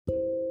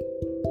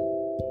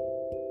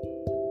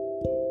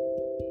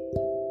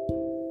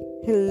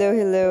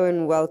Hello,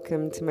 and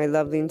welcome to my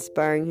lovely,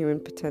 inspiring human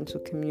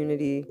potential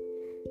community.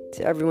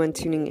 To everyone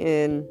tuning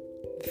in,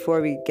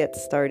 before we get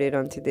started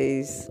on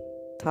today's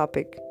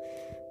topic,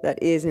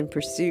 that is in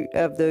pursuit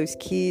of those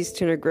keys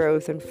to inner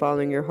growth and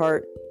following your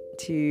heart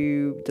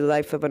to the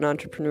life of an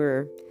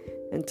entrepreneur,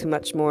 and to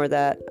much more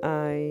that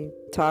I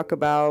talk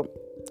about,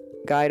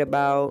 guide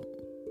about,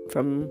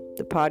 from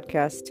the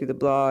podcast to the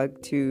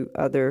blog to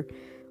other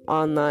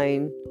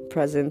online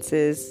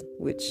presences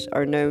which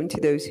are known to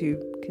those who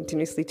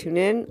continuously tune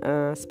in.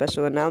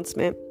 Special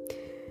announcement: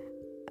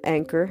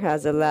 Anchor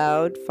has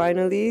allowed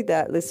finally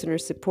that listener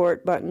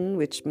support button,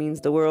 which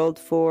means the world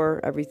for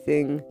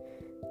everything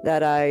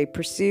that I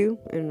pursue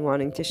and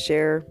wanting to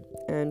share,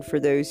 and for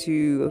those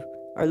who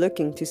are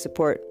looking to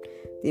support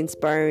the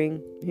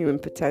inspiring human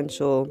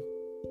potential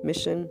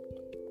mission,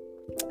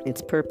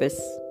 its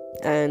purpose,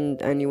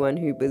 and anyone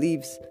who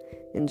believes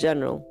in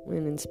general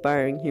in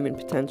inspiring human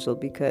potential,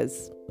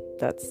 because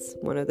that's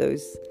one of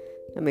those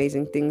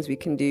amazing things we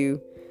can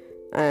do,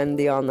 and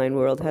the online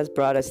world has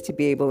brought us to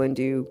be able and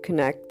do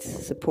connect,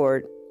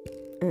 support,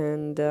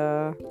 and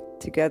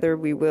together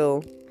we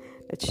will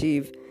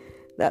achieve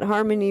that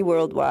harmony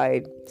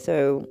worldwide.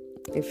 So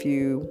if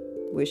you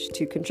wish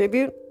to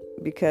contribute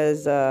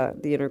because the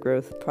inner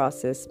growth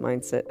process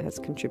mindset has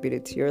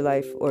contributed to your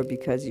life, or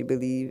because you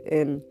believe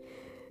in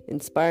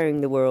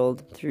inspiring the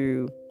world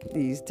through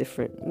these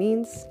different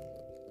means,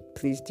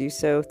 please do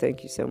so.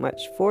 Thank you so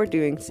much for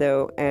doing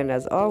so. And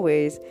as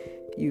always,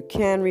 you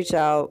can reach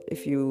out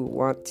if you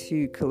want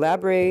to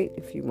collaborate,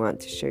 if you want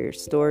to share your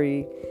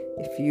story,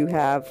 if you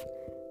have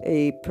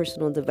a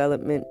personal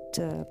development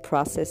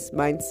process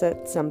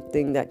mindset,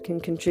 something that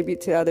can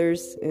contribute to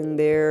others in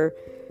their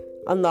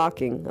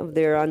unlocking of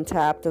their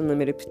untapped,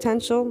 unlimited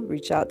potential.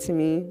 Reach out to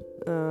me.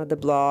 The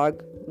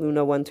blog,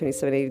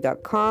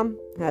 luna12780.com,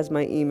 has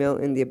my email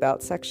in the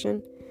About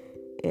section.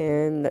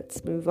 And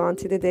let's move on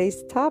to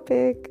today's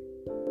topic.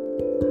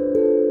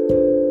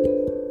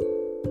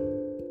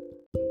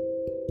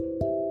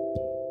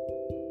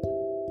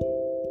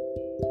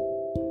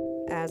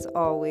 As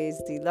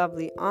always, the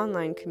lovely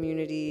online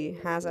community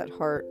has at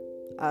heart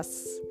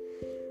us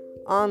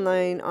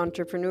online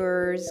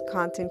entrepreneurs,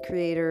 content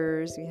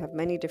creators. We have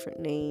many different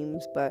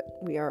names, but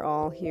we are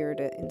all here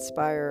to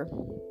inspire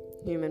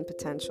human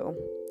potential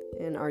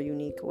in our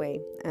unique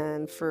way.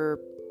 And for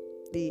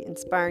the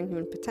Inspiring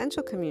Human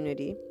Potential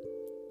community,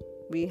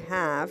 we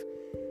have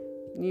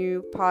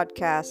new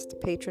podcast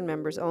patron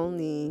members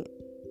only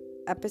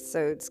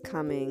episodes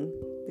coming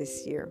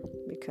this year,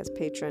 because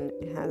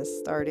Patreon has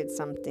started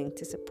something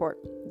to support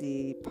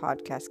the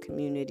podcast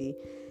community,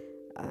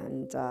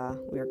 and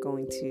we are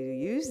going to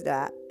use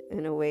that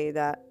in a way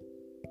that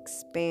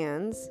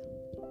expands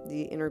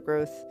the inner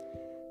growth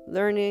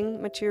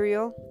learning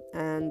material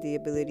and the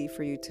ability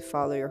for you to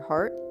follow your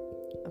heart,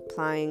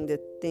 applying the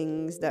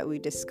things that we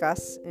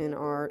discuss in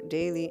our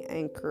daily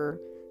Anchor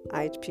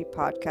IHP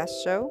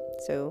podcast show.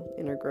 So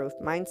inner growth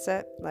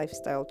mindset,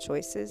 lifestyle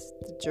choices,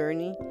 the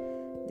journey,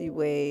 the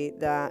way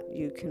that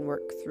you can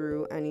work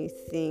through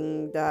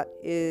anything that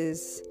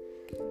is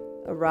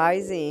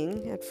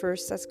arising at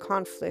first as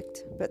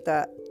conflict, but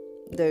that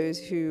those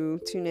who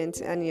tune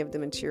into any of the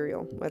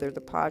material, whether the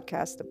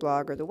podcast, the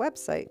blog, or the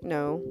website,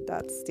 know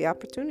that's the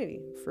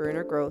opportunity for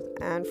inner growth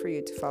and for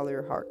you to follow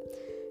your heart.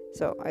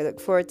 So I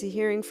look forward to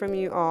hearing from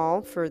you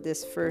all for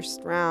this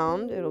first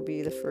round. It'll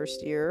be the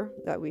first year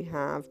that we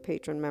have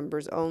patron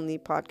members only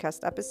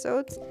podcast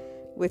episodes.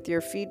 With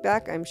your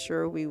feedback, I'm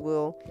sure we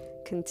will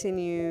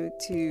continue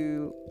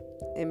to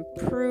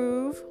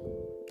improve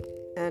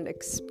and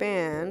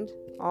expand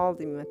all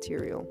the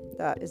material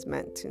that is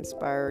meant to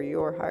inspire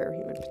your higher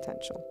human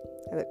potential.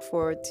 I look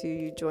forward to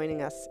you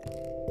joining us.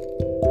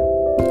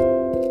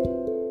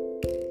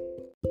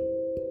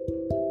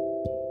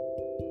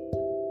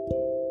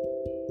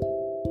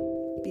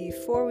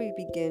 Before we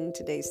begin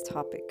today's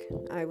topic,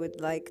 I would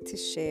like to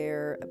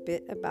share a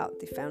bit about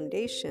the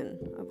foundation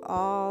of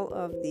all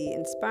of the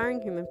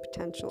Inspiring Human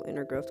Potential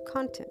inner growth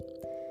content.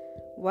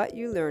 What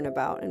you learn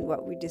about and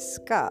what we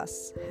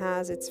discuss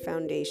has its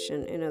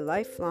foundation in a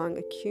lifelong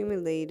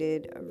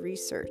accumulated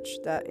research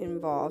that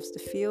involves the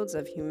fields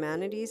of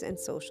humanities and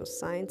social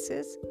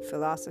sciences,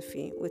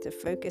 philosophy with a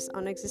focus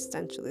on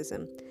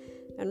existentialism,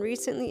 and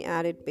recently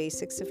added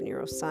basics of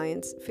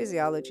neuroscience,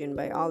 physiology, and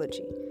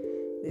biology.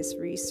 This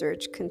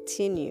research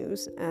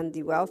continues, and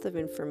the wealth of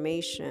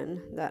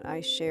information that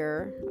I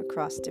share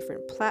across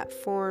different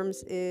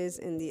platforms is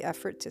in the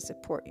effort to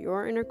support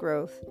your inner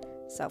growth,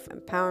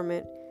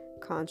 self-empowerment,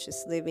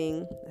 conscious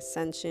living,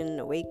 ascension,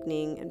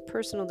 awakening, and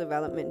personal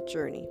development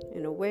journey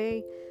in a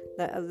way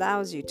that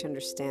allows you to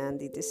understand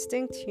the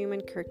distinct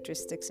human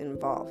characteristics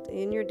involved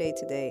in your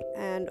day-to-day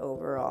and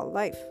overall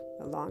life,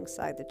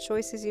 alongside the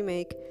choices you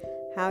make,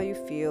 how you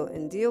feel,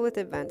 and deal with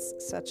events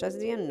such as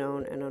the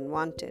unknown and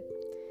unwanted.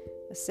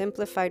 A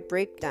simplified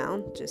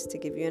breakdown, just to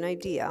give you an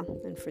idea,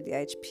 and for the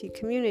IHP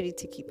community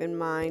to keep in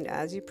mind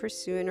as you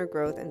pursue inner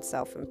growth and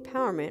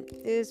self-empowerment,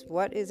 is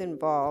what is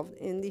involved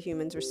in the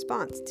human's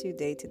response to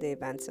day-to-day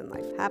events and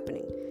life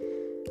happening.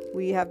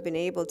 We have been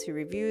able to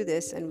review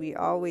this, and we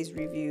always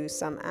review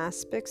some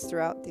aspects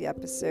throughout the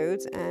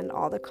episodes and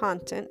all the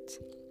content.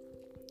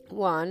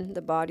 1,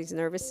 the body's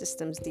nervous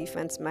system's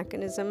defense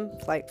mechanism,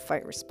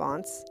 flight-fight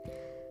response.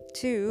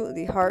 2,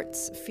 the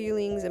heart's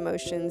feelings,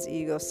 emotions,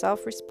 ego,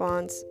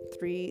 self-response.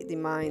 3, the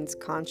mind's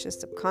conscious,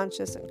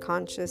 subconscious, and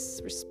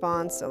conscious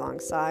response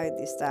alongside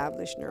the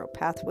established neural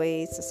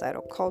pathways,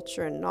 societal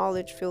culture and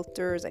knowledge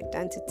filters,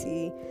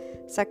 identity,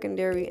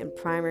 secondary and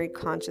primary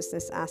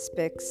consciousness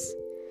aspects.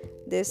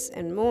 This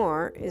and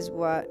more is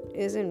what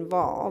is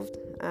involved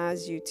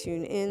as you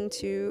tune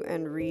into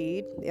and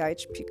read the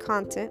IHP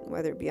content,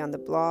 whether it be on the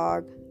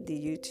blog, the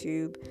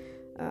YouTube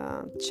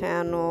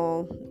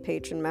channel,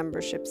 patron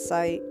membership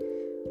site,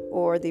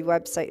 or the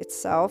website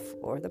itself,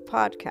 or the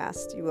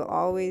podcast. You will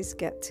always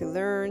get to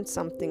learn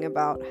something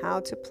about how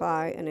to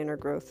apply an inner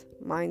growth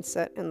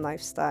mindset and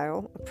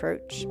lifestyle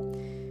approach,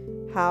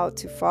 how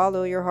to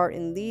follow your heart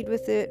and lead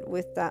with it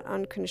with that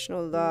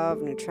unconditional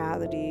love,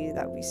 neutrality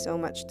that we so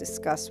much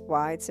discuss,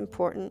 why it's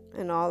important.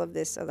 And all of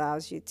this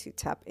allows you to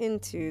tap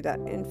into that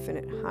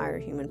infinite higher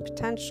human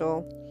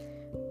potential,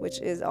 which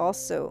is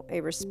also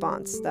a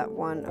response that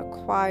one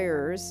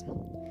acquires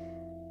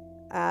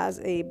as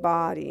a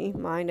body,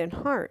 mind, and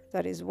heart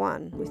that is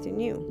one within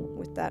you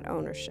with that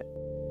ownership.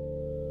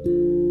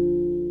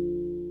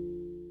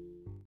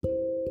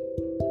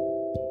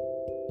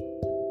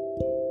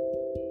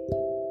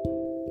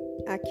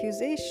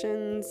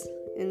 Accusations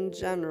in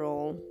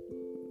general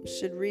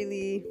should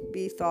really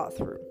be thought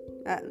through,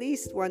 at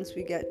least once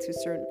we get to a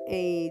certain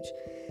age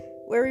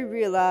where we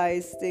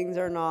realize things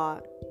are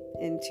not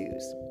in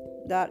twos.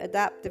 That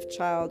adaptive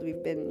child,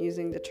 we've been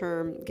using the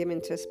term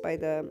given to us by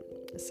the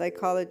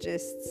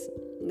psychologists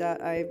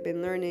that I've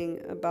been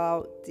learning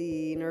about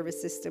the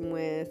nervous system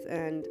with,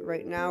 and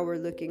right now we're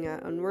looking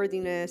at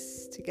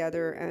unworthiness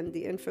together, and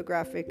the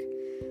infographic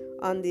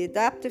on the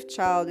adaptive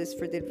child is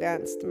for the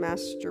advanced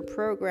master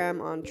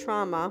program on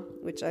trauma,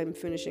 which I'm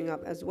finishing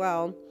up as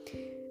well.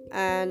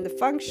 And the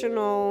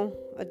functional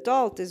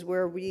adult is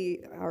where we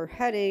are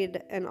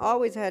headed and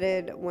always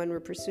headed when we're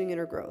pursuing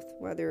inner growth,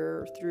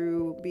 whether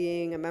through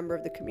being a member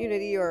of the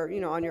community or,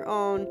 on your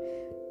own.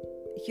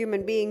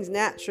 Human beings,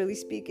 naturally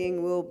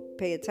speaking, will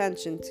pay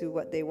attention to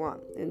what they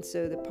want. And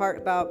so the part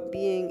about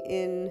being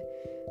in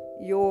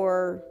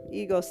your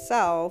ego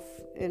self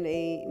in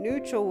a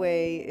neutral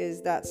way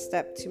is that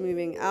step to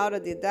moving out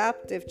of the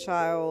adaptive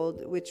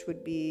child, which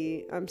would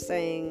be, I'm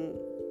saying,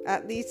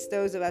 at least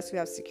those of us who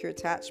have secure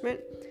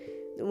attachment.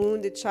 The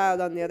wounded child,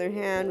 on the other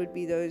hand, would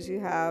be those who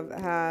have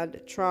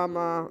had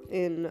trauma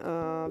in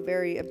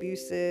very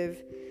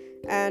abusive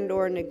and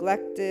or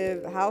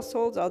neglective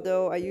households,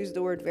 although I use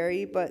the word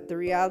very, but the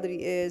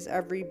reality is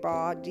every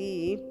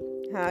body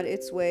had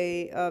its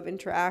way of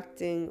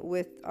interacting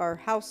with our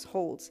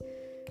households.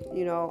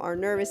 Our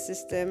nervous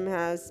system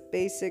has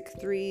basic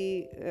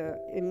 3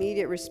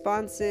 immediate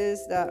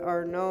responses that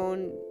are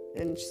known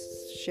and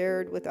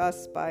shared with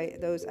us by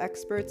those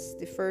experts.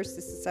 The first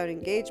is societal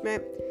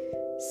engagement,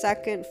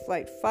 second,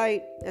 flight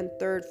fight, and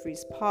third,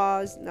 freeze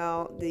pause.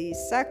 Now, the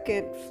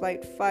second,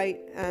 flight fight,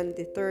 and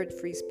the third,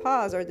 freeze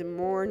pause are the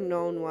more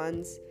known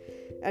ones.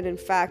 And in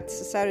fact,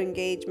 societal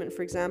engagement,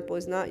 for example,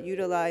 is not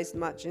utilized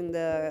much in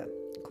the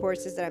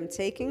courses that I'm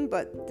taking,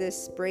 but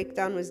this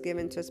breakdown was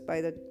given to us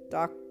by the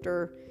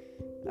Dr.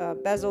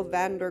 Bessel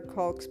van der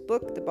Kolk's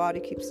book, The Body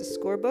Keeps the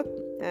Score book,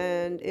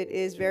 and it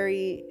is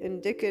very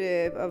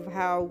indicative of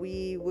how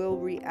we will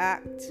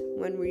react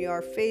when we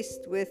are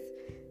faced with,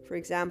 for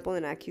example,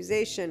 an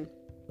accusation.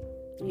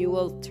 You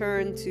will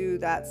turn to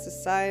that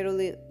societal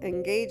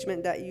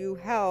engagement that you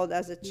held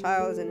as a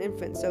child, as an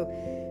infant. So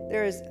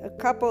there's a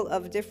couple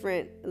of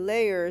different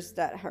layers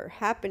that are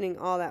happening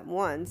all at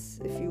once,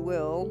 if you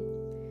will,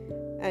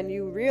 and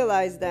you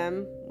realize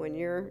them when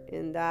you're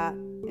in that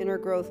inner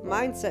growth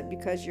mindset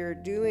because you're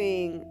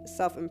doing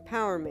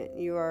self-empowerment.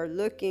 You are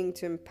looking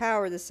to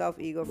empower the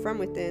self-ego from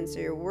within. So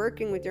you're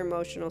working with your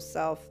emotional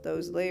self,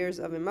 those layers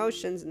of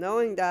emotions,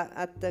 knowing that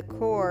at the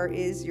core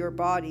is your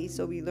body.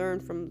 So we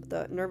learn from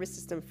the nervous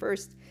system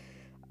first.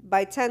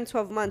 By 10,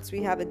 12 months,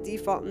 we have a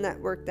default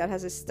network that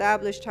has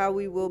established how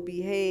we will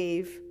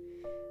behave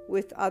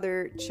with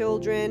other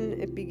children.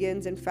 It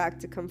begins, in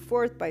fact, to come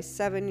forth by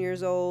 7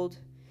 years old.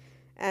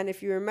 And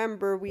if you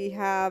remember, we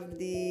have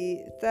the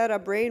theta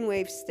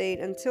brainwave state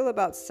until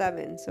about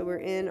 7. So we're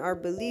in our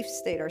belief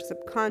state, our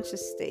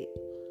subconscious state.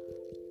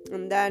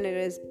 And then it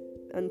is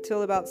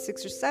until about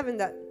 6 or 7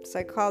 that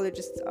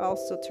psychologists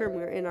also term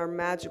we're in our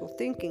magical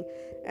thinking.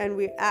 And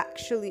we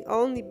actually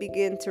only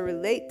begin to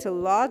relate to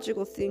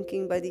logical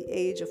thinking by the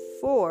age of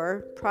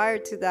 4. Prior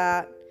to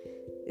that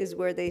is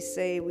where they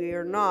say we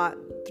are not,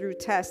 through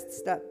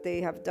tests that they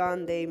have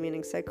done, they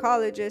meaning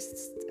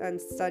psychologists, and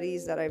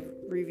studies that I've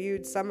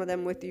reviewed, some of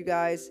them with you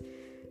guys,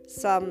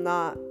 some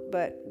not,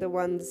 but the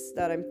ones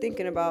that I'm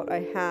thinking about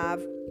I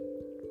have.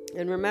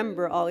 And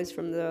remember, always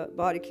from the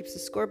Body Keeps the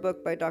Score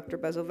book by Dr.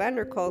 Bessel van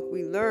der Kolk,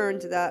 we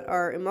learned that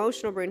our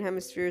emotional brain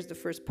hemisphere is the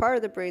first part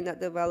of the brain that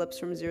develops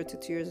from 0 to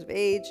 2 years of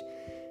age.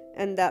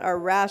 and that our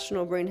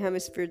rational brain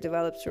hemisphere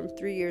develops from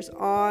 3 years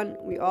on.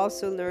 We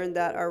also learned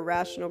that our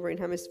rational brain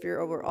hemisphere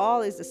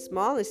overall is the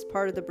smallest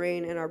part of the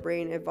brain, and our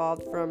brain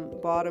evolved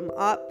from bottom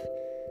up.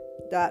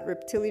 That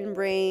reptilian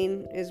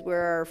brain is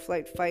where our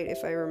flight fight,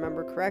 if I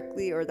remember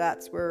correctly, or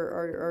that's where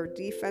our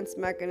defense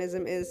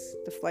mechanism is,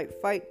 the flight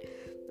fight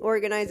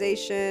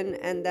organization.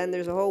 And then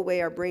there's a whole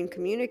way our brain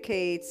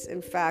communicates.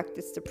 In fact,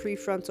 it's the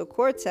prefrontal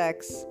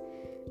cortex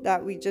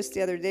that we just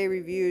the other day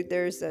reviewed.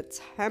 There's a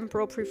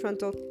temporal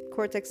prefrontal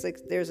cortex. Like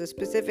there's a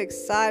specific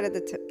side of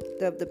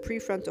the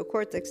prefrontal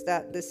cortex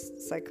that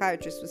this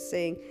psychiatrist was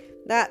saying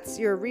that's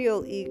your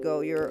real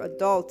ego, your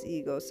adult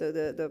ego. So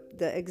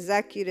the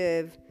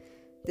executive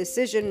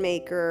decision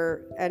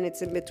maker, and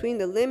it's in between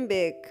the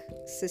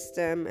limbic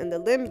system and the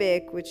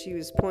limbic, which he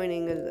was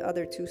pointing at the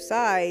other two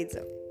sides,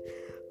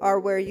 are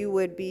where you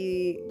would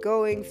be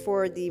going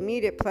for the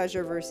immediate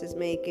pleasure versus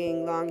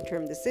making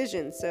long-term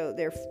decisions. So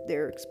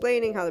they're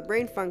explaining how the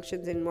brain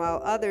functions, and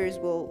while others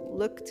will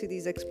look to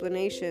these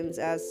explanations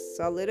as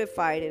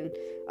solidified and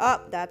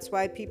that's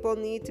why people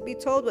need to be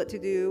told what to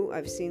do.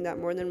 I've seen that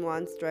more than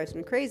once, drives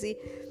me crazy.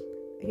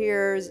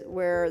 Here's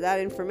where that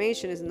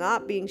information is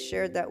not being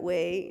shared that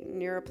way.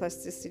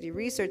 Neuroplasticity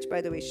research, by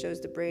the way, shows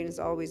the brain is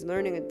always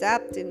learning,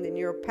 adapting. The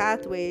neural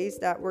pathways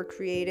that were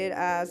created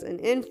as an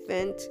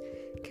infant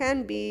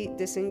can be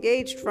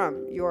disengaged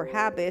from. Your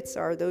habits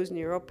are those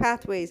neural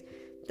pathways.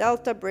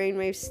 Delta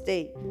brainwave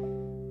state,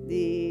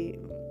 the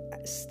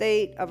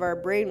state of our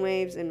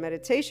brainwaves in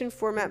meditation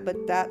format, but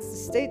that's the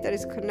state that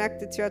is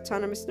connected to your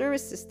autonomous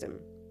nervous system.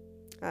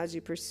 As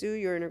you pursue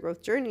your inner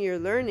growth journey, you're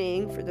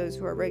learning, for those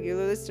who are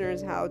regular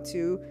listeners, how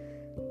to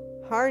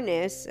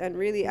harness and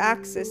really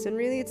access, and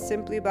really it's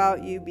simply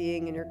about you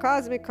being in your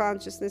cosmic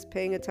consciousness,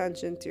 paying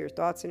attention to your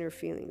thoughts and your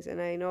feelings.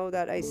 And I know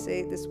that I say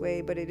it this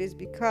way, but it is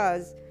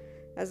because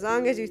as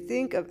long as you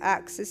think of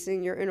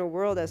accessing your inner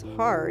world as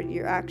hard,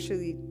 you're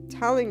actually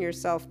telling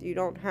yourself that you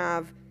don't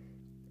have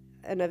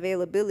an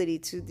availability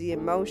to the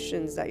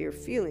emotions that you're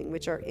feeling,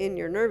 which are in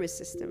your nervous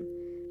system.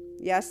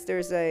 Yes,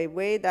 there's a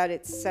way that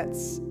it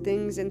sets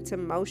things into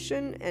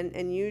motion,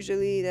 and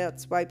usually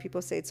that's why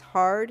people say it's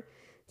hard.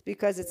 It's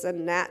because it's a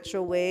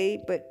natural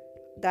way, but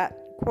that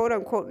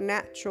quote-unquote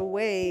natural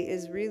way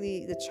is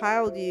really the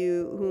child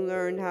you who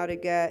learned how to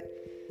get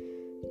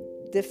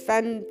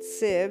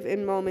defensive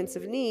in moments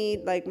of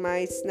need, like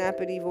my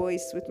snappity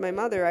voice with my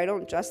mother. I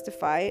don't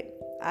justify it.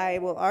 I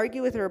will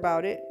argue with her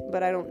about it,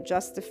 but I don't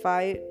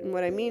justify it. And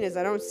what I mean is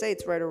I don't say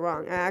it's right or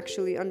wrong. I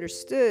actually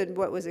understood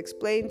what was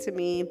explained to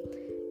me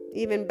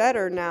even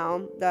better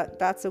now that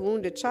that's a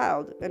wounded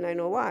child, and I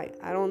know why.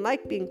 I don't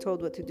like being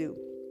told what to do.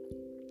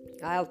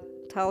 I'll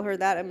tell her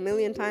that a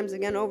million times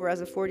again over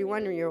as a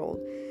 41-year-old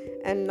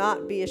and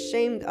not be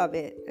ashamed of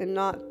it, and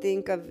not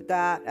think of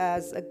that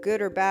as a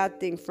good or bad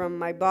thing, from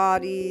my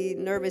body,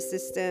 nervous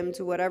system,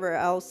 to whatever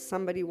else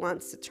somebody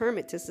wants to term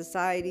it, to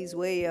society's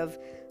way of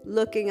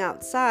looking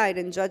outside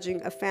and judging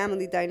a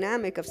family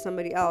dynamic of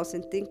somebody else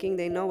and thinking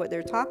they know what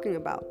they're talking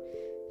about.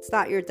 It's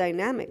not your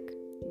dynamic.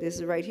 This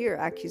is right here.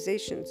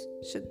 Accusations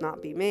should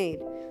not be made.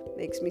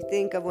 Makes me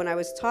think of when I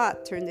was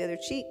taught, turn the other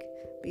cheek,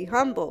 be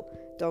humble,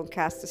 don't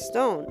cast a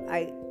stone.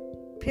 I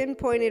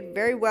pinpointed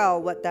very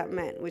well what that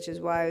meant, which is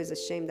why I was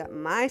ashamed at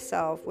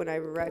myself when I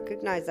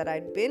recognized that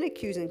I'd been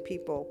accusing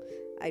people.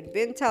 I'd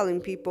been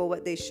telling people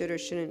what they should or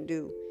shouldn't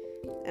do.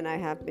 And I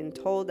have been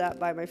told that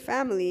by my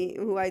family,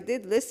 who I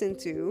did listen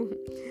to,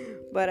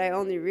 but I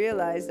only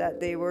realized that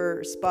they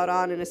were spot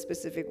on in a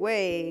specific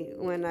way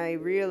when I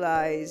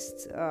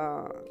realized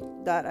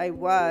that I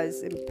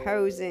was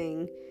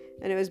imposing.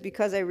 And it was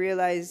because I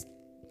realized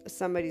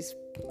somebody's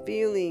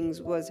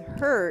feelings was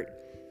hurt,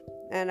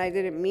 and I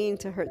didn't mean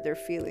to hurt their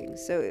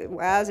feelings. So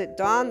as it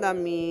dawned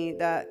on me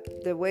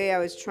that the way I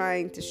was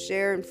trying to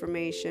share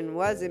information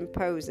was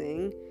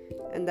imposing,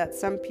 and that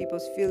some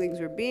people's feelings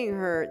were being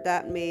hurt,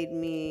 that made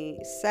me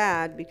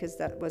sad, because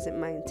that wasn't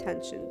my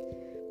intention.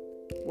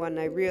 When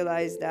I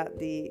realized that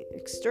the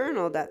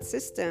external, that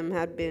system,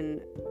 had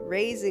been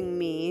raising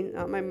me,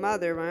 not my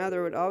mother. My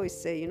mother would always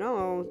say,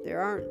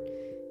 there aren't,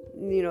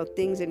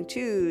 things in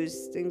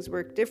twos, things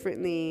work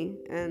differently.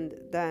 And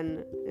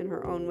then in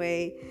her own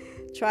way,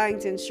 trying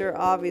to ensure,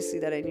 obviously,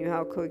 that I knew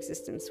how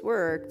coexistence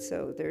worked.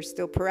 So there's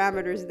still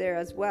parameters there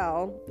as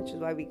well, which is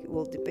why we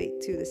will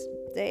debate to this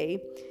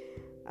day.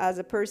 As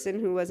a person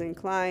who was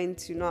inclined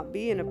to not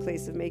be in a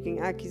place of making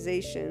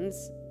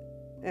accusations,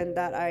 and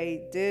that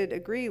I did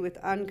agree with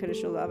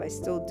unconditional love, I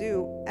still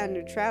do, and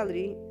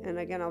neutrality, and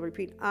again, I'll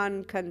repeat,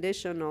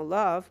 unconditional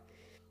love.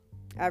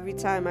 Every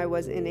time I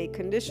was in a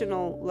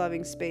conditional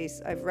loving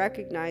space, I've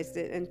recognized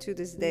it, and to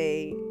this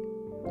day,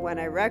 when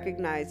I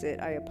recognize it,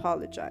 I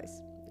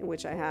apologize,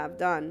 which I have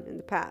done in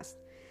the past,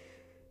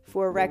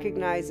 for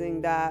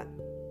recognizing that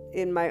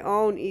in my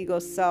own ego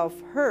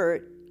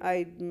self-hurt,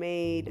 I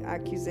made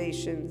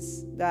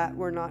accusations that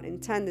were not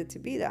intended to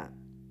be that.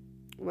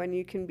 When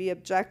you can be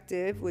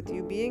objective with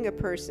you being a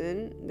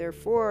person,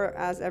 therefore,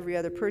 as every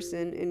other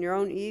person, in your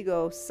own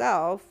ego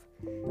self,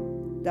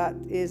 that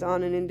is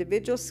on an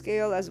individual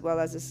scale as well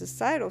as a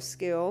societal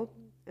scale,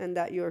 and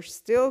that you're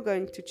still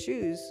going to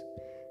choose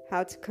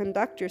how to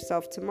conduct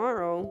yourself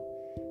tomorrow,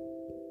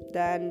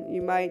 then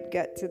you might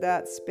get to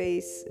that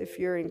space, if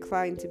you're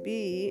inclined to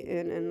be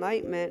in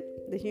enlightenment,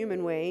 the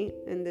human way,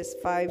 in this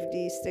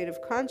 5D state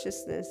of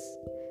consciousness,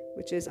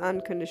 which is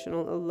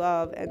unconditional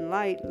love and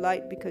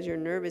light because your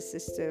nervous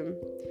system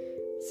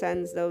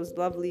sends those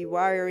lovely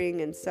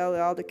wiring and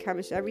all the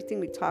chemistry, everything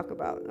we talk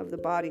about of the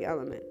body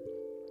element.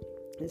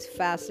 It's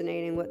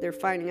fascinating what they're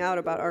finding out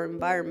about our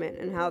environment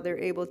and how they're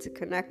able to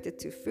connect it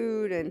to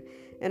food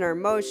and our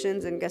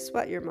emotions. And guess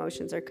what? Your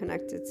emotions are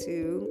connected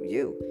to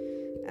you.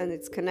 And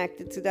it's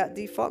connected to that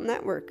default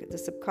network, the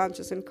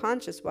subconscious and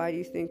conscious. Why do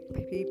you think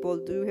people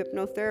do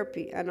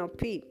hypnotherapy,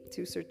 NLP,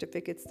 2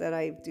 certificates that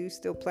I do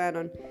still plan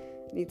on?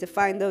 Need to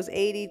find those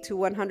 80 to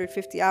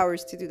 150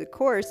 hours to do the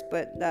course,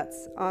 but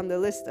that's on the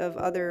list of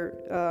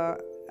other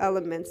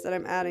elements that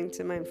I'm adding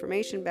to my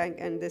information bank,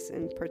 and this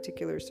in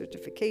particular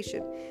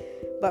certification.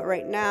 But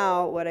right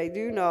now, what I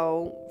do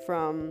know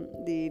from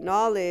the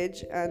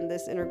knowledge and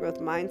this inner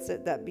growth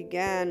mindset that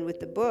began with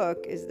the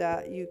book is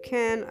that you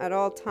can at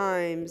all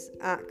times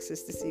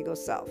access this ego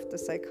self. The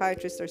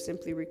psychiatrists are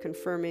simply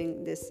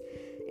reconfirming this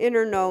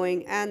inner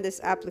knowing and this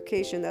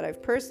application that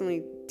I've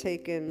personally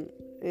taken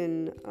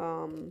in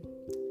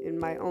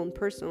my own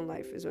personal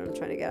life, is what I'm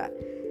trying to get at.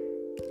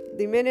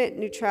 The minute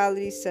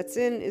neutrality sets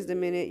in is the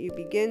minute you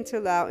begin to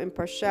allow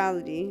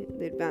impartiality,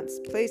 the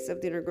advanced place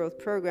of the inner growth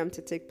program,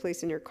 to take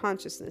place in your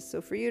consciousness.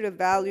 So for you to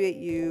evaluate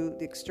you,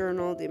 the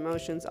external, the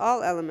emotions,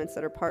 all elements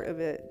that are part of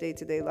a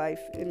day-to-day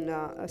life in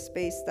a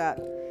space that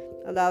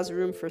allows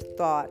room for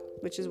thought,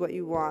 which is what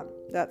you want.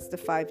 That's the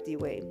 5D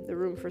way, the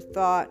room for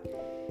thought.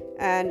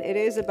 And it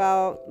is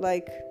about,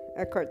 like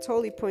Eckhart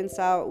Tolle points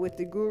out, with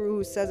the guru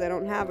who says, I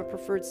don't have a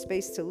preferred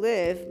space to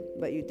live,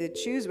 but you did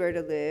choose where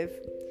to live.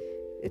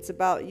 It's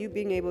about you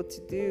being able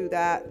to do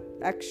that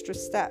extra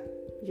step,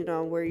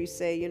 where you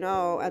say,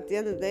 at the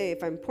end of the day,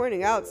 if I'm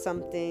pointing out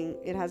something,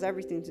 it has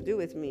everything to do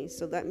with me.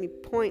 So let me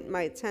point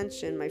my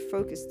attention, my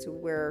focus to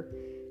where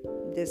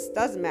this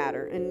does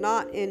matter, and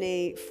not in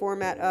a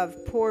format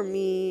of poor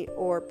me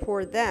or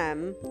poor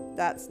them.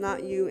 That's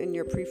not you in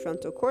your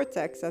prefrontal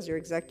cortex as your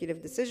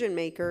executive decision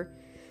maker.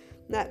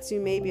 That's you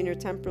maybe in your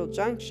temporal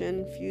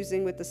junction,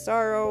 fusing with the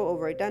sorrow,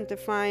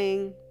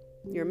 over-identifying.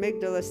 Your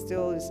amygdala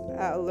still is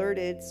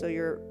alerted, so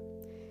your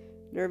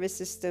nervous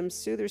system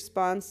soothe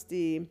response,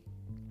 the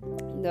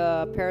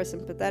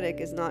parasympathetic,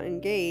 is not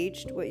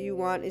engaged. What you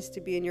want is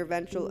to be in your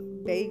ventral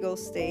vagal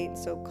state,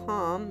 so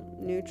calm,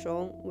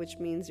 neutral, which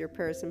means your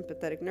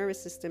parasympathetic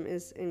nervous system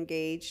is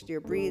engaged.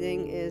 Your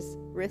breathing is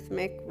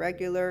rhythmic,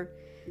 regular,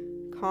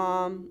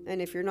 calm, and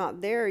if you're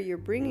not there, you're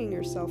bringing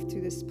yourself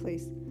to this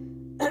place.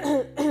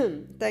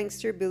 Thanks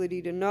to your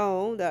ability to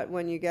know that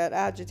when you get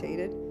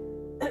agitated,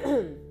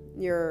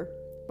 your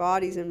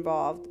body's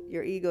involved,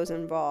 your ego's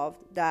involved,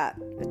 that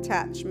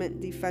attachment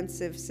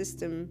defensive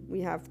system, we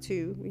have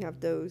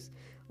those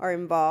are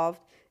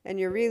involved, and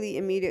you're really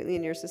immediately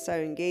in your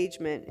societal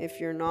engagement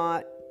if you're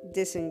not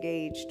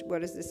disengaged.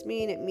 What does this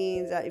mean? It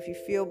means that if you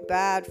feel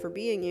bad for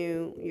being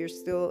you, you're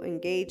still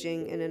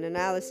engaging in an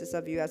analysis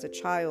of you as a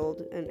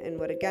child, and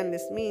what again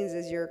this means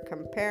is you're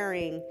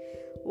comparing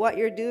what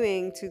you're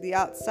doing to the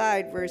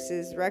outside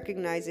versus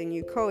recognizing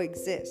you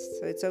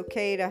coexist. So it's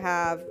okay to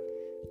have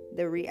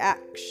the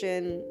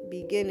reaction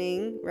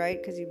beginning,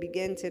 right? Because you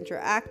begin to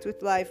interact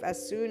with life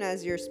as soon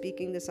as you're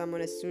speaking to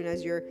someone, as soon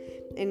as you're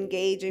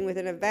engaging with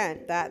an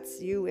event.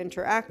 That's you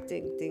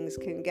interacting. Things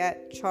can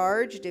get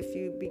charged if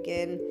you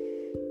begin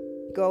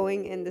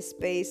going in the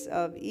space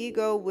of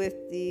ego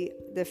with the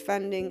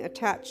defending,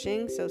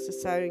 attaching. So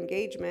societal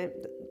engagement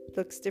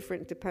looks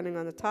different depending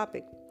on the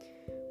topic.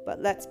 But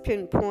let's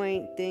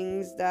pinpoint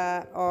things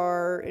that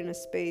are in a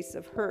space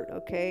of hurt,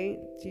 okay?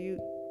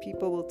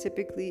 People will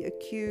typically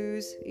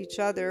accuse each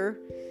other,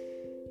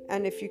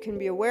 and if you can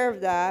be aware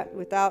of that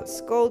without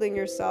scolding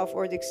yourself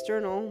or the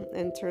external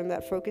and turn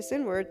that focus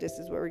inward, this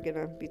is what we're going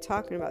to be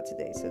talking about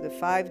today. So the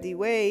 5D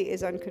way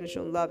is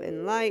unconditional love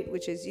and light,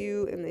 which is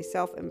you in the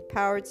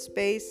self-empowered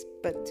space,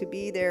 but to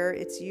be there,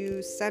 it's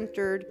you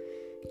centered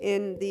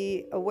in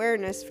the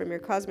awareness from your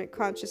cosmic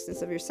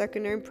consciousness of your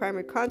secondary and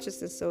primary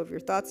consciousness, so of your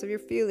thoughts, of your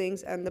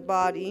feelings, and the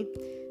body.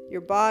 Your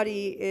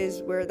body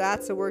is where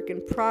that's a work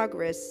in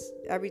progress.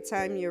 Every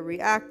time you're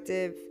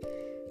reactive,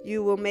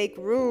 you will make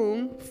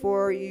room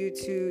for you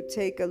to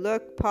take a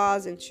look,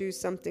 pause, and choose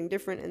something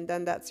different, and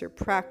then that's your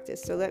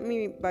practice. So let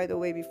me, by the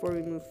way, before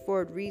we move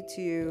forward, read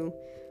to you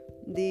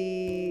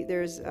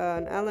there's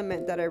an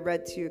element that I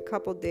read to you a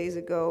couple days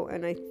ago,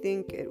 and I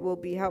think it will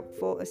be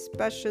helpful,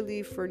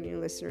 especially for new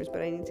listeners,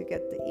 but I need to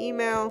get the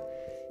email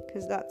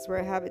because that's where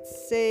I have it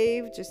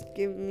saved. Just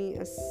give me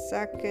a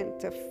second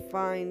to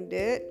find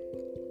it.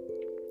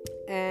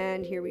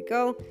 And here we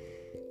go.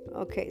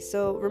 Okay,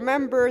 so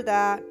remember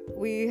that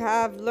we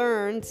have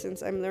learned,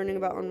 since I'm learning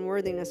about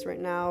unworthiness right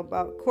now,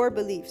 about core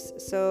beliefs.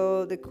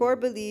 So the core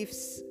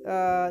beliefs,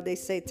 they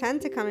say,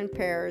 tend to come in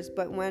pairs,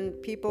 but when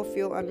people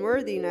feel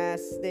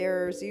unworthiness,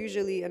 there's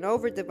usually an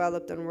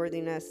overdeveloped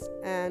unworthiness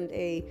and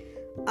a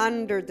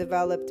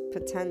underdeveloped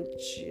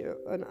potential,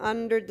 an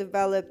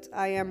underdeveloped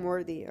I am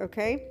worthy,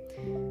 okay?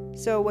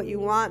 So what you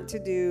want to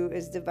do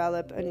is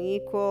develop an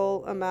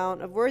equal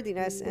amount of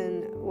worthiness.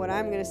 And what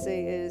I'm going to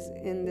say is,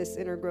 in this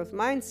inner growth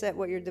mindset,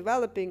 what you're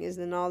developing is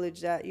the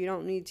knowledge that you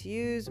don't need to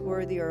use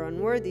worthy or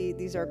unworthy.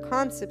 These are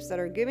concepts that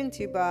are given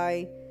to you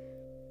by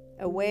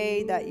a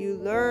way that you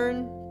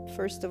learn,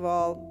 first of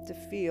all, to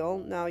feel.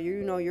 Now,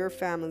 you know your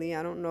family.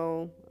 I don't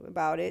know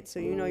about it. So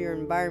you know your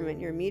environment,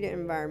 your immediate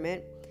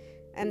environment.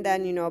 And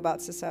then you know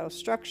about societal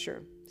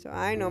structure. So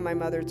I know my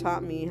mother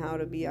taught me how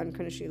to be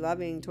unconditionally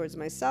loving towards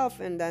myself,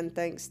 and then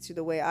thanks to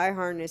the way I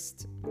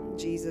harnessed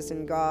Jesus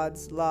and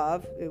God's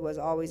love, it was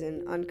always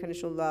in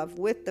unconditional love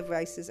with the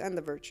vices and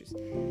the virtues.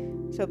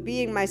 So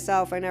being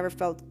myself, I never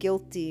felt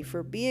guilty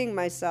for being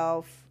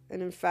myself.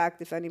 And in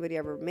fact, if anybody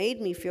ever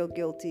made me feel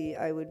guilty,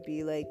 I would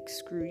be like,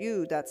 screw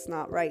you, that's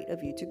not right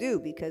of you to do,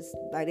 because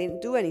I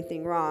didn't do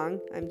anything wrong.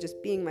 I'm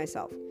just being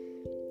myself.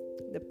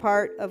 The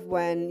part of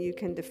when you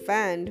can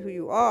defend who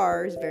you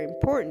are is very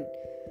important.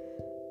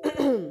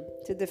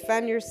 To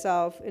defend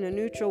yourself in a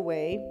neutral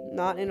way,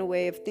 not in a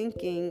way of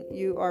thinking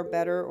you are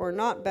better or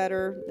not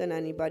better than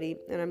anybody.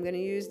 And I'm going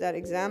to use that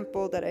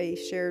example that I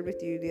shared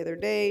with you the other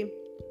day.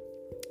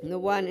 The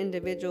one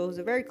individual who's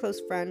a very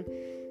close friend,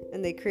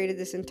 and they created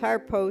this entire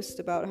post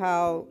about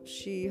how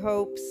she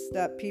hopes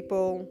that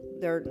people,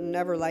 they're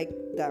never like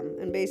them.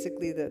 And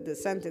basically the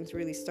sentence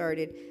really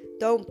started,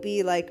 don't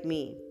be like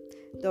me.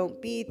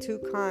 Don't be too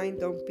kind.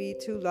 Don't be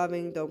too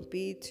loving. Don't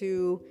be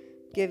too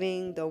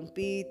giving. Don't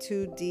be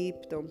too deep.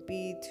 Don't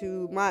be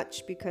too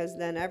much, because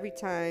then every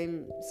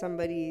time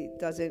somebody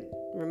doesn't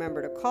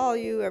remember to call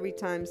you, every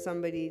time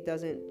somebody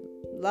doesn't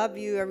love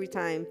you, every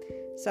time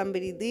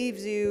somebody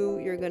leaves you,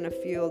 you're going to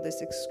feel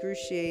this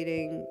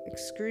excruciating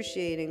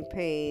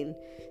pain.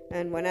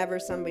 And whenever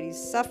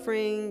somebody's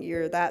suffering,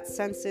 you're that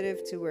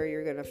sensitive to where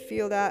you're going to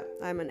feel that.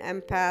 I'm an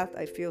empath.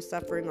 I feel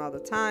suffering all the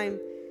time.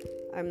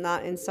 I'm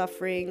not in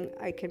suffering.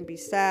 I can be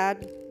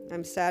sad.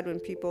 I'm sad when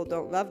people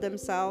don't love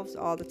themselves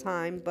all the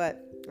time,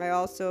 but I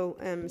also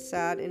am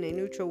sad in a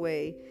neutral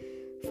way,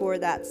 for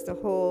that's the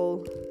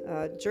whole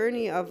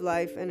journey of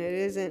life, and it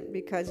isn't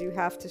because you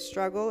have to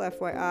struggle.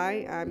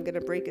 FYI, I'm going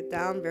to break it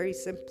down very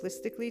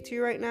simplistically to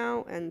you right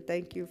now, and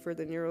thank you for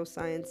the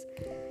neuroscience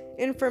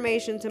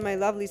information to my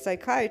lovely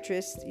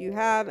psychiatrist. You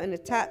have an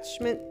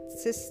attachment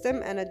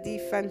system and a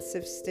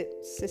defensive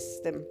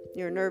system.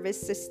 Your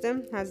nervous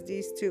system has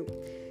these two.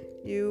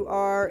 You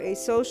are a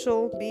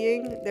social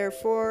being,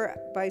 therefore,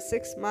 by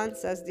 6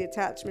 months, as the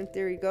attachment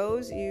theory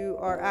goes, you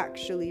are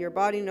actually, your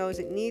body knows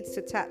it needs to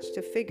attach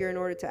to figure in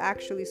order to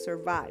actually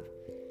survive.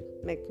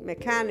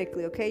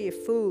 Mechanically, okay, your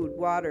food,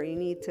 water, you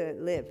need to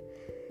live.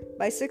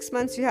 By 6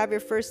 months, you have your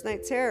first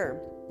night terror,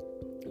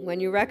 when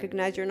you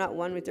recognize you're not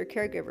one with your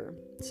caregiver.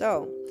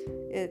 So,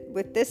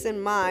 with this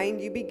in mind,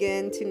 you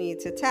begin to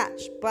need to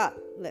attach.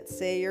 But let's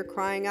say you're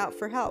crying out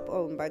for help.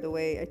 Oh, and by the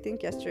way, I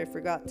think yesterday I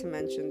forgot to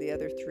mention the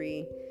other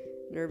 3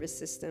 nervous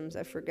systems.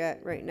 I forget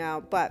right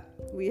now, but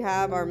we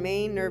have our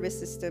main nervous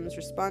systems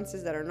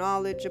responses that are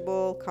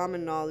knowledgeable,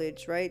 common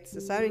knowledge, right?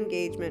 Societal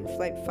engagement,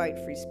 flight, fight,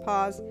 freeze,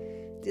 pause.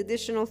 The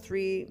additional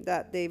 3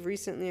 that they've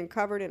recently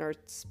uncovered and are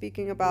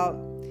speaking about: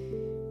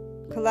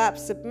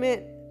 collapse,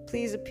 submit,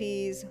 please,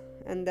 appease.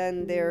 And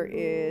then there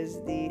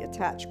is the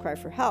attach, cry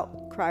for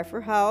help. Cry for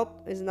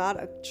help is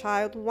not a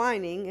child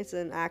whining. It's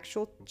an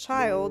actual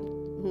child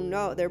who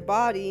knows their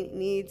body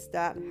needs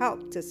that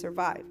help to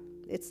survive.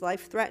 It's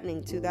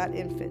life-threatening to that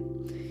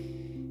infant.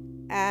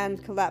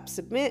 And collapse,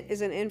 submit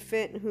is an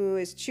infant who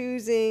is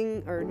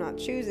choosing, or not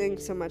choosing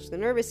so much, the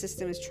nervous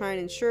system is trying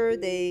to ensure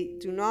they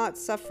do not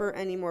suffer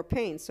any more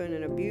pain. So in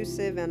an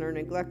abusive and or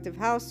neglective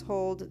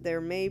household,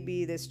 there may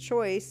be this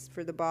choice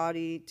for the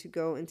body to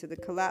go into the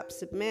collapse,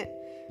 submit.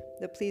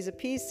 The please,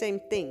 appease, same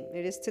thing.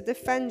 It is to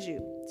defend you.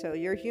 So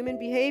your human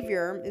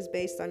behavior is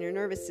based on your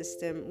nervous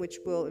system, which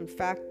will in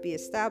fact be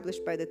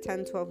established by the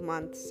 10-12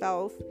 month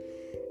self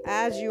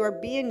as you are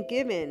being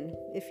given,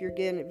 if you're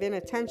given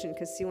attention.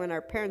 Because see, when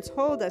our parents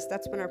hold us,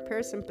 that's when our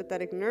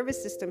parasympathetic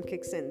nervous system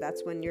kicks in.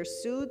 That's when your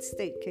soothed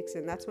state kicks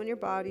in. That's when your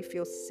body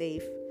feels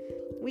safe.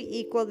 We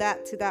equal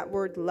that to that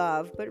word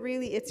love, but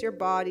really it's your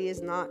body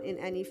is not in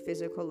any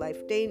physical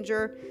life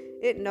danger.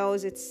 It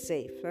knows it's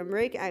safe.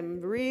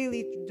 I'm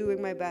really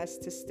doing my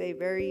best to stay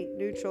very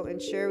neutral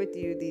and share with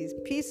you these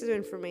pieces of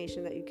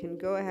information that you can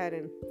go ahead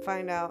and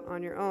find out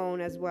on your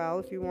own as well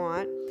if you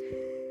want.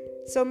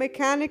 So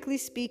mechanically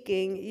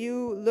speaking,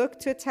 you look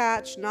to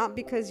attach not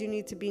because you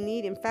need to be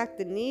needy. In fact,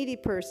 the needy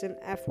person,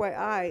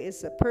 FYI,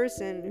 is a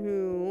person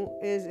who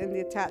is in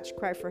the attached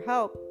cry for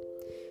help.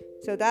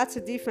 So that's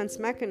a defense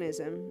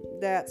mechanism.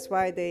 That's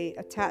why they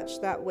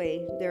attach that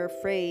way. They're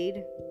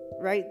afraid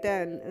right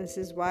then. This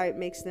is why it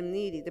makes them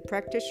needy. The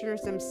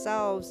practitioners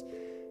themselves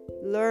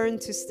learn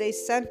to stay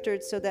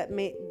centered so that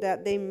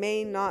they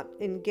may not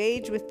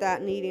engage with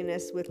that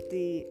neediness with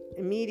the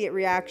immediate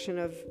reaction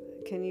of,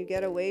 can you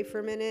get away for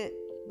a minute?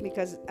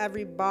 Because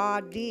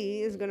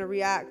everybody is going to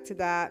react to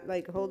that.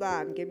 Like, hold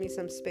on, give me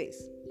some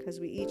space. Because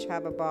we each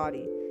have a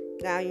body.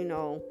 Now you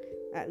know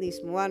at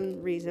least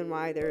one reason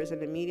why there is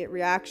an immediate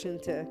reaction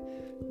to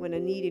when a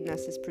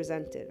neediness is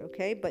presented,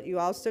 okay? But you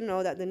also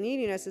know that the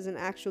neediness is an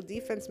actual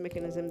defense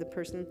mechanism the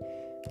person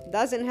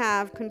doesn't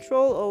have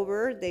control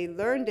over. They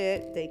learned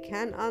it, they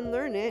can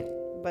unlearn it,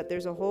 but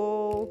there's a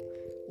whole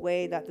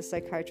way that the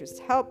psychiatrists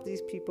help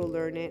these people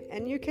learn it,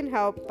 and you can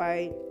help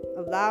by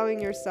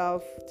allowing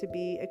yourself to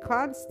be a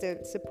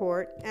constant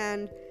support.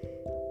 And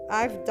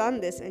I've done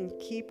this and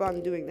keep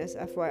on doing this,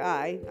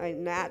 FYI. I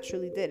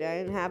naturally did. I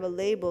didn't have a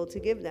label to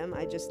give them.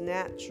 I just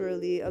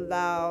naturally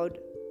allowed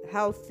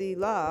healthy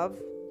love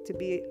to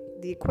be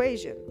the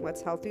equation.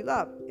 What's healthy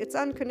love? It's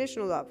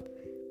unconditional love.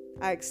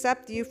 I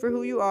accept you for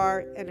who you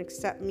are and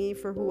accept me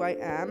for who I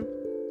am.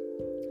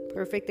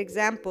 Perfect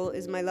example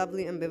is my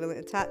lovely ambivalent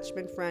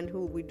attachment friend,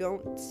 who we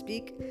don't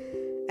speak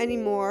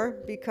anymore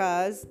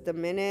because the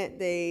minute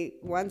they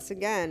once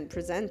again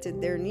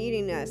presented their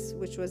neediness,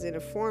 which was in a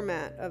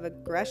format of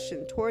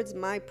aggression towards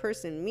my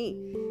person,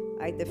 me,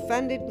 I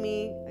defended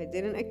me. I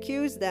didn't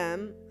accuse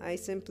them. I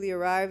simply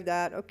arrived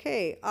at,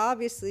 okay,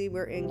 obviously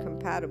we're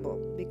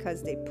incompatible,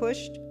 because they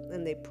pushed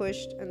and they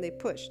pushed and they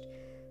pushed.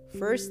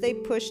 First, they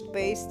pushed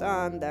based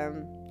on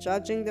them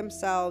judging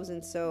themselves,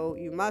 and so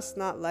you must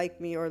not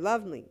like me or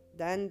love me.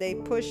 Then they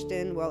pushed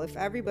in, well, if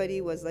everybody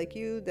was like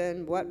you,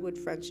 then what would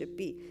friendship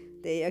be?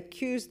 They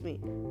accused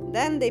me.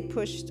 Then they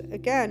pushed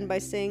again by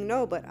saying,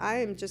 no, but I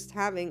am just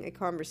having a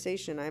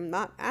conversation. I'm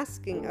not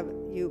asking of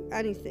you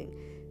anything.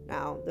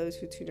 Now, those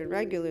who tune in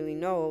regularly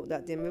know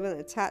that the ambivalent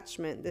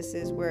attachment, this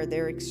is where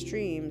their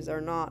extremes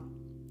are not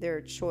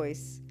their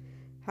choice.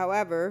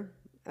 However,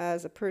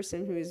 as a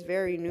person who is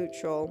very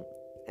neutral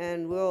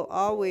and will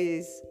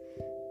always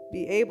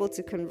be able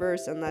to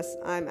converse unless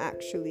I'm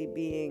actually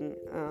being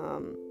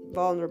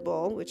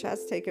vulnerable, which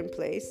has taken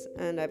place,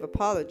 and I've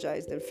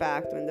apologized, in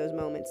fact, when those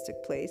moments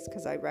took place,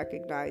 because I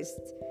recognized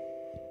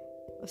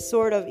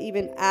sort of,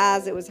 even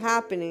as it was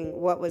happening,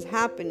 what was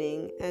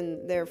happening,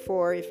 and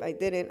therefore, if I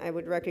didn't, I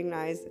would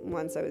recognize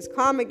once I was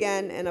calm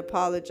again and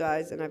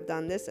apologize, and I've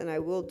done this, and I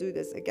will do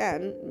this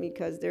again,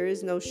 because there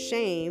is no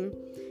shame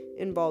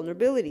in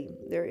vulnerability.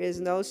 There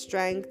is no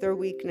strength or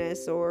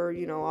weakness or,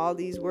 all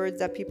these words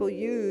that people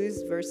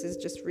use, versus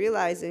just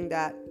realizing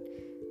that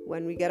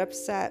when we get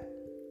upset,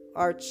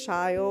 our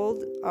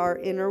child, our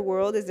inner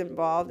world is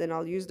involved. And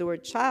I'll use the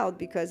word child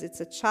because it's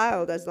a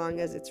child as long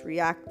as it's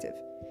reactive.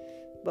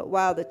 But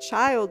while the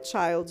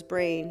child's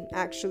brain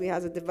actually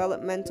has a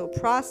developmental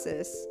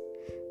process,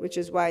 which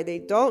is why they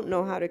don't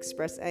know how to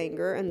express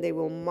anger, and they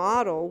will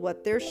model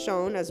what they're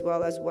shown as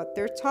well as what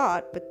they're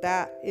taught. But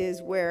that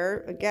is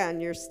where, again,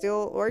 you're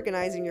still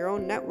organizing your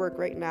own network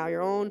right now,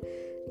 your own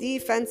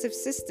defensive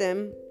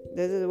system.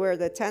 This is where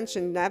the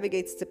attention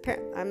navigates to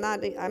I'm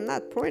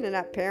not pointing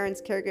at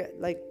parents,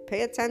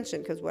 pay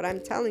attention, because what I'm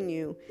telling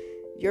you,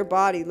 your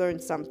body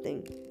learned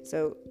something.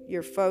 So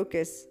your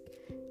focus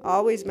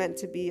always meant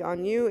to be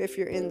on you. If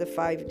you're in the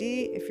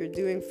 5D, if you're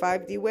doing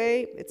 5D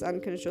way, it's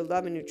unconditional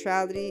love and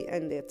neutrality,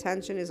 and the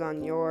attention is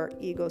on your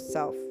ego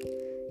self,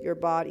 your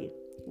body.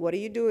 What are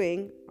you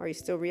doing? Are you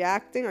still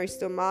reacting? Are you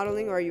still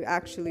modeling? Or are you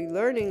actually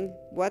learning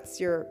what's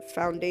your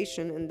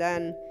foundation, and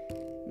then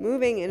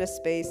moving in a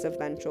space of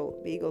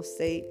ventral vagal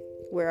state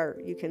where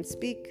you can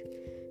speak?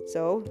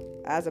 So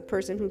as a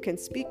person who can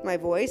speak my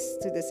voice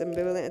to this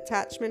ambivalent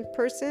attachment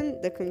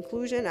person, the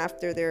conclusion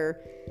after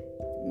their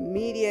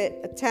immediate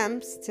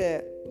attempts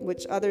to,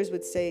 which others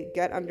would say,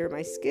 get under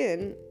my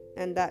skin,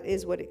 and that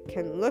is what it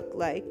can look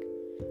like.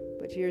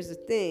 But here's the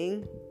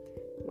thing,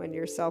 when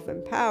you're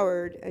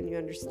self-empowered and you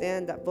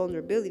understand that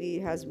vulnerability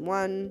has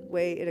one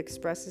way it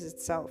expresses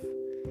itself,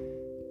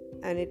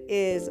 and it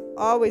is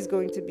always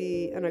going to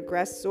be an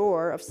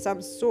aggressor of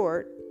some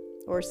sort,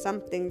 or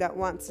something that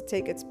wants to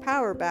take its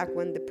power back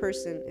when the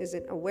person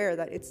isn't aware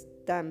that it's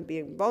them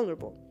being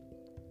vulnerable,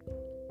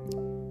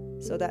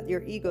 so that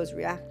your ego's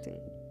reacting.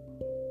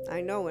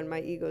 I know when my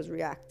ego's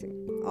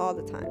reacting all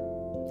the time,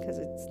 because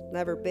it's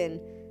never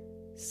been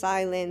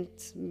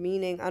silent,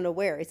 meaning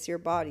unaware. It's your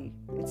body.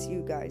 It's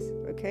you guys,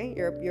 okay?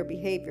 Your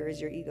behavior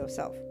is your ego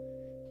self.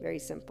 Very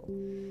simple.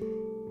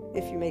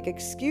 If you make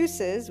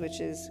excuses, which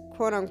is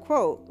quote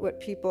unquote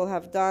what people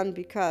have done,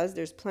 because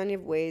there's plenty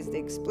of ways they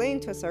explain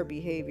to us our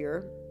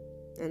behavior,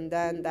 and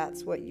then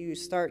that's what you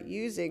start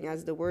using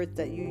as the word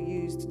that you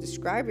use to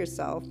describe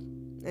yourself,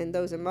 and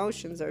those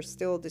emotions are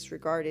still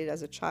disregarded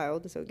as a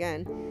child. So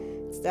again,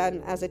 it's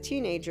then as a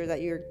teenager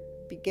that you're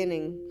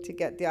beginning to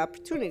get the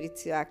opportunity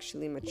to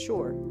actually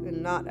mature,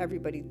 and not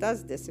everybody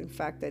does this. In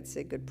fact, I'd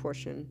say a good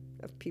portion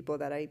of people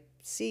that I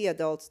see,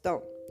 adults,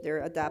 don't.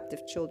 They're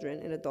adaptive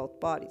children in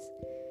adult bodies.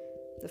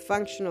 The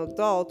functional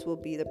adult will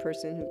be the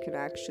person who can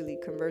actually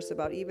converse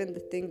about even the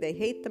thing they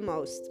hate the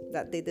most,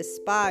 that they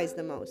despise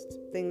the most,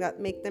 thing that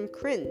make them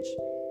cringe.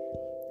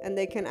 And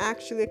they can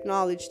actually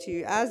acknowledge to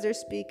you as they're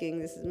speaking,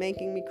 this is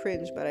making me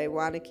cringe, but I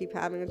want to keep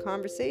having a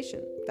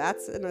conversation.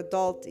 That's an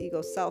adult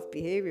ego self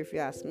behavior, if you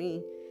ask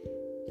me,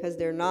 because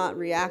they're not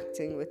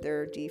reacting with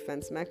their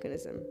defense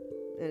mechanism.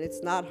 And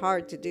it's not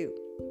hard to do.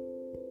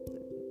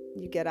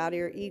 You get out of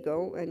your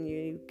ego and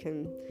you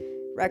can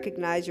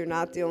recognize you're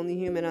not the only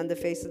human on the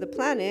face of the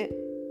planet,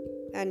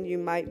 and you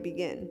might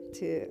begin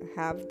to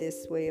have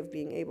this way of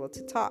being able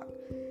to talk.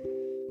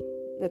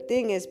 The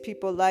thing is,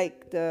 people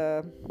like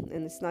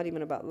and it's not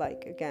even about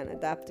again,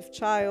 adaptive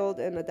child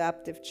and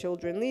adaptive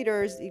children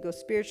leaders, ego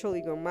spiritual,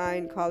 ego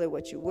mind, call it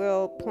what you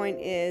will. Point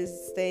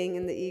is, staying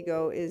in the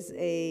ego is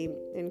a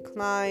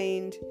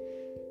inclined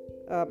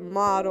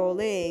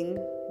modeling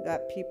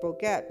that people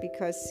get,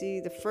 because see,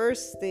 the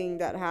first thing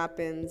that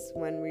happens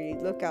when we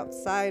look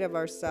outside of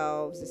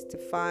ourselves is to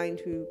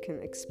find who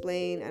can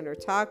explain and or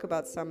talk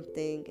about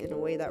something in a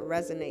way that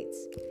resonates.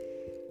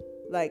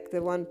 Like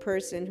the one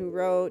person who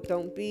wrote,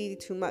 "Don't be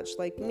too much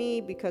like me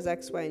because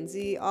X, Y, and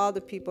Z." All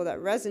the people that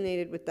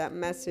resonated with that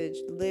message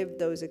lived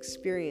those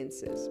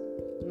experiences.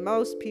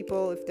 Most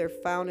people, if they're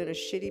found in a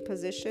shitty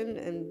position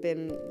and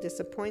been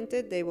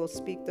disappointed, they will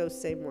speak those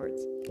same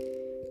words.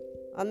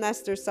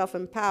 Unless they're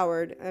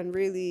self-empowered, and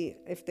really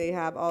if they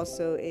have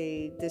also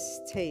a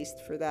distaste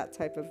for that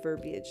type of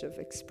verbiage of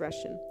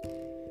expression.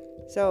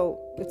 So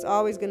it's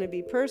always going to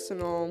be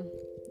personal.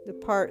 The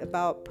part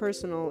about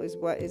personal is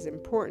what is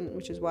important,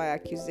 which is why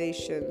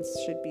accusations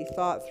should be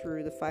thought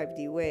through the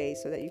 5D way,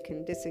 so that you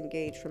can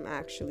disengage from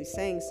actually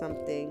saying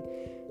something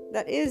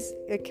that is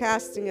a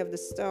casting of the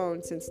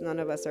stone, since none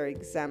of us are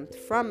exempt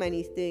from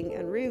anything.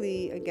 And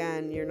really,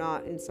 again, you're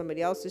not in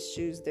somebody else's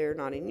shoes, they're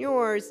not in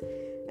yours.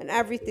 And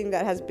everything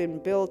that has been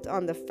built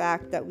on the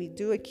fact that we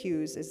do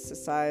accuse is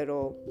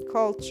societal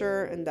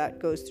culture, and that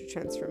goes through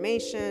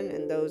transformation,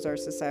 and those are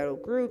societal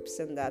groups,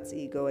 and that's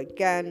ego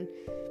again.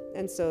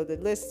 And so the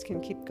list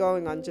can keep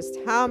going on just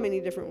how many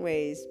different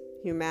ways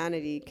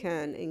humanity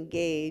can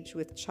engage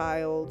with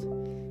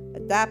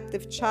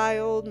adaptive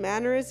child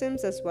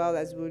mannerisms, as well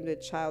as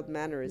wounded child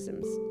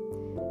mannerisms.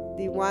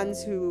 The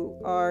ones who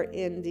are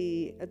in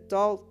the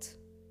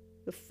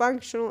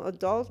functional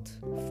adult,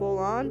 full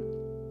on,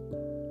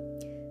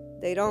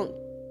 they don't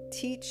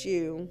teach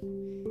you,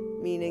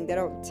 meaning they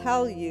don't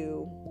tell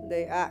you.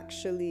 They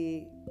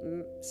actually,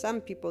 some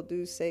people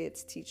do say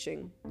it's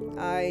teaching.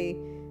 I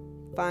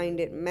find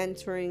it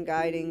mentoring,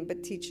 guiding,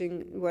 but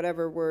teaching,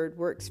 whatever word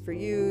works for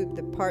you.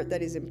 The part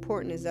that is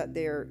important is that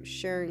they're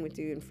sharing with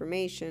you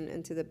information,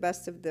 and to the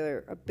best of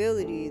their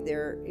ability,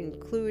 they're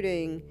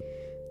including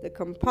the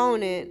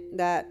component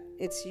that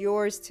it's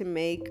yours to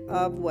make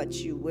of what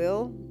you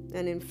will.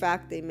 And in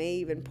fact, they may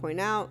even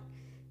point out,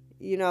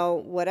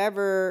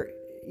 whatever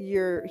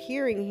you're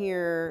hearing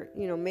here,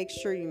 make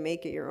sure you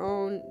make it your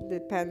own.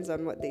 Depends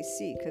on what they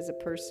see, because a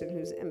person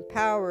who's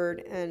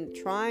empowered and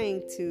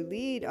trying to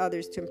lead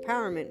others to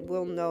empowerment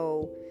will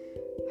know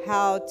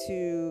how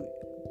to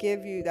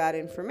give you that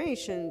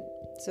information,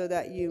 so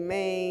that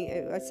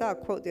I saw a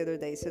quote the other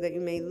day, so that you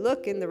may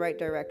look in the right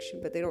direction,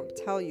 but they don't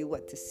tell you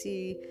what to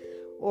see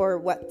or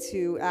what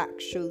to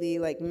actually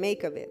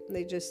make of it.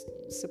 They just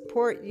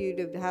support you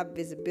to have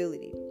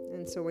visibility.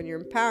 And so when you're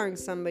empowering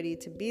somebody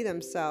to be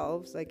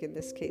themselves, like in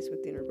this case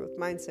with the inner growth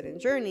mindset and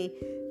journey,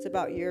 it's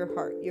about your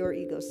heart, your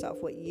ego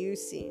self, what you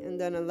see, and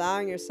then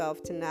allowing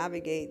yourself to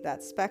navigate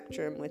that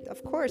spectrum with,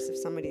 of course, if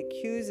somebody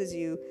accuses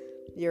you,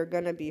 you're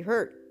going to be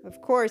hurt. Of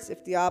course,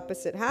 if the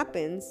opposite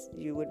happens,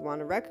 you would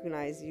want to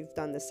recognize you've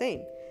done the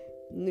same.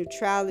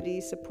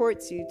 Neutrality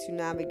supports you to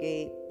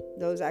navigate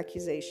those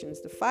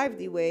accusations the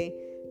 5D way.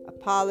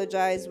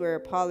 Apologize where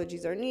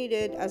apologies are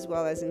needed, as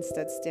well as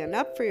instead stand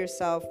up for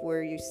yourself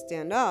where you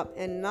stand up,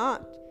 and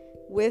not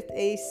with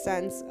a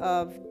sense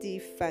of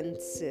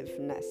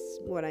defensiveness.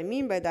 What I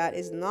mean by that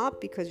is not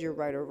because you're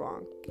right or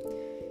wrong,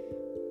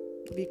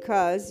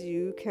 because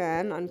you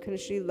can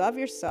unconditionally love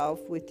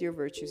yourself with your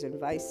virtues and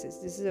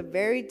vices. This is a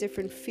very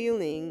different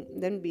feeling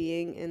than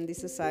being in the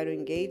societal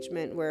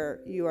engagement where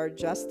you are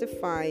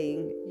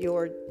justifying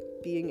your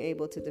being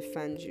able to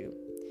defend you.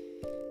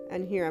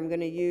 And here I'm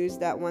going to use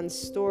that one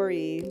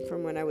story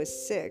from when I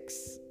was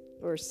 6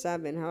 or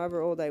 7,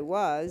 however old I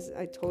was.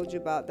 I told you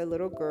about the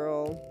little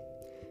girl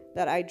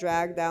that I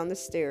dragged down the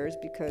stairs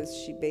because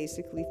she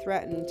basically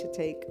threatened to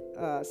take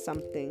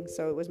something.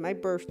 So it was my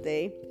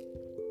birthday,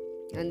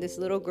 and this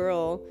little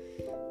girl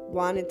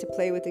wanted to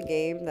play with a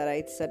game that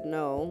I said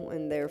no,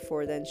 and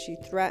therefore then she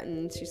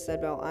threatened. She said,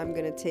 well, I'm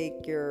going to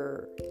take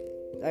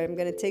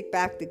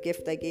back the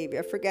gift I gave you.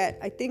 I forget.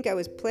 I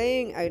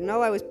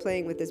know I was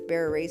playing with this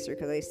bear eraser,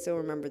 because I still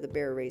remember the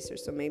bear eraser.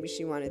 So maybe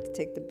she wanted to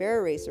take the bear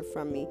eraser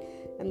from me.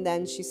 And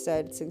then she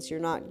said, since you're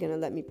not going to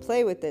let me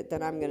play with it,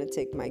 then I'm going to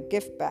take my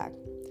gift back.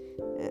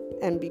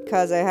 And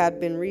because I had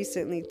been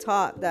recently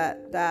taught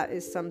that that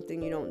is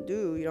something you don't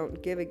do, you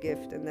don't give a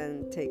gift and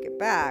then take it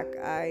back,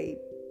 I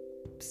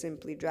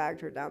simply dragged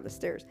her down the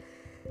stairs.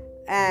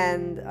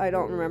 And I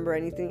don't remember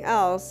anything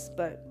else,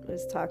 but I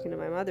was talking to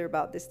my mother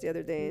about this the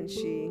other day, and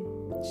she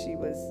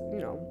was,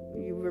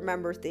 you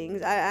remember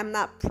things. I'm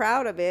not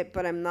proud of it,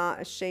 but I'm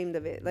not ashamed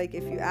of it. Like,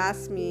 if you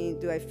ask me,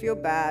 do I feel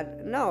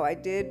bad? No, I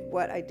did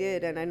what I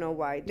did, and I know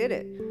why I did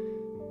it.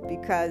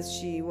 Because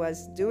she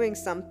was doing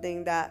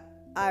something that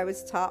I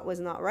was taught was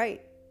not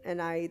right,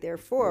 and I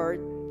therefore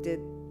did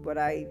what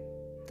I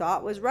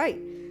thought was right.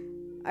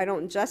 I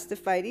don't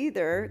justify it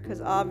either,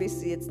 because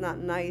obviously it's not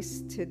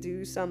nice to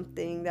do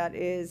something that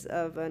is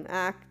of an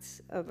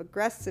act of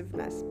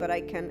aggressiveness, but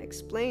I can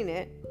explain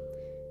it.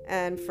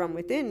 And from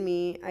within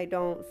me, I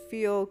don't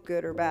feel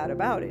good or bad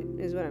about it,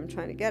 is what I'm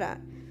trying to get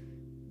at.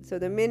 So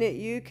the minute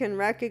you can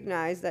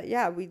recognize that,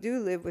 yeah, we do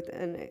live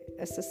within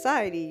a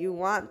society, you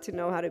want to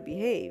know how to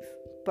behave.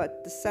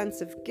 But the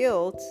sense of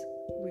guilt,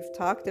 we've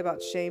talked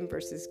about shame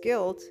versus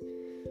guilt,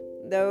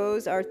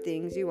 those are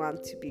things you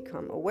want to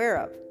become aware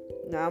of.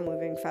 Now,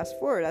 moving fast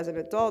forward, as an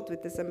adult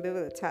with this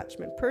ambivalent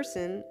attachment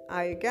person,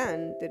 I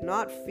again did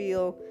not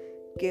feel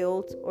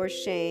guilt or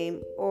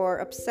shame or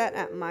upset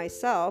at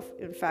myself.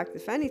 In fact,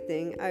 if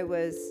anything, I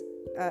was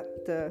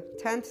at the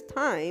 10th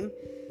time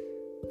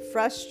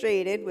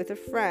frustrated with a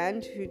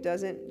friend who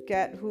doesn't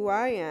get who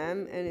I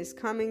am and is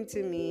coming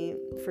to me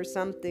for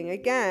something,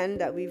 again,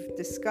 that we've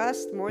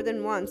discussed more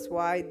than once,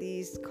 why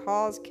these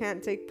calls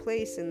can't take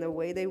place in the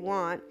way they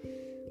want.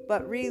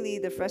 But really,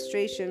 the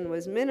frustration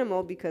was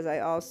minimal because I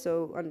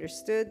also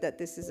understood that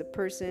this is a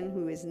person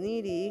who is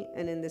needy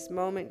and in this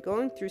moment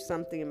going through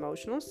something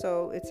emotional.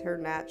 So it's her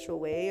natural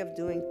way of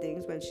doing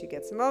things when she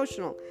gets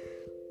emotional.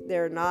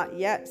 They're not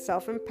yet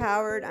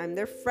self-empowered. I'm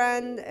their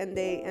friend. And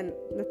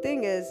the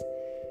thing is,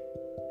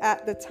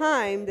 at the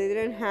time, they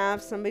didn't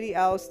have somebody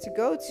else to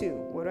go to.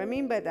 What do I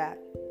mean by that?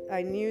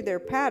 I knew their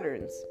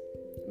patterns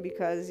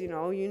because, you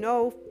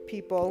know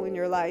people in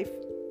your life.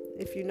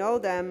 If you know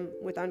them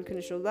with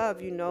unconditional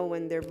love, you know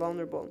when they're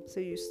vulnerable. So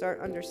you start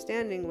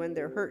understanding when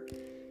they're hurt.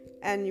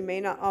 And you may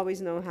not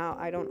always know how.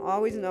 I don't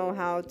always know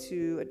how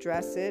to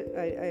address it.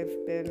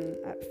 I've been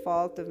at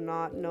fault of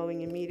not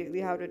knowing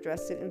immediately how to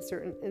address it in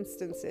certain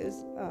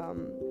instances.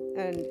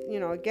 And,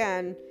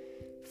 again,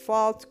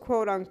 fault,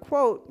 quote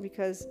unquote,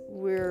 because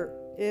we're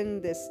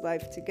in this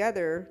life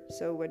together.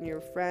 So when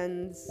you're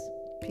friends,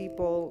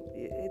 people,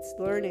 it's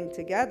learning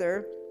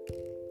together.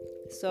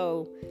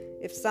 So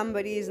if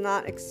somebody is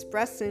not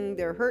expressing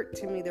their hurt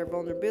to me, their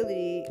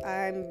vulnerability,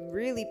 I'm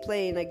really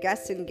playing a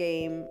guessing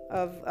game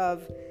of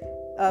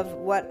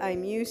what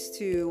I'm used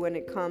to when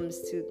it comes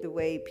to the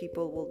way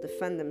people will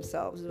defend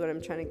themselves, is what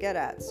I'm trying to get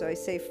at. So I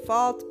say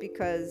fault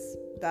because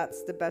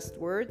that's the best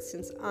word,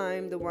 since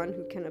I'm the one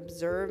who can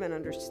observe and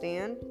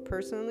understand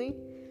personally.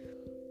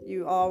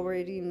 You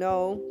already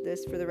know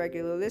this for the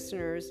regular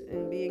listeners,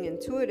 and being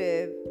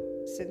intuitive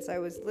since I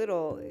was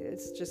little,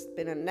 it's just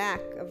been a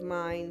knack of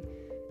mine.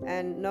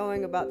 And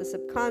knowing about the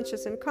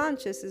subconscious and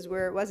conscious is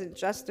where it wasn't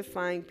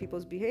justifying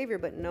people's behavior,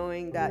 but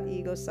knowing that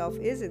ego self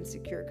is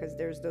insecure, because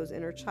there's those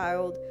inner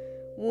child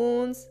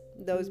wounds,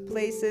 those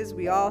places.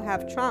 We all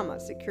have trauma.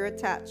 Secure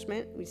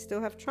attachment, we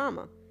still have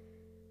trauma.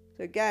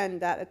 So again,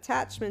 that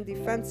attachment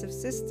defensive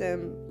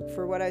system,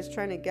 for what I was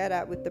trying to get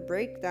at with the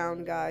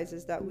breakdown, guys,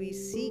 is that we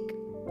seek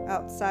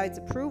outside's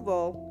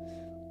approval,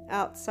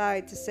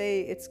 outside to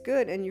say it's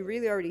good, and you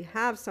really already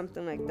have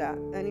something like that.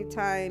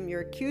 Anytime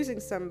you're accusing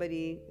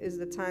somebody is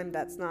the time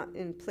that's not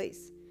in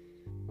place,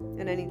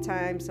 and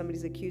anytime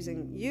somebody's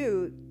accusing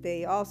you,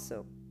 they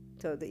also.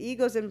 So the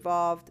ego's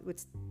involved.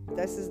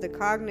 This is the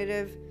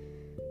cognitive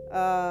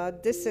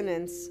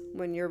dissonance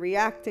when you're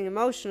reacting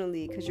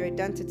emotionally, because your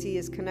identity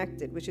is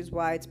connected, which is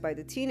why it's by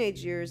the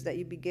teenage years that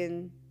you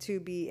begin to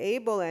be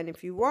able, and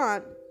if you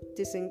want,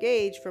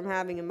 disengage from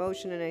having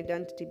emotion and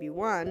identity be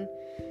one,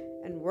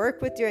 and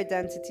work with your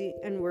identity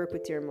and work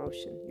with your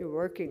emotion. You're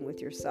working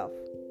with yourself.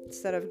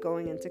 Instead of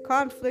going into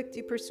conflict,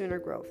 you pursue inner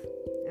growth,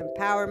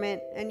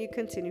 empowerment, and you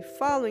continue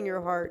following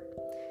your heart.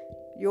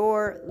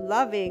 You're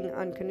loving,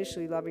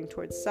 unconditionally loving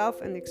towards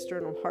self and the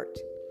external heart.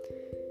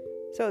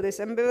 So this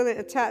ambivalent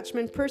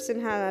attachment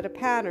person had a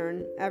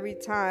pattern every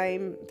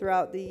time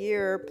throughout the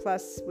year,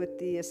 plus with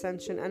the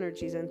ascension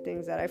energies and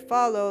things that I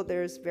follow,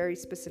 there's very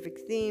specific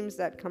themes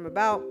that come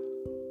about.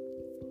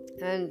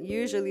 And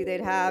usually they'd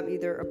have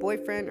either a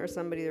boyfriend or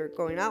somebody they're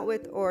going out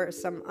with, or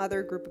some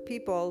other group of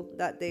people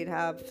that they'd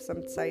have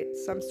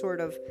some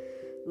sort of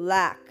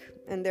lack,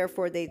 and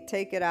therefore they'd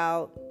take it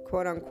out,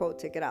 quote unquote,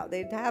 take it out.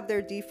 They'd have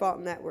their default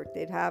network.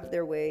 They'd have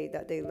their way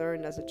that they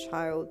learned as a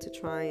child to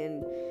try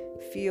and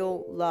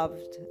feel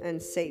loved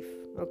and safe.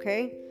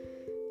 Okay?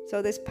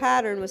 So this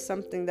pattern was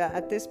something that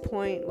at this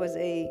point was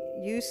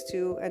used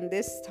to, and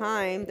this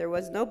time there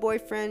was no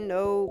boyfriend,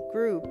 no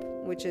group,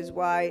 which is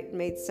why it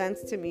made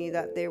sense to me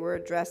that they were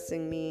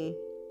addressing me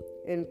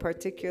in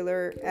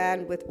particular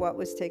and with what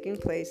was taking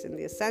place in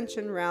the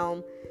ascension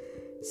realm.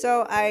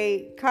 So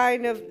I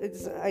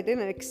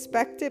didn't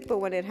expect it, but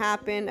when it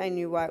happened, I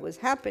knew why it was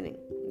happening.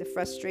 The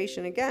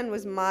frustration again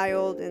was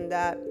mild in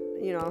that,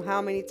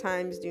 how many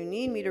times do you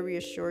need me to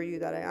reassure you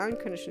that I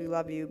unconditionally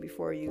love you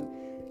before you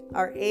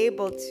are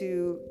able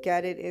to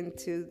get it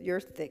into your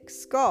thick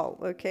skull,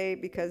 okay?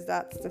 Because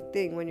that's the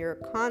thing. When you're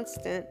a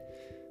constant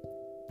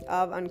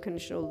of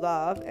unconditional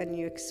love and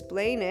you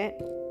explain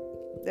it,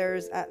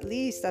 there's at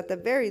the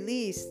very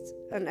least,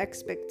 an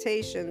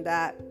expectation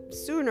that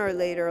sooner or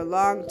later a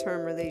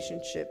long-term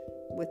relationship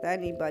with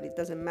anybody, it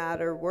doesn't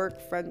matter,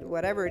 work, friend,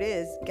 whatever it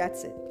is,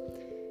 gets it.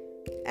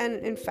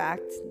 And in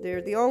fact,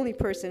 they're the only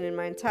person in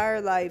my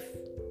entire life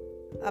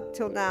up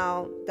till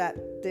now that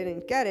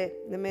didn't get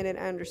it. The minute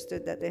I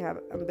understood that they have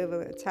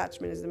ambivalent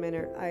attachment is the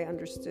minute I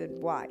understood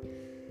why.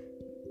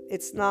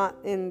 It's not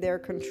in their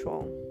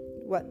control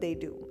what they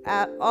do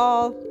at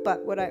all.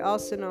 But what I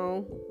also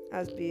know,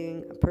 as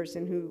being a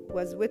person who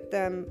was with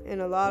them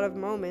in a lot of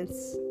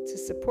moments to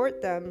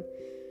support them,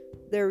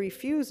 their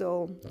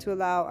refusal to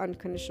allow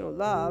unconditional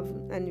love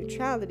and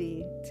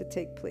neutrality to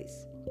take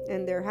place,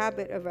 and their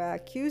habit of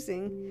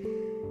accusing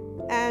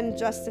and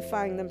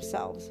justifying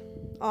themselves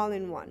all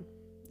in one.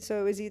 So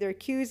it was either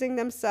accusing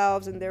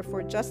themselves and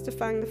therefore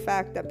justifying the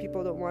fact that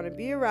people don't want to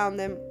be around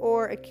them,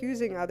 or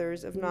accusing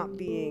others of not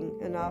being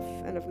enough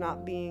and of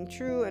not being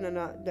true and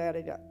not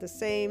the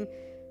same.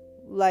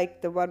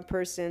 Like the one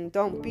person,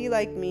 don't be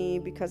like me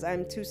because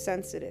I'm too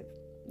sensitive.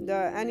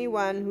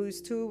 Anyone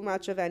who's too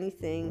much of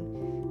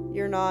anything,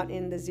 you're not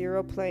in the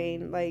zero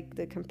plane, like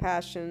the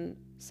compassion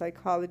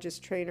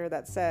psychologist trainer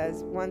that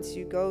says once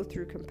you go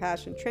through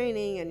compassion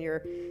training and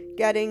you're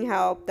getting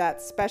help, that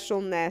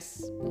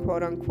specialness,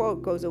 quote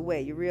unquote, goes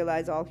away. You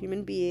realize all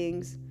human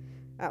beings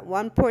at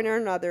one point or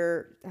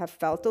another have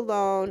felt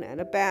alone and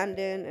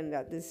abandoned, and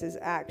that this is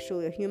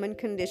actually a human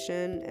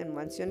condition. And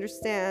once you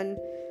understand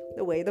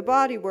the way the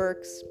body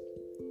works,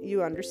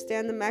 you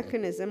understand the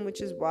mechanism,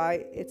 which is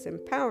why it's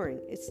empowering.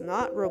 It's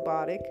not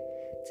robotic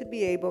to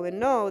be able to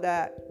know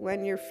that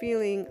when you're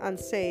feeling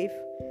unsafe,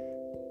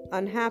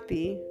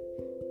 unhappy,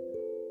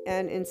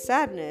 and in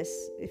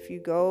sadness, if you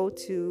go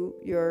to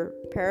your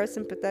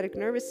parasympathetic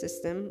nervous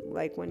system,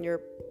 like when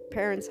your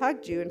parents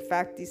hugged you. In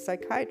fact, these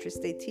psychiatrists,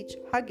 they teach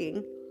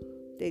hugging.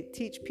 They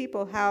teach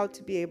people how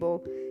to be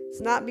able,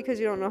 it's not because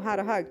you don't know how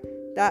to hug,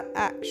 that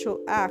actual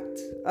act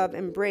of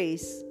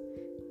embrace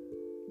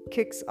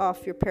kicks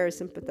off your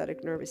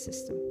parasympathetic nervous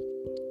system.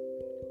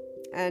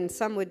 And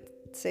some would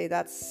say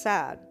that's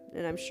sad.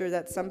 And I'm sure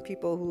that some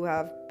people who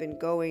have been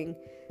going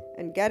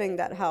and getting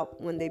that help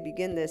when they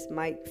begin this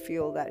might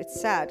feel that it's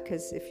sad,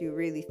 because if you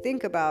really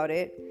think about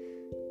it,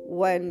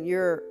 when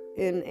you're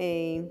in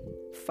a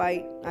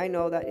fight, I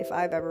know that if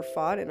I've ever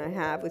fought, and I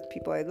have with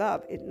people I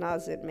love, it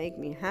doesn't make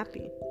me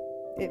happy.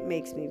 It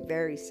makes me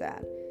very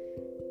sad.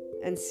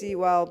 And see,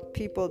 while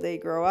people, they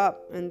grow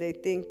up and they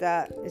think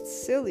that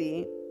it's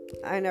silly,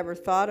 I never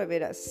thought of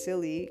it as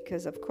silly,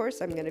 because of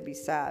course I'm going to be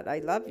sad. I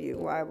love you.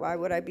 Why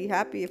would I be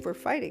happy if we're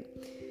fighting?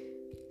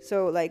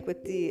 So like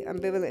with the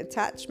ambivalent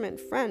attachment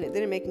friend, it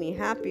didn't make me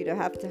happy to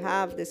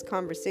have this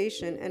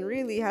conversation. And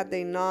really, had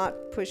they not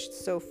pushed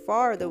so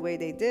far the way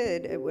they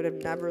did, it would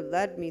have never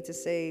led me to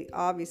say,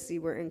 obviously,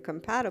 we're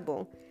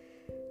incompatible.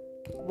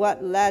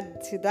 What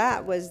led to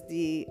that was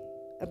the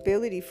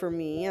ability for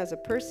me as a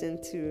person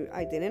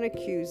I didn't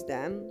accuse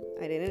them.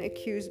 I didn't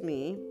accuse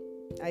me.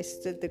 I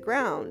stood the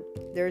ground.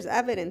 There's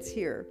evidence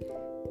here.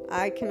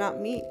 I cannot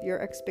meet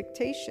your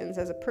expectations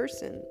as a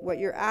person. What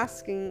you're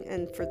asking,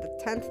 and for the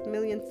 10th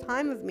millionth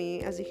time of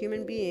me as a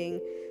human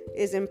being,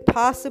 is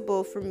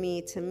impossible for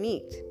me to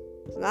meet.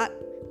 It's not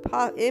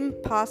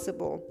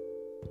impossible.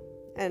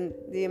 And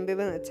the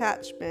ambivalent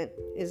attachment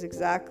is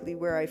exactly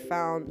where I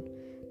found,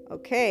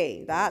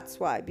 okay, that's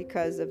why,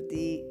 because of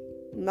the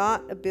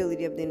not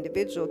ability of the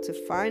individual to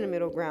find a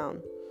middle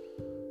ground.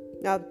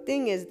 Now, the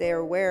thing is, they're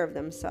aware of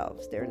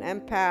themselves. They're an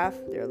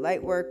empath, they're a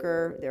light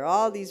worker, they're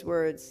all these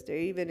words. They're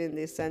even in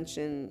the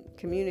Ascension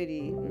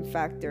community. In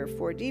fact, they're a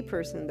 4D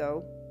person,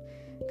 though,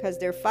 because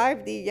they're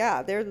 5D.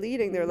 Yeah, they're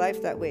leading their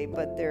life that way,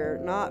 but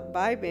they're not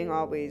vibing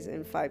always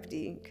in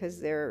 5D, because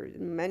there are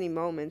many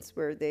moments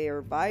where they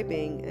are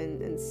vibing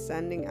and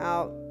sending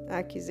out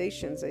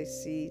accusations. I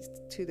see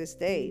to this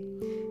day.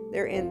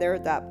 They're in their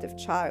adaptive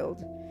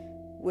child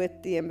with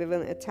the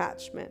ambivalent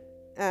attachment.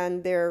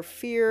 And their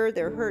fear,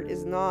 their hurt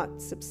is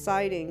not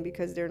subsiding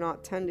because they're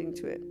not tending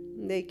to it.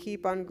 They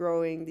keep on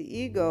growing the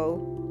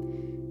ego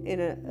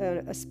in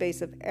a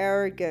space of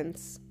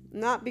arrogance,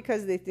 not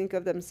because they think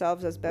of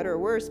themselves as better or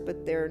worse,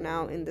 but they're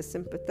now in the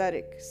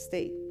sympathetic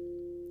state.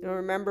 Now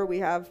remember, we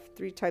have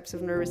 3 types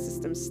of nervous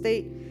system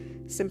state.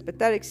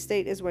 Sympathetic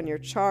state is when you're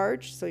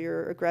charged, so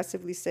you're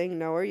aggressively saying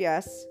no or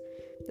yes.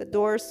 The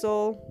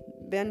dorsal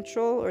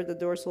ventral, or the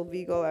dorsal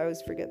vagal, I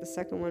always forget the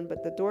second one,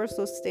 but the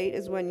dorsal state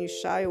is when you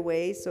shy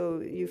away,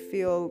 so you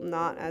feel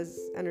not as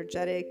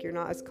energetic, you're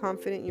not as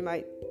confident, you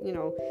might,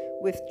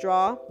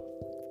 withdraw.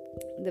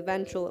 The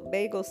ventral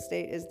vagal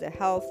state is the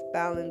health,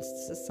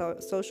 balanced,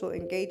 social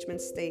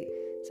engagement state.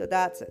 So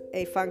that's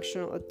a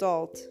functional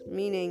adult,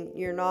 meaning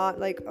you're not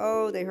like,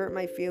 oh, they hurt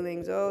my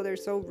feelings, oh, they're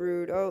so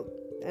rude, oh,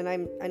 and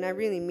I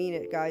really mean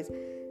it, guys.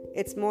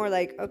 It's more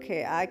like,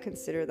 okay, I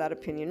consider that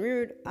opinion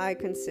rude. I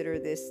consider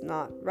this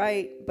not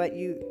right. But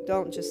you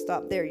don't just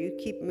stop there. You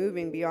keep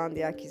moving beyond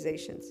the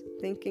accusations.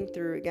 Thinking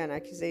through, again,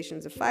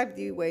 accusations. A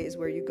 5D way is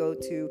where you go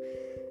to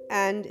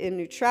and in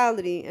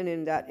neutrality and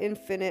in that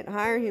infinite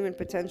higher human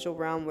potential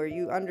realm where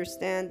you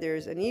understand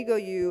there's an ego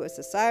you, a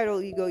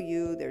societal ego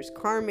you, there's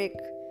karmic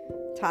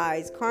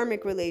ties,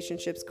 karmic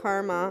relationships.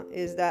 Karma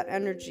is that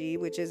energy,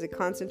 which is a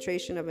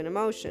concentration of an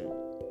emotion.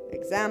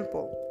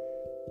 Example.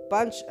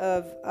 Bunch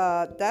of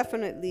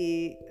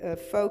definitely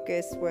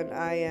focus when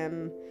I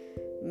am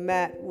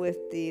met with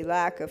the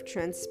lack of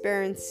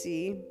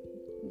transparency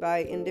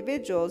by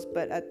individuals.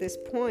 But at this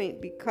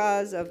point,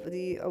 because of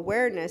the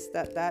awareness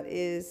that that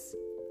is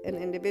an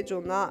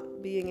individual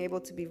not being able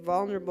to be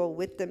vulnerable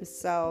with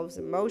themselves,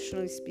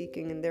 emotionally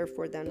speaking, and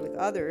therefore then with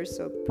others,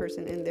 so a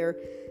person in their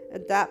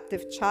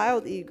adaptive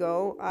child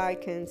ego, I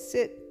can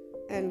sit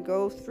and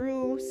go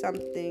through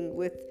something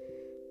with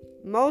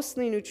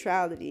mostly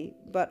neutrality,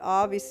 but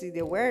obviously the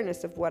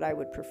awareness of what I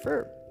would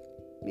prefer.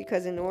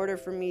 Because in order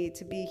for me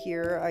to be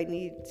here, I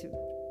need to,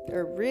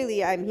 or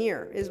really I'm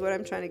here, is what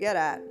I'm trying to get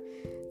at.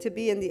 To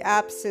be in the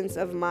absence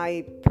of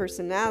my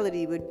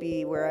personality would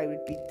be where I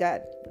would be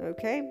dead,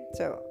 okay?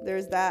 So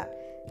there's that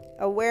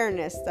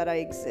awareness that I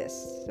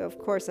exist. So of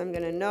course I'm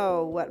going to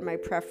know what my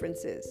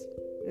preference is,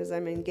 because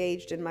I'm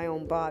engaged in my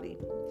own body.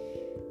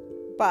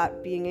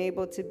 But being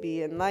able to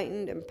be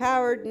enlightened,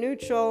 empowered,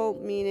 neutral,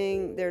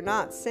 meaning they're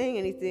not saying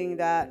anything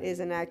that is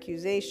an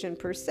accusation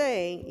per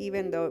se,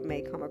 even though it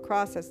may come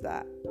across as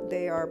that.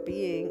 They are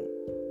being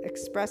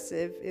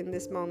expressive in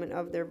this moment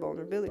of their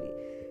vulnerability.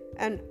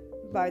 And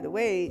by the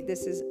way,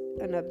 this is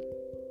an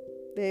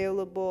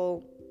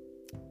available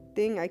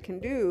thing I can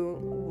do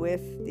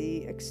with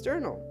the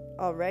external.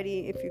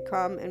 Already, if you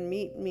come and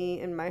meet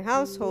me in my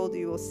household,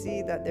 you will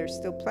see that there's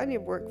still plenty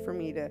of work for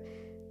me to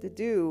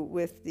do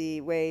with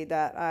the way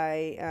that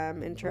I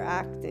am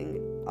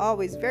interacting.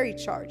 Always very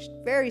charged,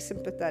 very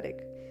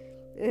sympathetic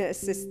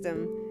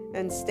system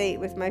and state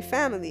with my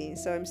family.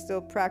 So I'm still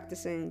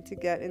practicing to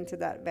get into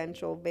that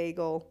ventral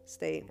vagal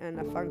state and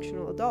a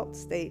functional adult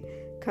state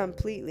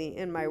completely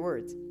in my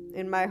words.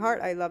 In my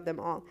heart, I love them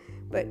all.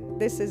 But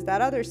this is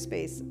that other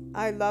space.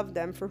 I love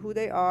them for who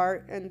they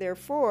are, and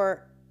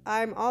therefore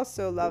I'm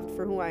also loved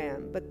for who I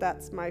am. But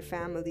that's my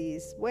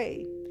family's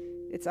way.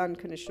 It's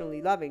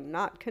unconditionally loving,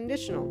 not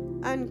conditional,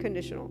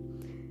 unconditional.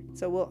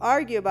 So we'll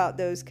argue about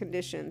those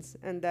conditions,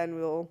 and then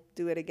we'll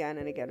do it again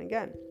and again and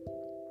again.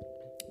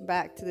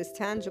 Back to this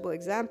tangible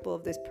example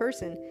of this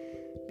person,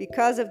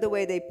 because of the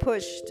way they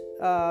pushed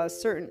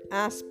certain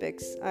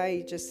aspects,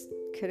 I just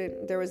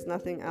couldn't, there was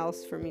nothing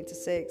else for me to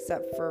say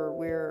except for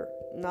we're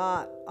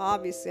not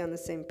obviously on the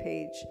same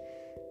page.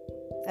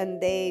 And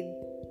they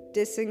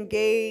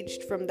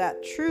disengaged from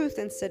that truth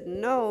and said,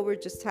 no, we're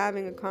just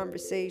having a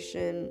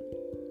conversation.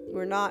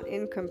 We're not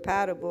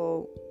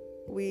incompatible.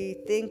 We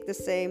think the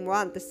same,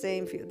 want the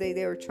same.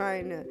 They were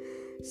trying to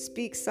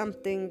speak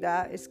something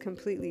that is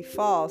completely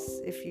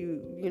false if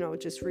you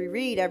just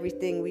reread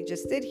everything we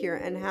just did here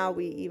and how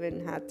we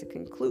even had to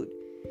conclude.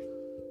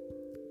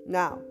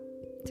 Now,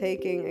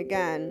 taking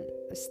again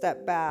a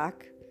step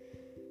back,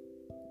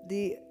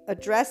 the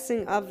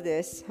addressing of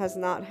this has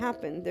not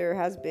happened. There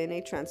has been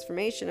a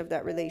transformation of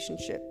that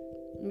relationship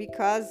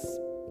because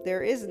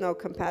there is no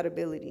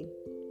compatibility.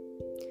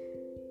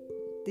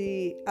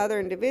 The other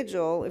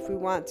individual, if we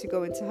want to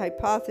go into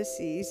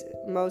hypotheses,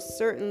 most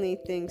certainly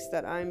thinks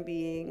that I'm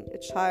being a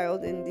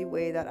child in the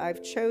way that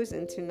I've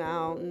chosen to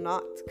now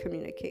not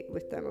communicate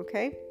with them,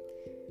 okay?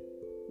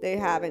 They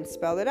haven't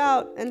spelled it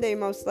out, and they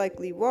most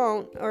likely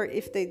won't, or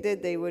if they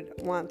did, they would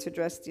want to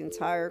address the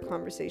entire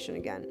conversation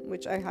again,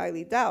 which I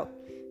highly doubt,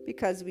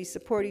 because we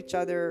support each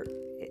other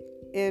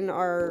in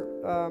our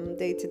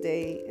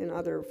day-to-day in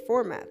other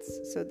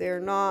formats. So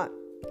they're not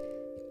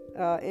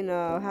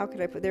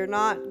they're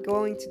not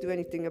going to do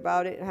anything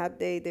about it. Had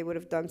they would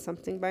have done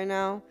something by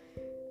now.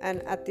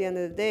 And at the end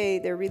of the day,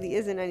 there really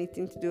isn't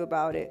anything to do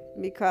about it,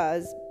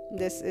 because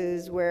this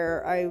is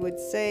where I would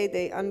say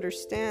they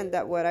understand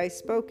that what I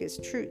spoke is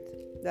truth,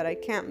 that I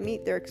can't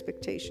meet their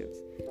expectations.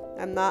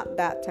 I'm not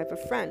that type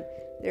of friend.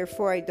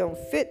 Therefore, I don't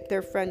fit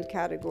their friend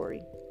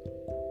category.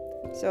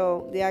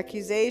 So the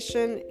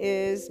accusation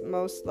is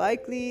most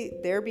likely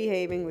they're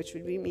behaving, which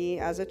would be me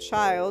as a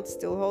child,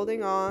 still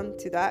holding on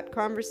to that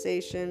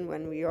conversation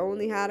when we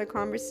only had a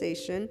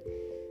conversation,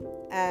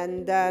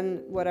 and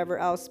then whatever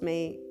else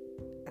may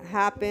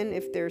happen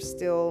if they're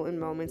still in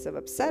moments of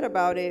upset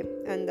about it.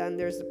 And then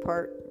there's the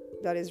part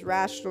that is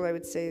rational, I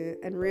would say,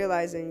 and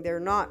realizing they're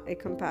not a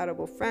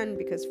compatible friend,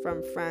 because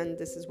from friend,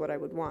 this is what I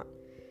would want.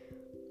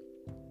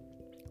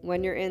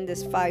 When you're in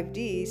this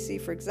 5D, see,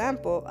 for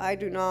example, I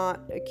do not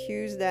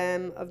accuse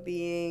them of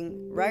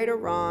being right or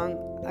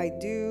wrong. I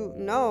do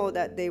know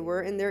that they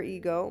were in their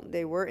ego,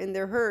 they were in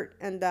their hurt,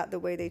 and that the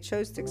way they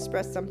chose to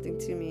express something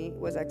to me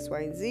was X, Y,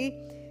 and Z,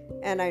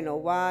 and I know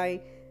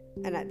why.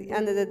 And at the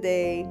end of the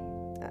day,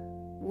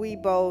 we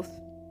both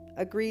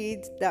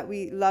agreed that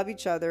we love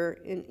each other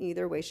in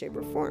either way, shape,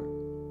 or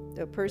form.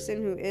 The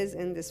person who is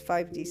in this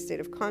 5D state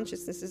of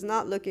consciousness is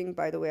not looking,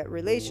 by the way, at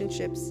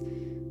relationships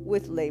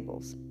with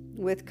labels,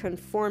 with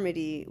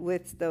conformity,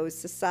 with those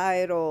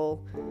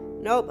societal,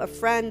 nope, a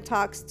friend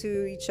talks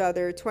to each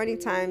other 20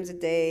 times a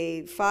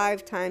day,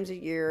 5 times a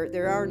year.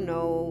 There are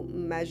no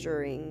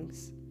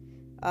measurings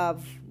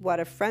of what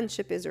a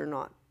friendship is or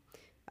not.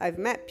 I've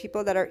met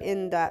people that are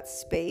in that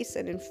space,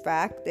 and in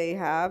fact, they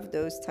have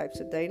those types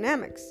of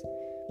dynamics.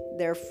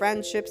 Their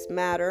friendships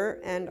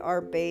matter and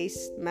are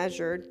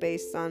measured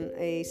based on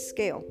a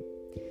scale.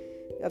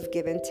 of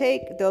give and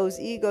take. Those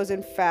egos,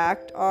 in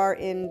fact, are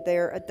in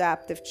their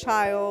adaptive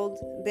child.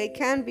 They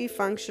can be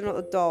functional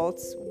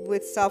adults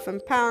with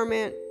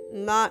self-empowerment,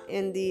 not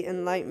in the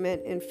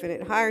enlightenment,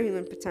 infinite, higher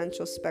human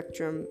potential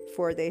spectrum,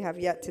 for they have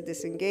yet to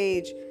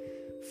disengage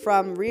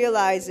from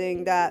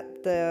realizing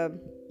that the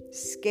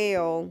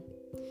scale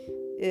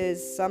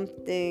is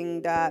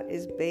something that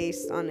is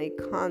based on a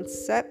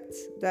concept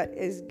that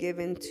is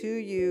given to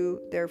you.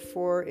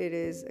 Therefore, it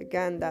is,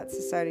 again, that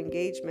society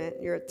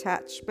engagement, your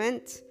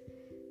attachment,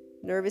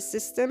 nervous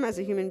system as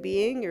a human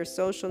being, your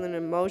social and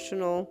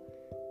emotional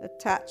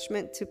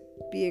attachment to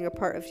being a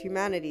part of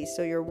humanity.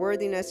 So your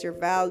worthiness, your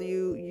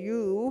value,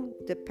 you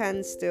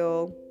depends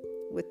still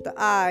with the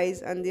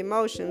eyes and the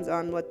emotions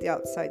on what the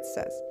outside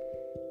says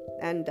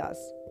and does.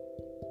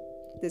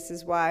 This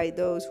is why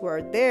those who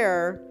are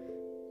there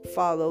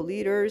follow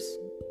leaders,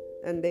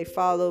 and they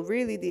follow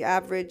really the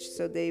average,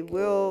 so they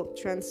will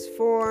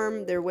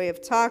transform their way of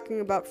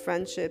talking about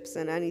friendships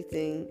and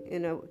anything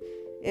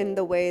in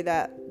the way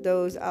that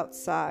those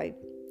outside.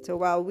 So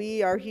while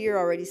we are here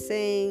already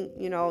saying,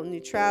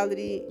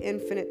 neutrality,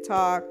 infinite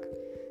talk,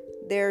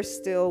 they're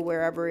still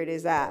wherever it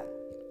is at,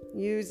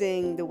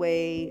 using the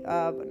way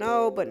of,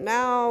 no, but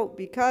now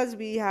because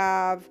we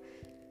have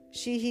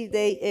she, he,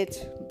 they,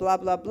 it, blah,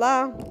 blah,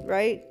 blah,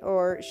 right?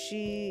 Or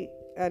she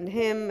and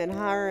him and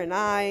her and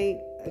I,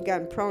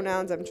 again,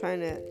 pronouns. I'm trying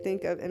to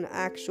think of an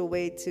actual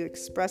way to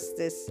express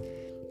this.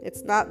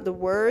 It's not the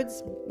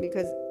words,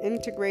 because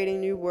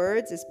integrating new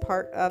words is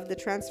part of the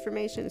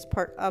transformation, is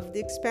part of the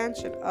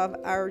expansion of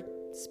our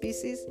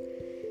species.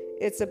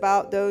 It's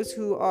about those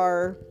who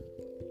are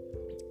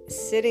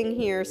sitting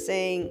here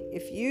saying,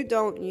 if you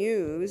don't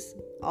use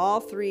all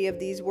three of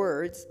these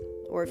words,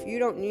 or if you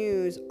don't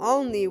use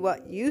only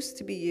what used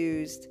to be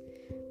used,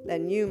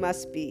 then you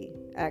must be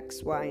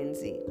X, Y, and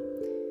Z.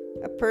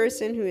 A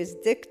person who is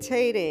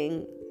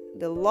dictating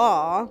the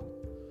law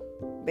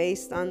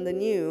based on the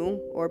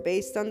new or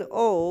based on the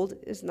old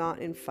is not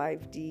in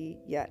 5D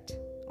yet,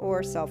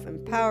 or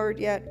self-empowered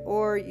yet,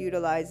 or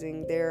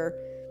utilizing their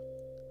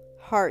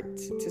heart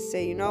to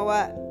say, you know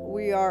what,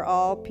 we are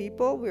all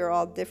people, we are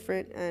all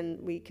different,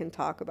 and we can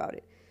talk about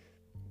it.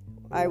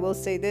 I will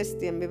say this,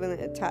 the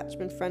ambivalent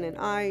attachment friend and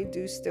I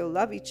do still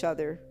love each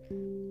other.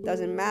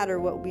 Doesn't matter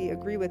what we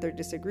agree with or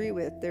disagree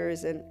with. There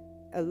is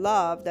a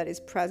love that is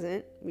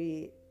present.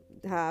 We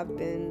have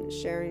been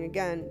sharing,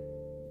 again,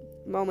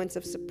 moments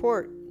of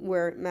support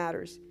where it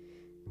matters.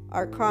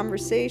 Our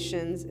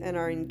conversations and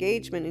our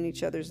engagement in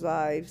each other's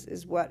lives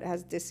is what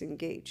has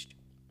disengaged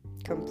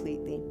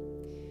completely.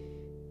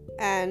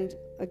 And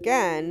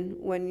again,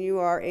 when you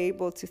are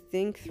able to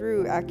think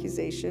through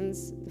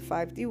accusations the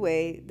 5D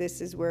way,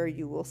 this is where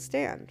you will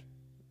stand.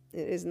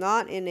 It is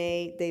not in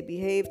a they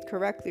behaved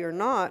correctly or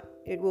not.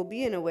 It will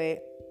be in a way,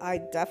 I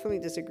definitely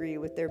disagree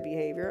with their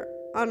behavior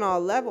on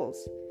all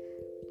levels,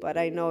 but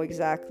I know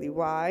exactly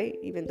why,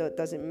 even though it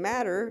doesn't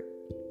matter,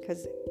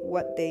 because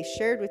what they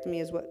shared with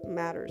me is what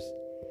matters.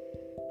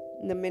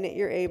 The minute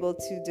you're able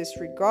to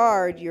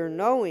disregard your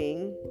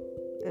knowing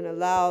and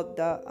allow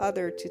the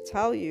other to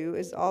tell you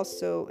is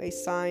also a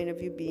sign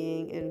of you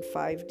being in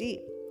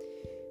 5D.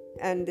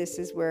 And this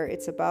is where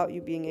it's about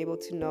you being able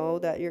to know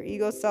that your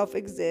ego self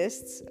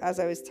exists. As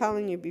I was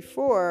telling you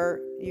before,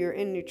 you're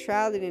in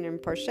neutrality and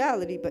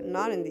impartiality, but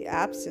not in the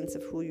absence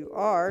of who you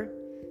are.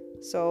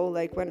 So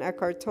like when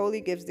Eckhart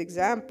Tolle gives the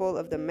example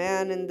of the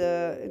man in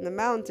the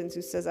mountains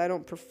who says, I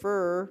don't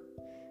prefer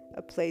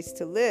a place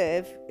to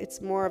live,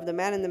 it's more of the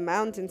man in the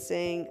mountain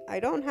saying, I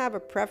don't have a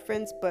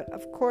preference, but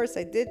of course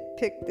I did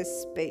pick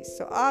this space,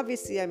 so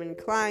obviously I'm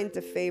inclined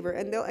to favor,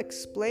 and they'll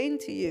explain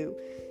to you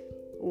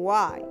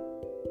why.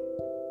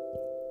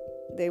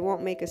 They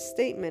won't make a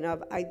statement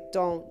of, I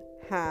don't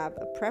have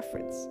a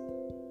preference.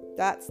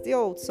 That's the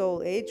old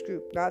soul age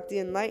group, not the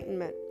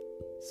enlightenment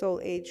soul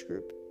age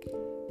group.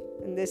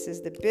 And this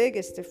is the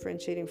biggest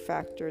differentiating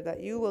factor that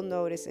you will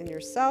notice in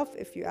yourself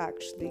if you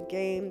actually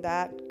gain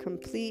that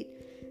complete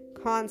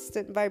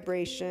constant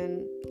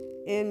vibration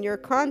in your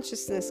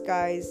consciousness,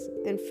 guys.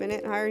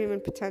 Infinite higher human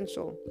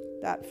potential,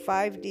 that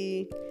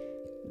 5D,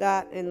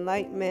 that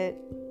enlightenment.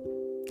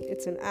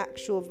 It's an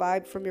actual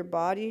vibe from your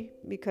body,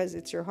 because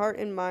it's your heart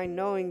and mind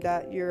knowing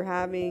that you're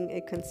having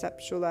a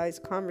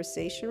conceptualized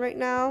conversation right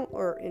now,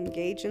 or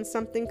engage in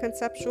something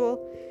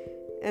conceptual,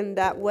 and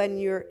that when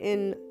you're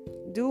in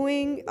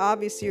doing,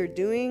 obviously you're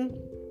doing,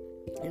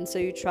 and so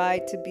you try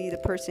to be the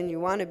person you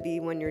want to be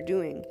when you're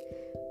doing.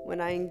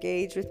 When I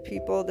engage with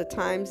people, the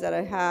times that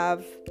I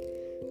have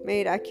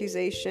made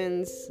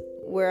accusations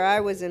where I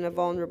was in a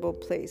vulnerable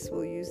place,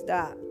 we'll use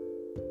that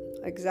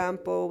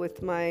example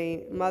with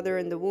my mother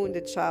and the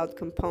wounded child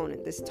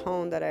component, this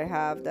tone that I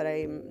have that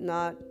I'm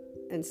not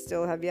and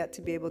still have yet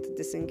to be able to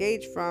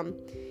disengage from,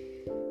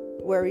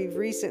 where we've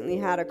recently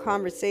had a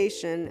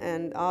conversation,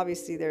 and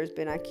obviously there's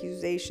been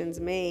accusations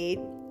made,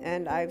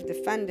 and I've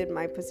defended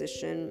my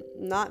position,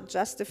 not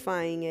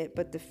justifying it,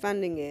 but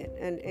defending it,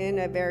 and in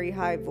a very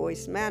high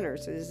voice manner.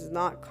 So this is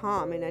not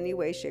calm in any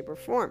way, shape, or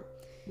form.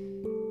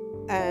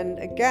 And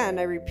again,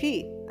 I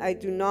repeat, I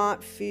do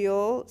not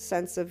feel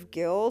sense of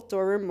guilt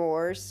or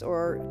remorse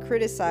or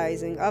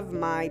criticizing of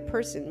my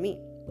person, me.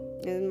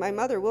 And my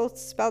mother will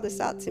spell this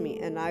out to me,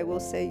 and I will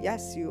say,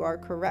 yes, you are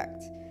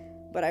correct.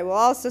 But I will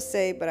also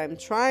say, but I'm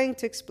trying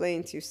to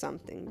explain to you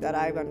something that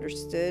I've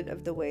understood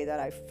of the way that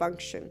I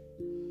function.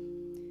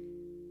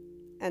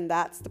 And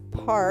that's the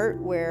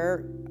part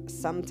where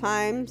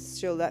sometimes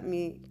she'll let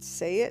me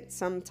say it,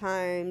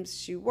 sometimes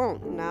she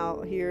won't.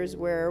 Now, here's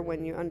where,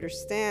 when you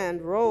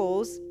understand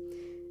roles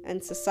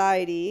and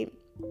society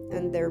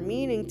and their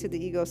meaning to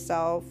the ego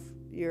self,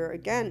 you're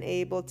again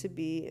able to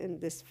be in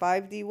this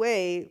 5D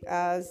way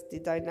as the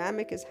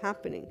dynamic is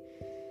happening,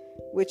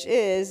 which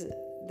is,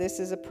 this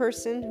is a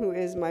person who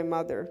is my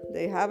mother.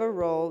 They have a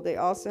role. They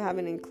also have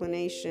an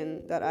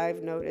inclination that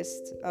I've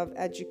noticed of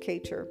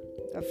educator,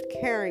 of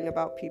caring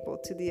about people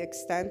to the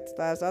extent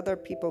that as other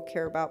people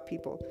care about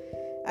people.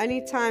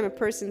 Anytime a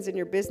person's in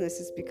your business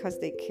is because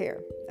they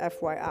care,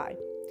 FYI.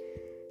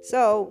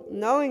 So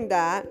knowing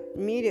that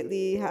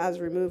immediately has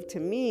removed to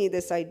me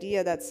this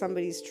idea that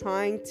somebody's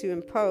trying to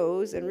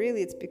impose, and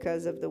really it's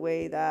because of the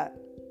way that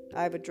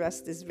I've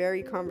addressed this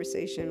very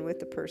conversation with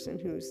the person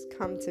who's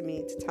come to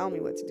me to tell me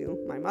what to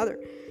do, my mother.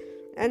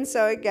 And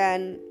so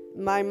again,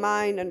 my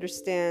mind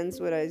understands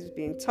what I was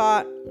being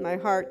taught, my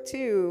heart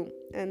too,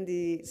 and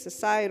the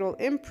societal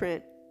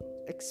imprint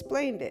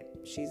explained it.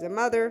 She's a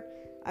mother,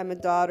 I'm a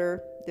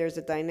daughter, there's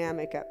a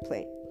dynamic at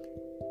play.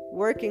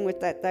 Working with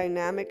that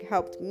dynamic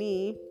helped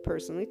me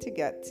personally to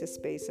get to a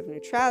space of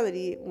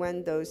neutrality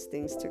when those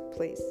things took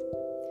place.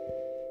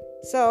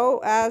 So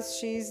as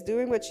she's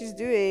doing what she's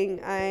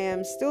doing, I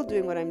am still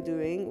doing what I'm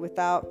doing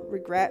without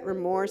regret,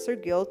 remorse, or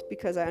guilt,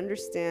 because I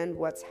understand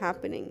what's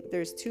happening.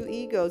 There's two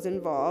egos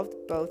involved.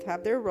 Both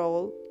have their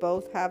role.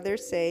 Both have their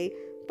say.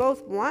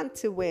 Both want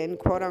to win,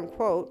 quote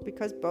unquote,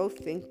 because both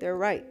think they're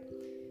right.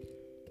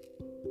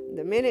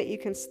 The minute you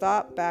can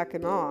stop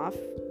backing off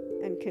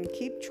and can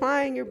keep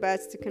trying your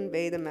best to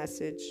convey the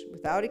message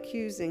without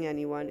accusing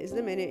anyone is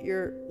the minute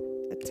you're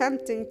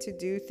attempting to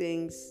do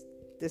things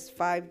this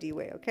 5D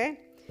way, okay?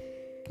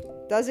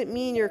 Doesn't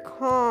mean you're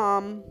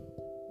calm.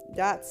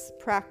 That's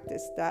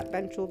practice. That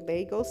ventral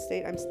vagal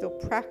state, I'm still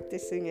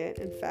practicing it.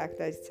 In fact,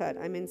 I said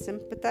I'm in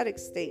sympathetic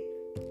state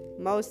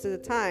most of the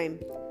time.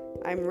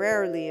 I'm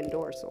rarely in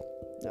dorsal.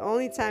 The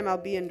only time I'll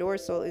be in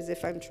dorsal is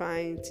if I'm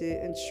trying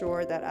to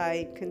ensure that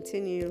I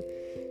continue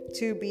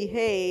to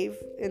behave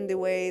in the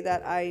way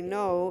that I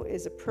know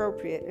is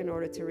appropriate in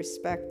order to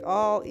respect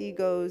all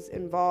egos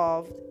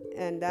involved.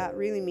 And that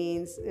really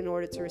means in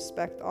order to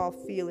respect all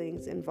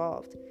feelings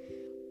involved.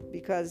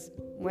 Because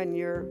when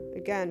you're,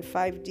 again,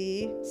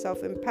 5D,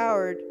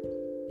 self-empowered,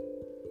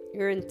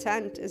 your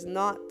intent is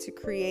not to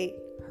create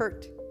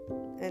hurt.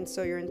 And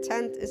so your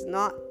intent is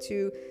not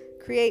to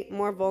create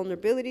more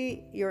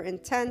vulnerability. Your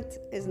intent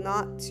is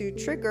not to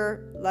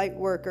trigger light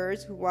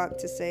workers who want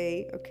to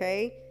say,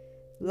 okay,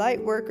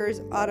 light workers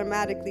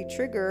automatically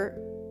trigger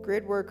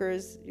grid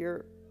workers.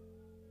 You're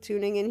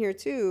tuning in here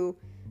too.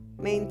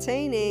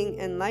 Maintaining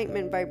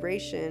enlightenment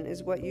vibration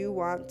is what you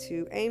want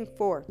to aim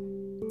for.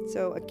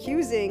 So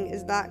accusing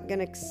is not going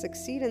to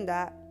succeed in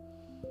that.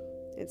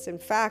 It's in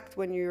fact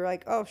when you're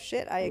like, oh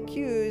shit, I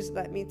accuse,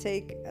 let me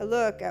take a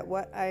look at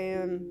what I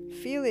am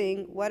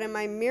feeling. What am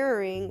I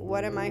mirroring?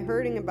 What am I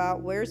hurting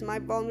about? Where's my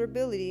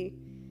vulnerability?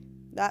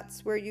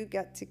 That's where you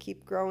get to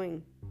keep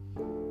growing.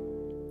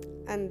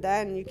 And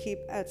then you keep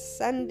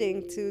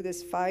ascending to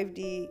this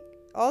 5D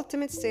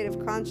ultimate state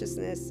of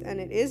consciousness. And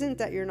it isn't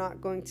that you're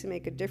not going to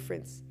make a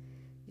difference.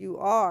 You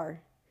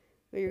are.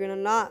 But you're going to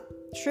not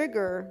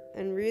trigger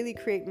and really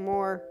create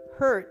more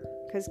hurt.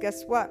 Because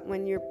guess what?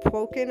 When you're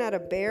poking at a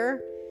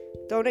bear,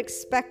 don't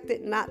expect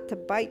it not to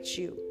bite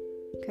you.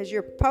 Because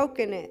you're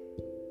poking it.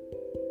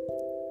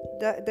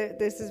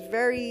 This is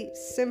very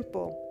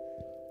simple.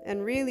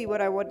 And really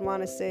what I would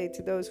want to say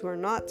to those who are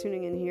not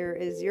tuning in here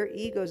is your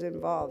ego's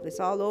involved.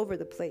 It's all over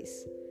the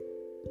place.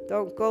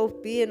 Don't go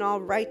being all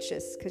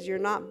righteous, because you're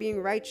not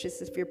being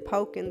righteous if you're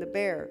poking the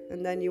bear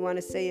and then you want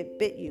to say it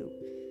bit you.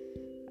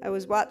 I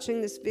was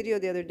watching this video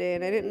the other day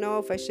and I didn't know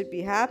if I should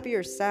be happy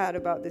or sad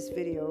about this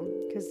video,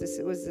 because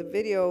it was a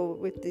video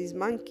with these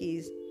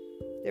monkeys.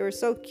 They were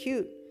so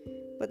cute,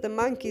 but the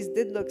monkeys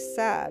did look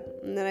sad.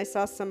 And then I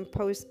saw some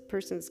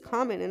person's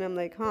comment and I'm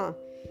like, huh.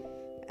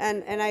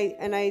 And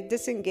I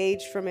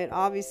disengaged from it,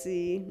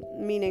 obviously,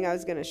 meaning I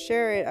was going to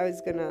share it, I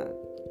was going to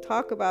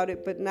talk about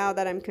it, but now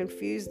that I'm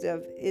confused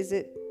of, is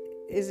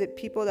it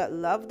people that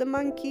love the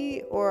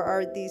monkey, or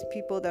are these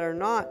people that are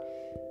not,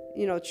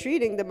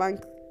 treating the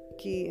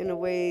monkey in a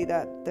way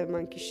that the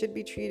monkey should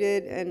be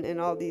treated, and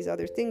all these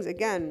other things.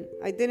 Again,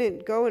 I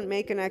didn't go and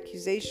make an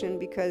accusation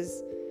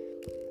because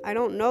I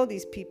don't know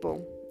these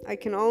people. I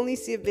can only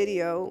see a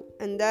video,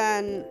 and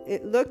then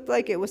it looked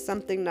like it was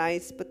something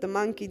nice, but the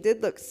monkey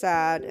did look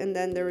sad, and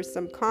then there were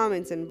some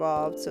comments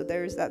involved, so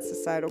there's that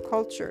societal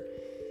culture.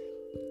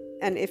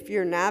 And if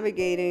you're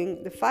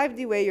navigating the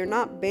 5D way, you're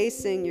not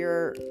basing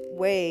your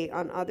way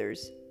on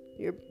others.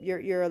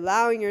 You're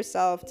allowing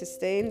yourself to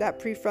stay in that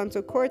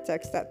prefrontal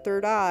cortex, that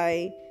third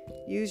eye.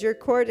 Use your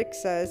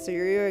cortexes. So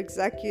you're your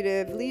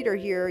executive leader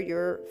here.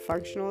 Your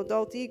functional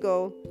adult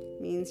ego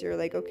means you're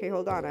like, okay,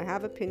 hold on. I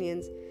have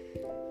opinions.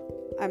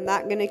 I'm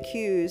not going to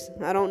accuse.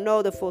 I don't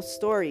know the full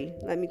story.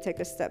 Let me take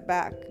a step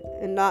back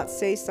and not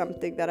say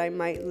something that I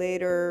might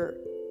later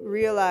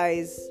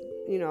realize,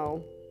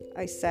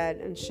 I said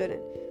and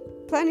shouldn't.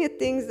 Plenty of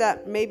things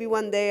that maybe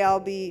one day I'll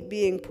be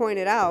being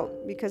pointed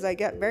out, because I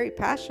get very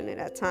passionate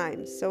at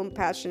times. So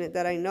passionate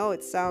that I know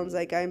it sounds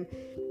like I'm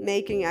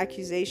making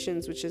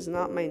accusations, which is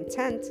not my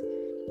intent.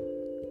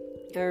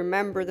 I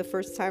remember the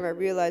first time I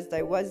realized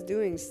I was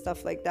doing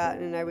stuff like that,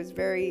 and I was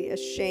very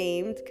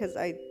ashamed because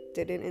I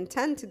didn't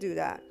intend to do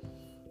that.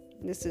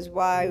 This is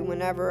why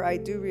whenever I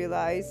do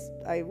realize,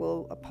 I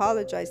will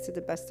apologize to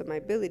the best of my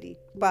ability.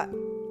 But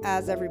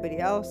as everybody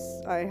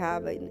else, I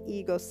have an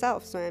ego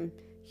self, so I'm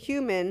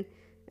human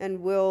and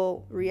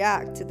will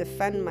react to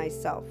defend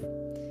myself.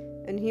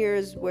 And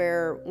here's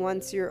where,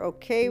 once you're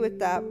okay with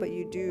that, but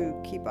you do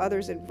keep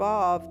others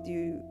involved,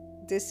 you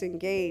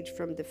disengage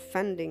from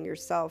defending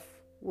yourself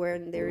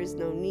when there is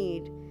no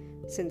need,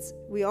 since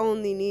we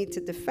only need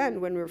to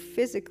defend when we're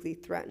physically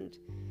threatened.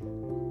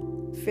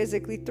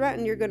 Physically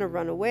threatened, you're going to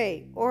run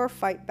away or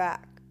fight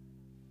back.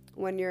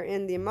 When you're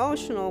in the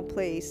emotional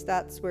place,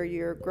 that's where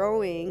you're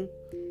growing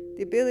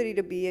the ability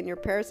to be in your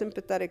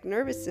parasympathetic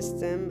nervous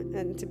system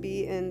and to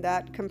be in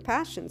that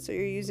compassion. So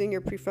you're using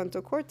your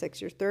prefrontal cortex,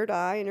 your third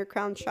eye, and your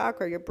crown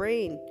chakra, your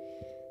brain.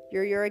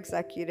 You're your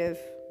executive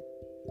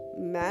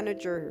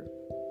manager,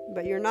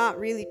 but you're not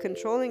really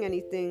controlling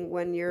anything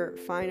when you're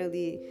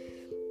finally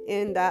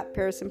in that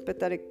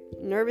parasympathetic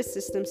nervous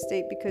system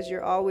state, because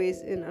you're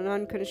always in an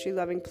unconditionally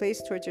loving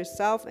place towards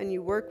yourself, and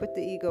you work with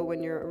the ego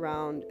when you're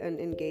around and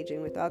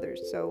engaging with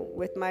others. So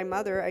with my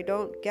mother, I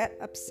don't get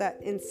upset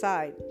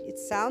inside. It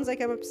sounds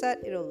like I'm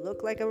upset, it'll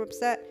look like I'm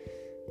upset,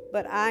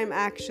 but I'm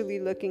actually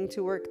looking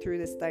to work through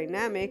this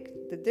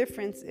dynamic. The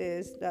difference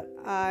is that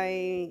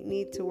I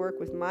need to work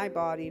with my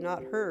body,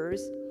 not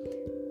hers,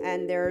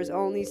 and there's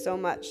only so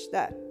much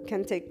that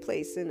can take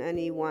place in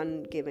any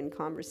one given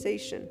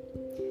conversation.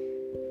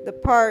 The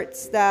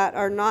parts that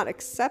are not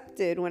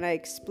accepted when I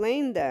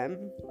explain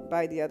them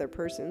by the other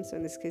person, so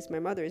in this case my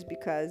mother, is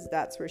because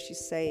that's where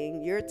she's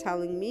saying, you're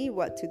telling me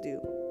what to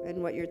do,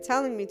 and what you're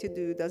telling me to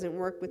do doesn't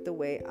work with the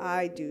way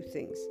I do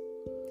things.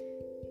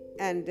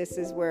 And this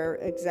is where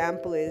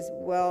example is,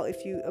 well,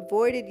 if you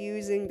avoided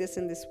using this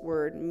and this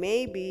word,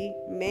 maybe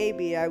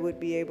I would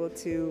be able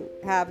to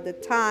have the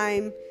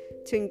time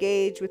to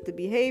engage with the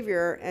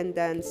behavior and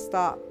then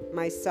stop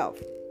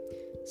myself.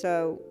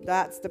 So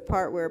that's the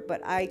part where,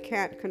 but I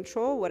can't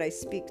control what I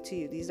speak to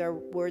you. These are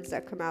words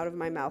that come out of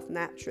my mouth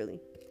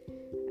naturally.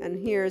 And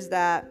here's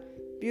that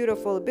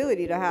beautiful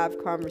ability to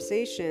have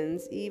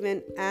conversations,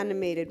 even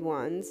animated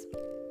ones,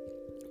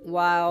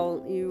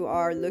 while you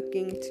are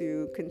looking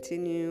to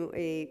continue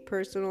a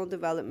personal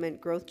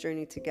development growth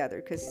journey together.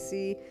 Because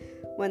see,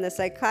 when the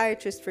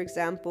psychiatrists, for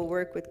example,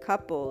 work with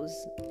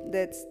couples,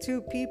 that's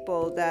two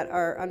people that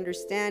are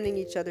understanding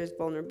each other's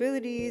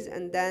vulnerabilities,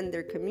 and then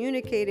they're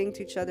communicating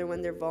to each other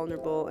when they're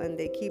vulnerable, and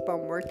they keep on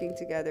working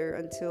together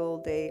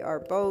until they are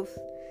both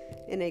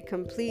in a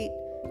complete,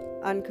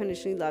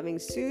 unconditionally loving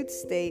soothed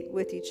state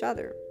with each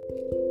other.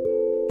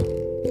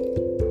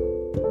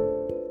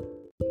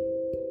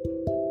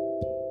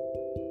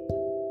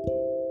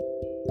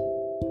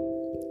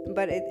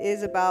 But it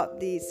is about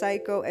the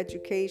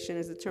psychoeducation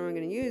is the term I'm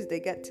going to use.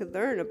 They get to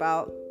learn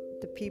about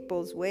the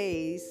people's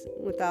ways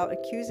without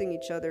accusing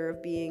each other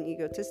of being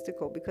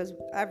egotistical, because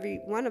every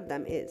one of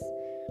them is.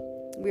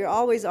 We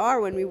always are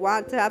when we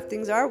want to have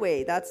things our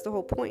way. That's the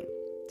whole point.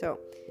 So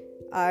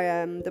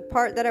the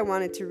part that I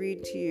wanted to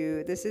read to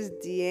you, this is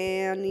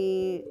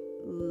Deanne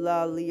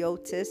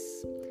Laliotis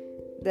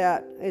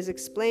that is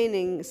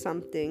explaining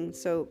something.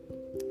 So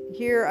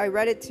here I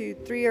read it to you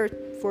 3 or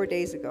 4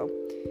 days ago.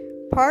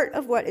 Part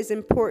of what is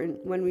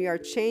important when we are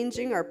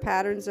changing our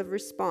patterns of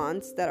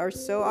response that are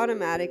so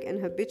automatic and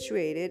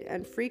habituated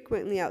and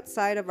frequently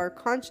outside of our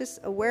conscious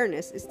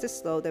awareness is to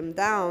slow them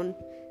down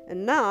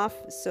enough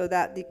so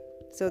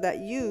that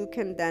you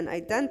can then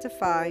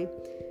identify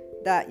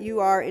that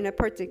you are in a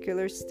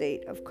particular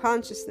state of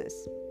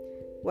consciousness.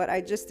 What I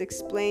just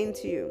explained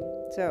to you.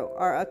 So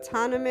our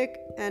autonomic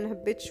and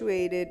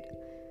habituated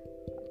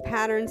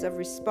patterns of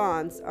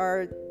response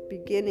are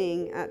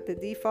beginning at the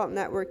default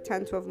network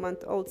 10-12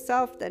 month old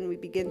self. Then we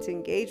begin to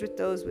engage with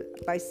those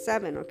by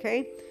 7.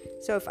 Okay,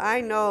 so if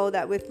I know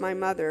that with my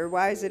mother,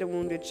 why is it a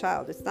wounded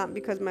child? It's not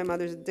because my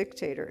mother's a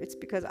dictator. It's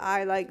because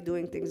I like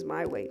doing things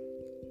my way.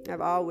 I've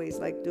always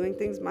liked doing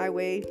things my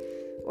way,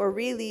 or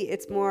really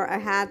it's more I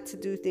had to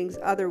do things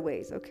other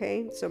ways.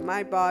 Okay, so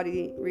my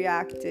body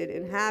reacted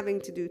in having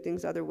to do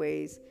things other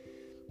ways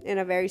in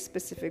a very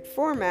specific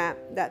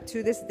format that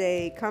to this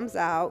day comes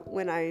out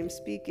when I am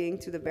speaking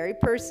to the very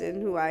person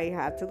who I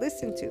had to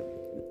listen to.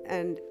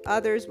 And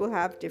others will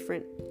have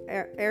different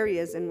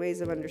areas and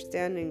ways of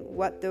understanding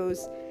what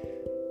those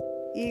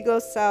ego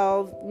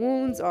self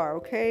wounds are,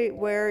 okay?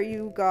 Where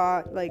you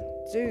got like,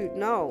 dude,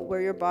 no,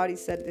 where your body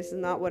said, this is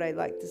not what I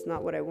like, this is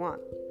not what I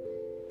want.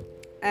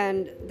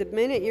 And the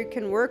minute you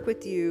can work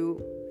with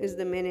you is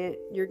the minute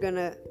you're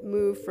gonna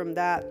move from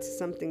that to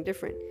something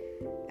different.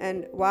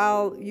 And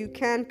while you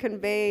can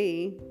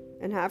convey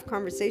and have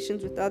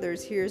conversations with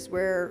others, here's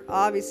where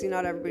obviously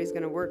not everybody's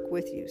gonna work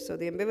with you. So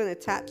the ambivalent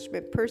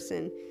attachment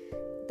person,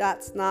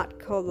 that's not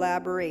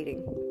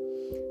collaborating.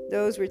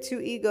 Those were two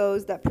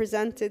egos that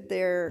presented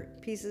their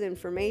pieces of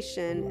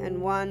information,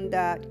 and one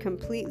that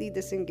completely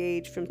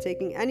disengaged from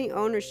taking any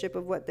ownership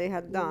of what they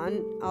had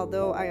done,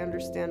 although I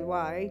understand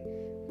why,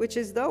 which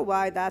is though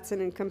why that's an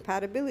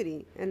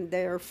incompatibility, and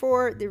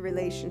therefore the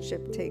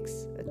relationship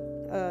takes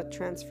a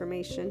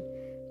transformation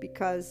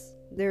because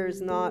there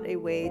is not a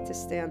way to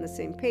stay on the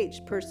same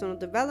page. Personal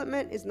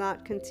development is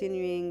not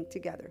continuing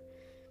together.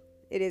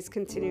 It is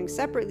continuing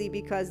separately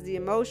because the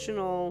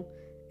emotional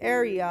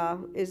area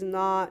is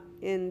not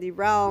in the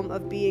realm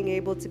of being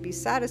able to be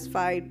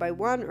satisfied by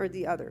one or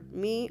the other,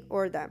 me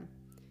or them.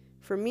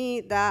 For me,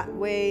 that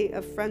way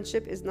of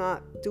friendship is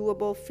not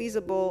doable,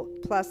 feasible,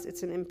 plus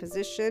it's an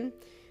imposition.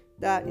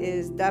 That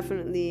is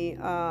definitely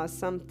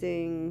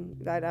something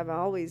that I've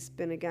always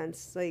been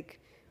against. Like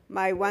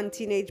my one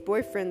teenage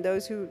boyfriend,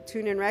 those who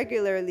tune in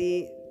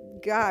regularly,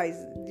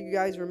 guys, you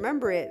guys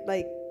remember it.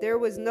 Like there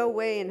was no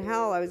way in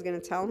hell I was going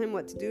to tell him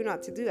what to do,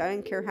 not to do. I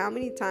didn't care how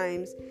many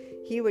times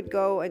he would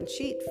go and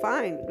cheat,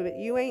 fine, but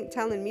you ain't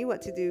telling me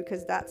what to do,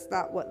 because that's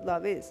not what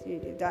love is.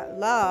 That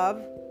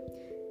love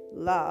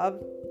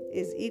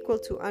is equal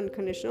to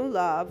unconditional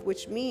love,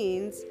 which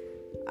means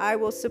I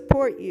will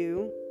support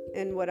you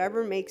in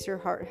whatever makes your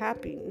heart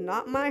happy.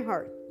 Not my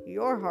heart,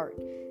 your heart.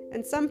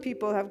 And some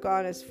people have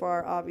gone as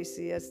far,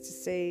 obviously, as to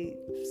say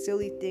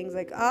silly things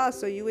like,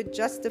 so you would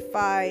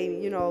justify,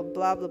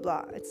 blah, blah,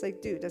 blah. It's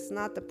like, dude, that's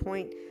not the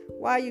point.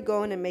 Why are you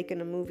going and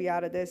making a movie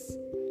out of this?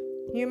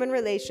 Human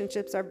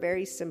relationships are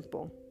very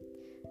simple.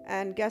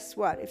 And guess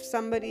what? If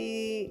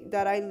somebody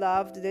that I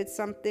loved did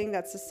something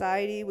that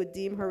society would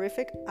deem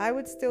horrific, I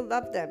would still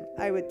love them.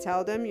 I would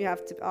tell them, you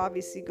have to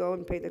obviously go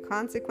and pay the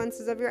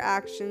consequences of your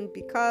action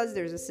because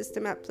there's a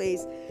system at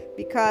place,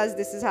 because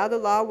this is how the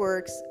law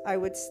works. I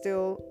would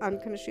still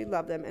unconditionally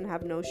love them and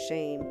have no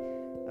shame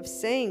of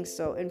saying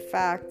so. In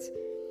fact,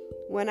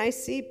 when I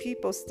see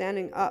people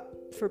standing up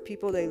for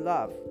people they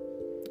love,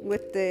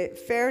 with the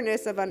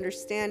fairness of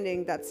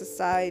understanding that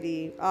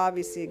society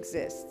obviously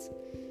exists,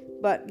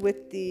 but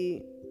with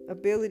the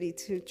ability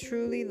to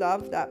truly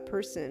love that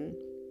person,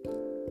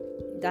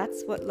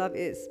 that's what love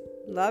is.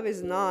 Love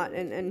is not,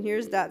 and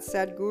here's that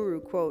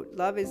Sadhguru quote,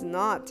 love is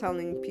not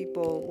telling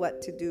people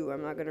what to do.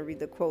 I'm not going to read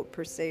the quote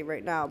per se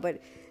right now,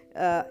 but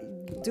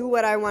do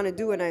what I want to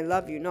do and I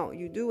love you. No,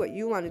 you do what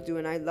you want to do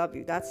and I love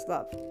you. That's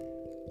love.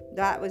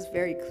 That was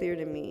very clear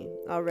to me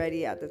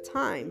already at the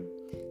time.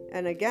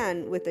 And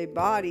again, with a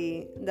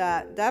body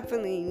that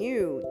definitely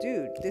knew,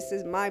 dude, this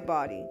is my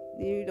body.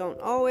 You don't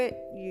owe it.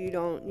 You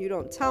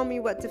don't tell me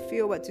what to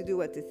feel, what to do,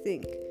 what to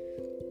think.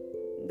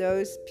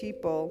 Those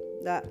people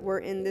that were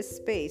in this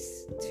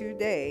space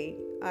today,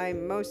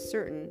 I'm most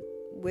certain,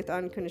 with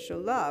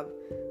unconditional love,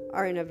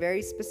 are in a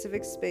very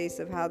specific space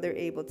of how they're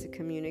able to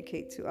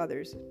communicate to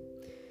others.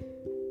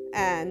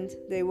 And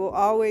they will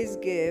always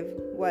give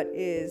what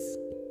is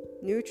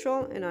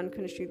neutral and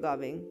unconditionally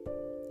loving.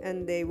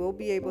 And they will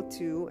be able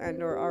to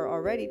and or are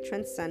already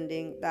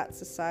transcending that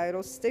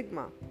societal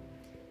stigma.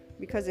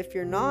 Because if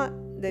you're not,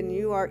 then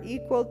you are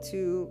equal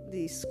to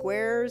the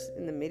squares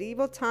in the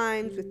medieval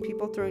times with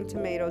people throwing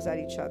tomatoes at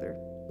each other.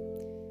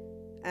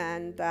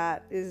 And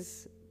that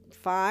is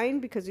fine,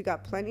 because you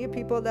got plenty of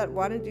people that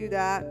want to do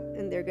that,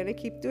 and they're going to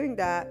keep doing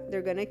that.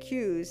 They're going to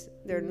accuse.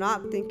 They're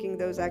not thinking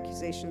those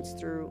accusations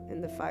through in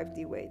the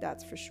 5D way,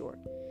 that's for sure.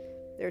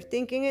 They're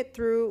thinking it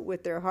through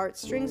with their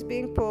heartstrings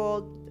being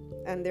pulled,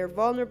 and they're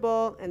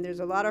vulnerable, and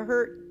there's a lot of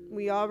hurt.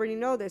 We already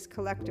know there's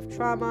collective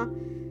trauma,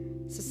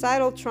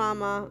 societal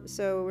trauma,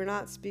 so we're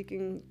not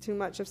speaking too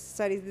much of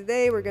society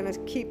today. We're going to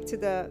keep to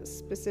the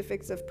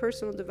specifics of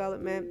personal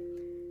development.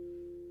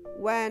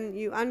 When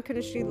you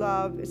unconditionally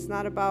love, it's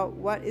not about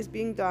what is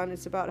being done,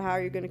 it's about how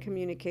you're going to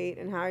communicate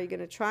and how you're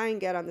going to try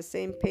and get on the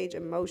same page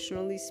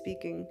emotionally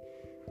speaking.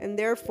 And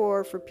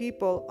therefore, for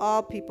people,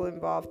 all people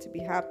involved, to be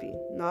happy,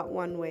 not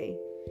one way.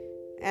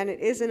 And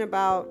it isn't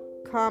about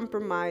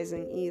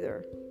compromising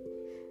either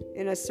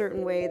in a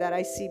certain way that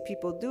I see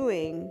people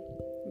doing,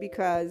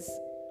 because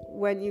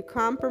when you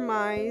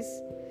compromise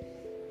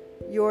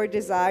your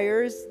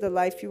desires, the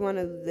life you want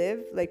to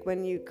live, like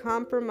when you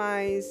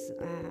compromise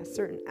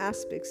certain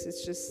aspects,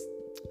 it's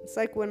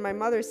like when my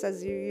mother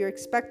says you're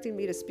expecting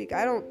me to speak.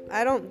 I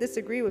don't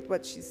disagree with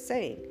what she's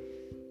saying.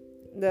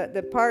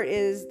 The part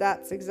is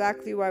that's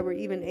exactly why we're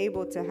even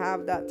able to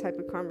have that type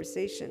of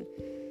conversation.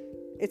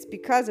 It's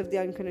because of the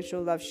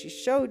unconditional love she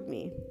showed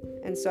me.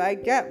 And so I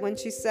get when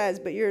she says,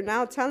 but you're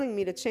now telling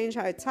me to change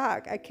how I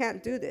talk. I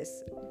can't do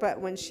this. But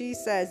when she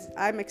says,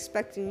 I'm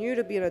expecting you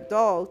to be an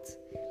adult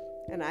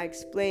And I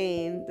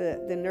explain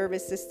the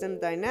nervous system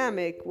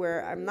dynamic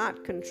where I'm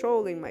not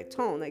controlling my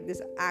tone. Like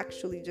this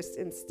actually just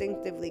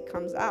instinctively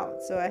comes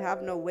out. So I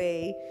have no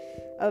way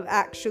of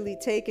actually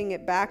taking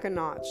it back a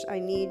notch. I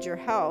need your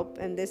help.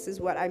 And this is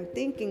what I'm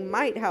thinking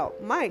might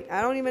help. I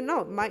don't even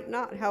know. Might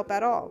not help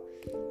at all.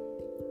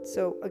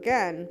 So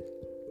again,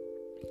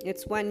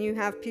 it's when you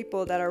have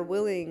people that are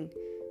willing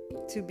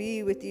to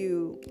be with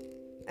you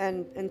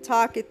and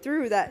talk it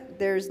through that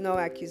there's no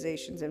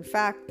accusations. In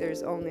fact,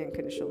 there's only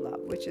unconditional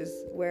love, which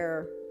is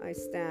where I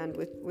stand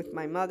with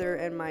my mother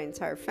and my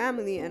entire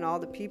family and all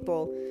the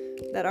people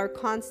that are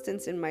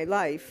constants in my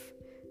life.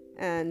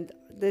 And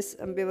this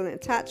ambivalent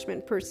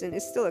attachment person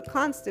is still a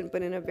constant,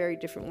 but in a very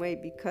different way,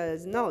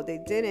 because no, they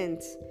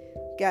didn't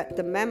get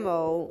the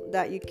memo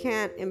that you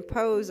can't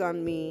impose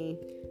on me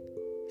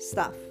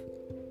stuff,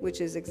 which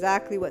is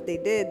exactly what they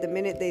did the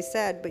minute they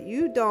said, but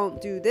you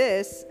don't do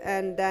this.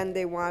 And then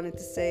they wanted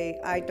to say,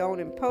 I don't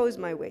impose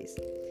my ways.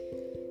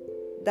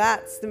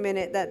 That's the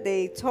minute that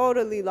they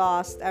totally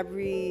lost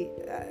every,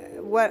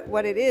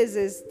 what it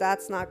is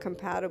that's not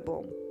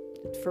compatible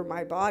for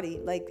my body.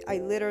 Like I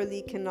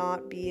literally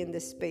cannot be in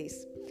this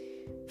space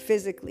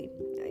physically.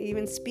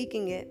 Even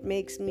speaking it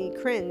makes me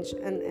cringe.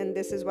 And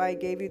this is why I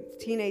gave you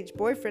teenage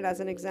boyfriend as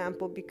an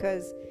example,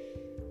 because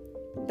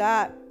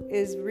that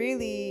is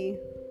really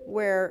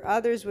where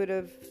others would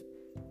have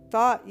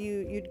thought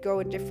you'd go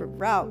a different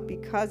route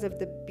because of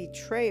the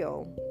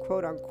betrayal,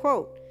 quote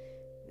unquote.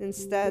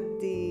 Instead,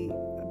 the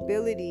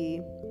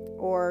ability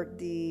or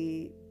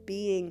the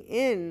being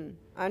in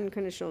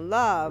unconditional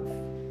love,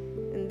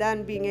 and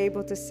then being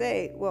able to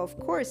say, well, of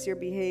course your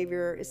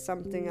behavior is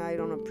something I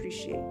don't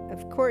appreciate.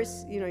 Of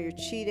course, you're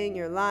cheating,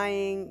 you're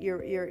lying,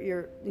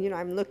 you're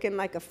I'm looking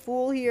like a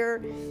fool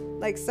here,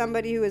 like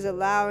somebody who is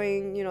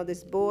allowing,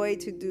 this boy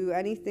to do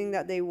anything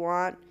that they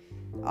want.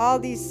 All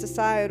these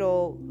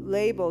societal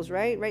labels,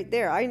 right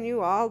there. I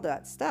knew all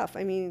that stuff.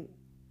 I mean,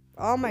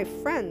 all my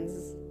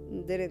friends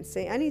didn't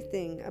say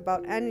anything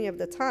about any of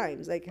the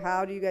times. Like,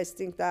 how do you guys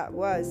think that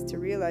was to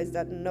realize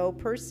that no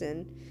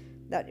person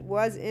that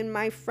was in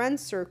my friend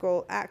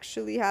circle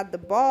actually had the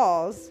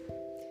balls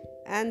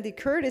and the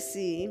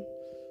courtesy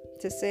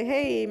to say,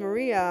 hey,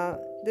 Maria,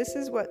 this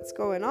is what's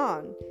going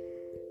on.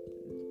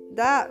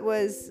 That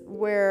was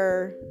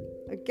where,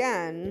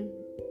 again,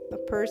 a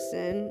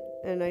person,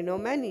 and I know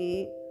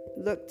many,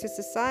 look to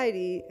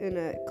society in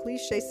a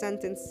cliche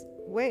sentence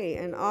way.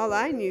 And all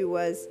I knew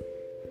was,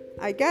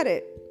 I get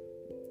it.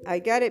 I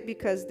get it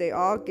because they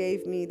all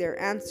gave me their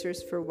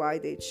answers for why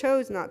they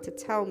chose not to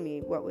tell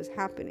me what was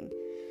happening.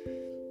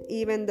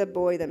 Even the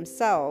boy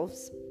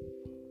themselves.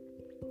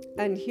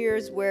 And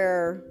here's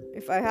where,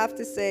 if I have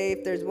to say,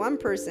 if there's one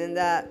person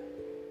that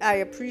I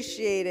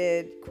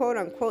appreciated, quote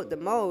unquote, the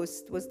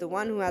most, was the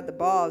one who had the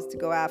balls to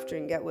go after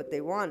and get what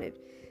they wanted.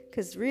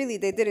 Because really,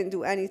 they didn't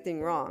do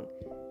anything wrong.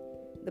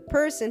 The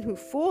person who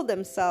fooled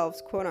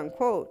themselves, quote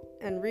unquote,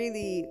 and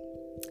really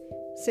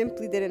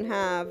simply didn't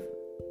have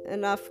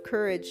enough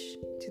courage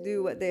to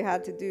do what they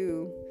had to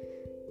do,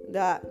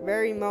 that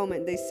very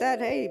moment they said,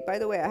 hey, by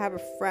the way, I have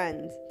a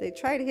friend. They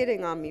tried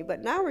hitting on me,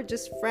 but now we're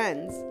just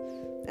friends.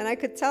 And I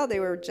could tell they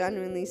were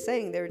genuinely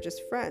saying they were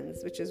just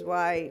friends, which is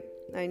why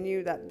I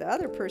knew that the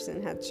other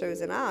person had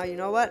chosen, you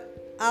know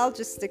what? I'll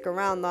just stick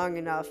around long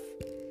enough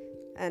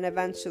and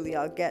eventually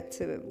I'll get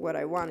to what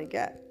I want to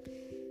get.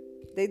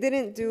 They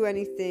didn't do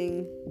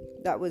anything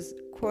that was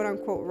quote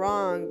unquote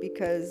wrong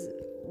because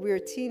we're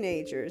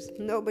teenagers.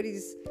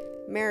 Nobody's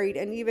married.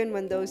 And even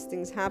when those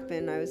things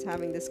happen, I was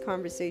having this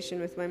conversation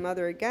with my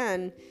mother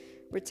again.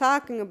 We're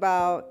talking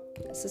about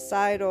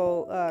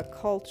societal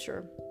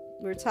culture.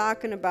 We're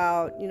talking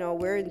about,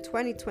 we're in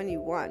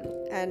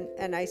 2021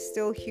 and I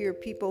still hear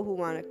people who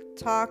want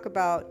to talk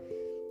about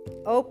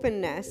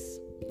openness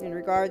in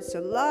regards to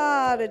a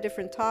lot of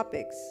different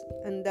topics.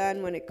 And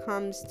then when it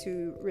comes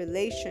to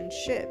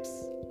relationships,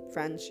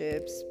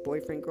 friendships,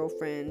 boyfriend,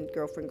 girlfriend,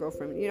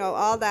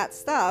 all that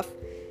stuff,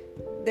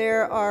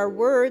 there are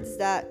words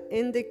that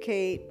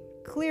indicate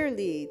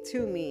clearly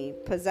to me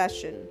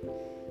possession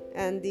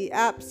and the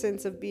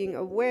absence of being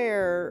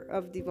aware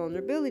of the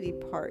vulnerability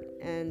part.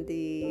 And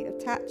the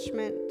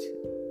attachment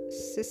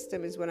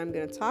system is what I'm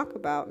going to talk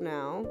about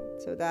now.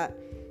 So that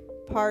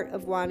part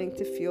of wanting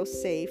to feel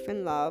safe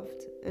and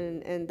loved,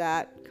 and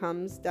that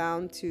comes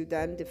down to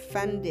then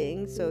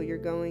defending. So you're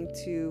going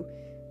to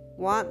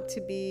want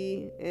to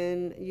be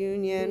in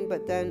union,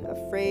 but then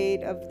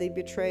afraid of the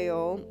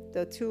betrayal.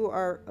 The two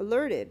are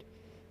alerted,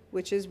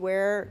 which is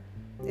where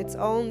it's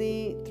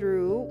only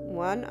through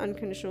one,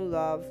 unconditional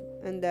love,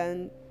 and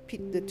then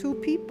the two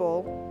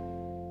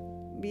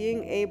people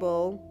being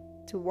able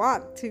to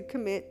want to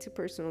commit to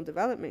personal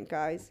development,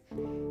 guys.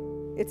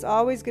 It's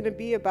always going to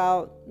be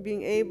about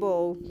being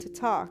able to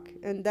talk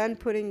and then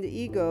putting the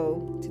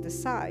ego to the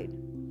side,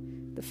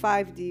 the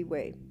 5D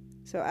way.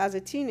 So as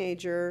a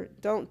teenager,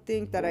 don't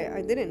think that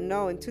I didn't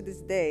know, and to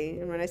this day,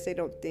 and when I say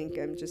don't think,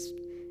 I'm just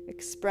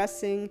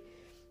expressing,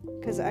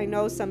 because I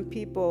know some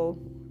people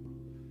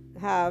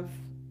have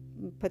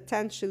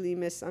potentially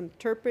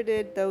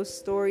misinterpreted those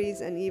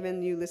stories, and even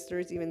new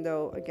listeners, even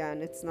though,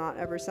 again, it's not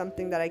ever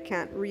something that I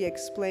can't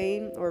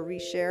re-explain or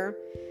reshare.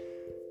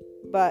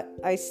 But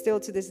I still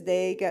to this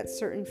day get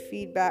certain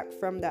feedback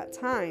from that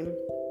time.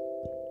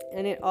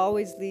 And it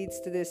always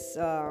leads to this,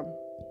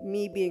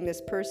 me being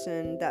this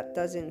person that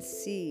doesn't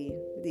see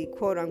the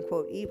quote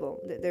unquote evil.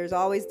 There's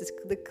always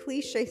the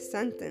cliche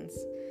sentence.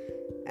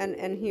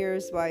 And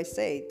here's why I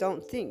say,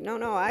 don't think.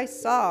 No, I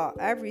saw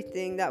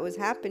everything that was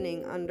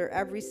happening under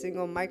every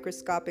single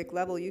microscopic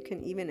level you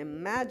can even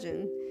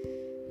imagine.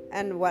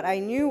 And what I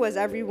knew was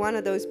every one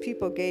of those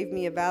people gave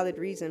me a valid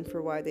reason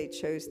for why they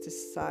chose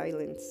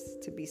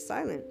to be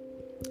silent.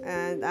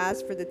 And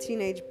as for the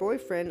teenage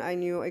boyfriend, I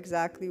knew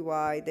exactly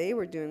why they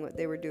were doing what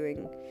they were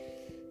doing.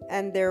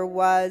 And there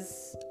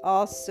was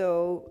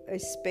also a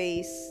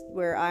space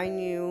where I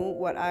knew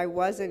what I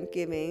wasn't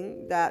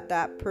giving,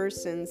 that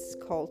person's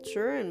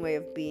culture and way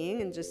of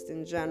being and just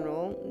in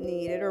general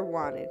needed or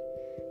wanted.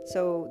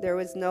 So there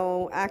was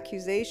no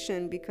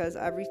accusation because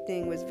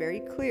everything was very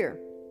clear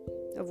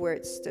of where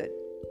it stood.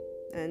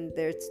 And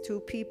there's two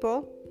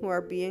people who are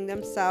being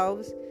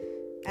themselves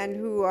and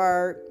who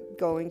are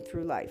going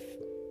through life.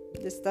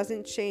 This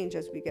doesn't change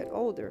as we get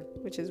older,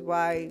 which is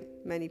why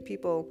many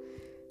people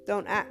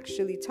don't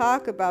actually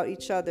talk about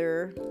each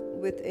other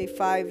with a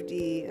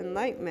 5D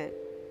enlightenment.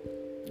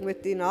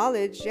 With the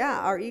knowledge,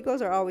 our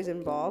egos are always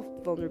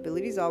involved,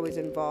 vulnerability is always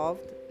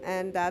involved,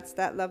 and that's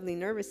that lovely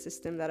nervous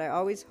system that I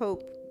always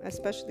hope,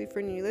 especially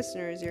for new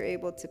listeners, you're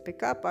able to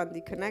pick up on the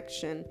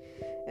connection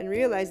and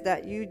realize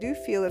that you do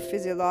feel a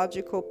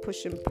physiological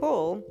push and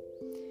pull.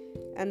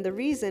 And the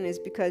reason is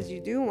because you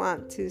do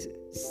want to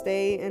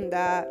stay in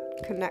that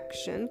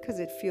connection because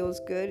it feels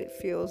good, it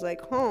feels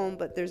like home,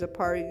 but there's a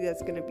part of you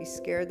that's going to be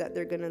scared that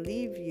they're going to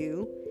leave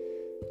you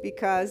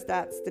because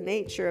that's the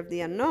nature of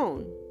the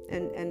unknown.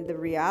 And the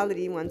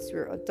reality, once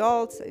we're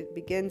adults, it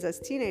begins as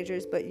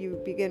teenagers, but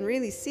you begin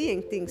really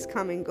seeing things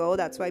come and go.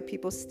 That's why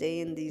people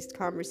stay in these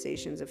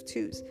conversations of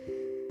twos.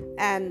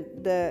 And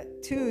the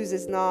twos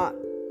is not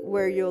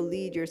where you'll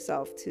lead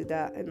yourself to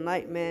that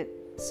enlightenment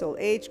soul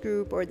age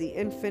group or the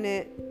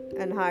infinite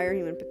and higher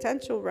human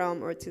potential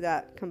realm, or to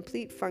that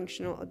complete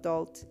functional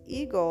adult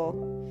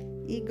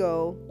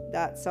ego,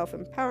 that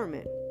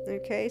self-empowerment.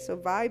 Okay, so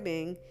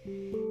vibing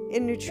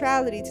in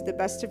neutrality to the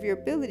best of your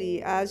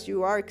ability as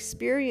you are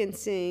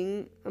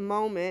experiencing a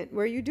moment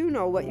where you do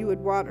know what you would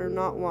want or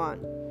not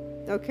want.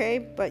 Okay,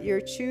 but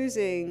you're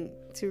choosing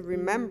to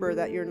remember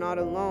that you're not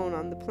alone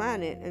on the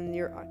planet and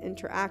you're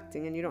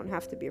interacting and you don't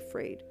have to be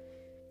afraid.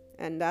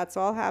 And that's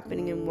all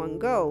happening in one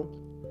go.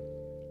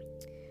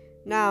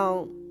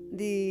 Now,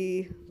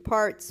 the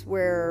parts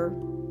where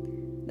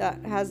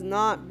that has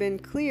not been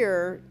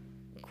clear,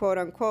 quote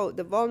unquote,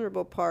 the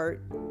vulnerable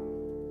part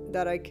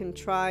that I can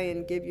try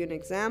and give you an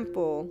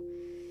example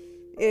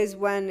is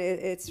when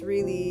it's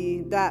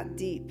really that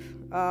deep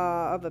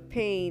of a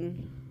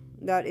pain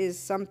that is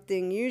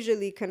something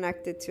usually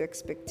connected to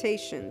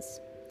expectations.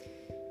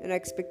 And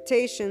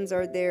expectations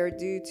are there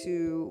due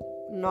to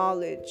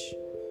knowledge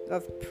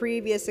of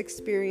previous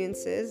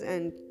experiences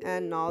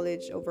and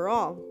knowledge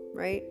overall,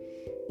 right?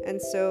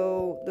 And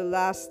so the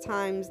last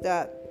times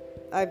that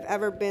I've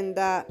ever been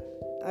that,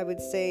 I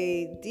would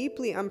say,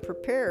 deeply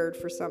unprepared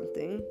for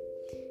something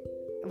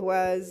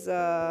was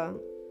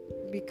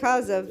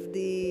because of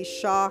the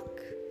shock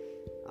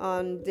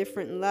on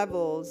different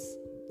levels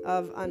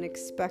of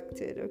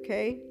unexpected,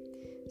 okay?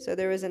 So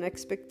there was an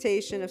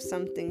expectation of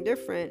something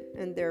different,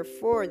 and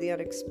therefore the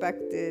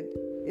unexpected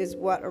is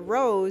what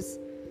arose.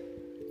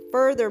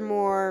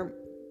 Furthermore,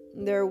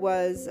 there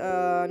was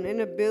an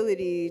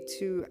inability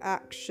to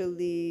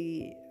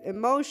actually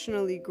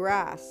emotionally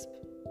grasp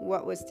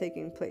what was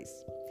taking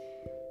place.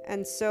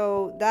 And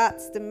so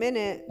that's the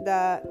minute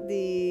that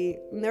the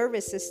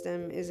nervous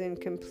system is in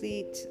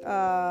complete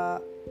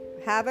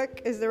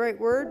havoc is the right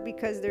word,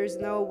 because there's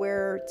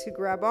nowhere to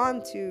grab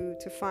onto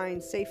to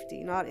find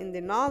safety, not in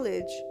the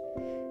knowledge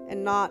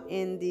and not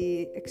in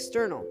the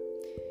external.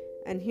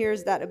 And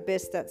here's that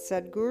abyss that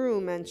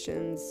Sadhguru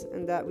mentions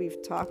and that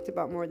we've talked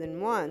about more than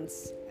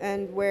once,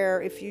 and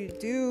where if you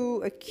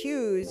do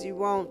accuse, you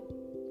won't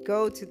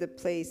go to the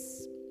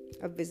place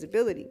of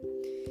visibility.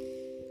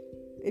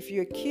 If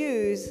you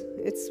accuse,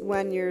 it's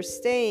when you're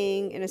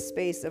staying in a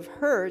space of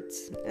hurt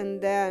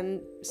and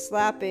then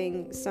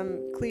slapping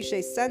some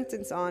cliche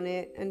sentence on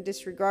it and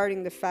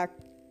disregarding the fact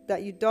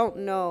that you don't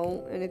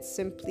know and it's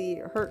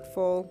simply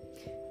hurtful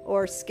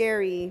or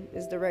scary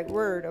is the right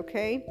word,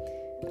 okay?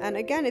 And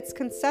again, it's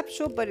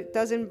conceptual, but it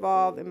does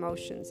involve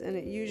emotions, and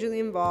it usually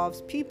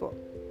involves people.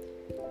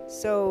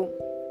 So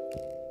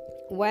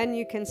when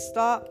you can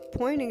stop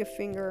pointing a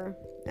finger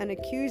and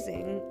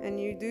accusing, and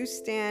you do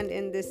stand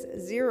in this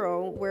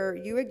zero where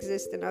you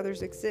exist and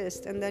others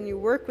exist, and then you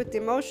work with the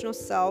emotional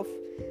self,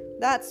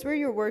 that's where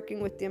you're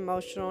working with the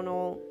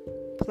emotional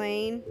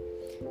plane,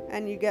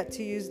 and you get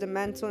to use the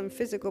mental and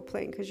physical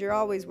plane, because you're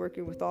always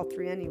working with all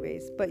three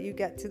anyways. But you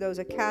get to those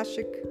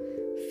Akashic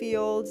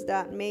fields,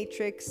 that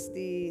matrix,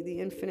 the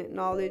infinite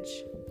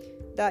knowledge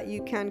that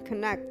you can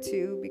connect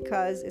to,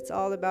 because it's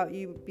all about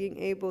you being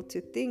able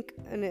to think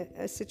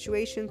a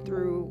situation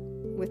through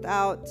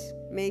without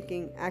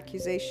making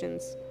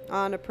accusations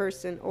on a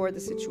person or the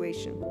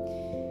situation.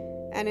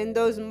 And in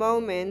those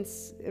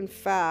moments, in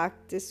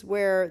fact, is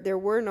where there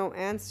were no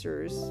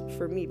answers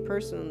for me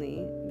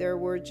personally. There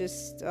were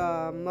just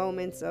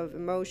moments of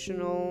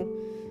emotional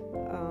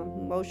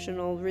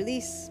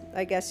release,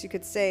 I guess you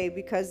could say,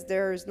 because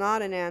there's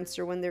not an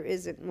answer when there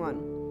isn't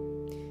one.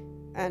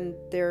 And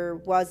there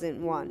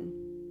wasn't one.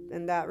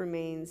 And that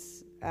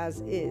remains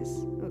as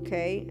is,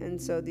 okay? And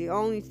so the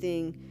only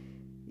thing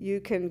you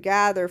can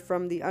gather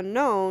from the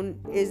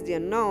unknown is the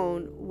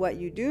unknown. What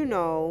you do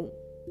know,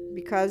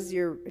 because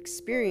you're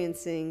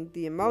experiencing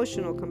the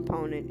emotional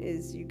component,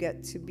 is you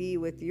get to be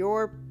with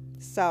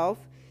yourself,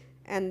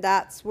 and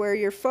that's where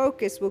your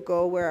focus will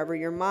go, wherever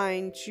your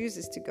mind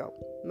chooses to go.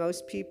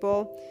 Most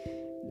people,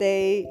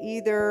 they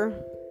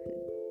either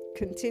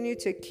continue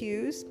to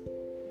accuse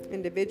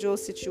individual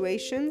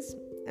situations,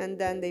 and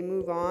then they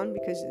move on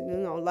because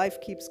life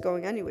keeps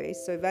going anyway.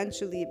 So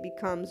eventually it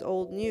becomes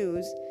old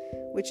news,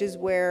 which is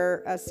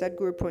where, as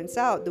Sadhguru points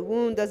out, the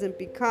wound doesn't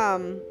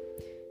become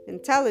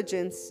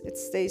intelligence, it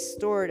stays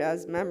stored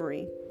as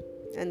memory,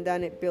 and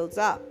then it builds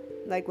up.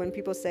 Like when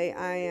people say,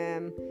 I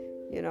am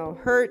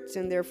hurt,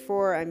 and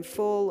therefore I'm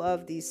full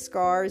of these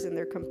scars, and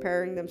they're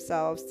comparing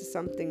themselves to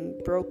something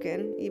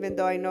broken, even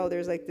though I know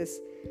there's like this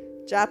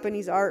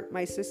Japanese art.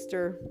 My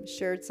sister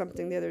shared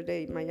something the other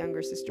day, my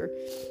younger sister,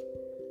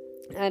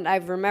 and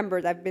I've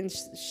been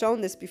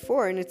shown this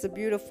before, and it's a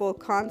beautiful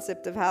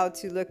concept of how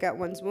to look at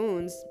one's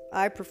wounds.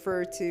 I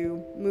prefer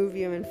to move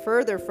even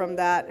further from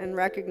that and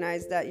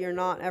recognize that you're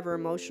not ever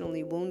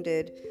emotionally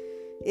wounded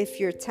if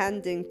you're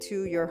tending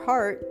to your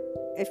heart,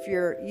 if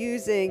you're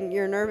using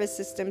your nervous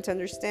system to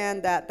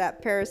understand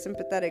that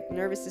parasympathetic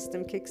nervous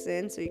system kicks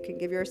in, so you can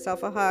give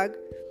yourself a hug.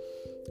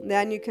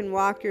 Then you can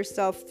walk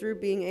yourself through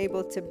being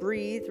able to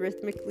breathe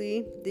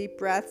rhythmically, deep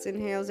breaths,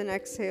 inhales and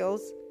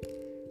exhales.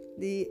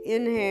 The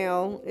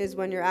inhale is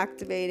when you're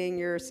activating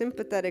your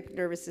sympathetic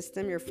nervous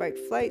system, your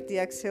fight-flight. The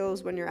exhale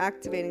is when you're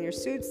activating your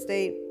soothe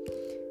state.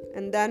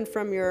 And then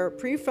from your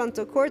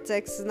prefrontal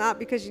cortex, not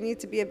because you need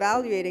to be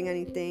evaluating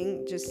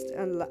anything, just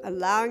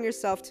allowing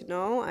yourself to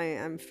know, I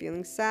am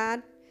feeling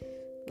sad.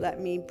 Let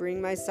me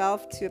bring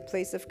myself to a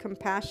place of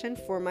compassion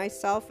for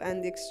myself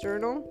and the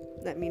external.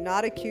 Let me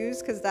not accuse,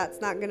 because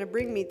that's not going to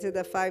bring me to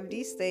the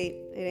 5D state.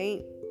 It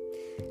ain't.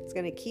 It's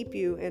going to keep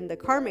you in the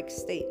karmic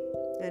state.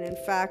 And in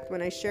fact,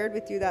 when I shared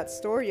with you that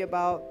story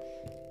about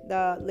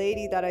the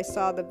lady that I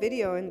saw the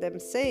video and them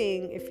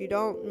saying, if you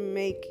don't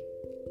make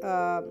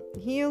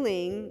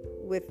healing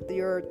with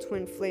your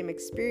twin flame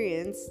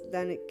experience,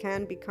 then it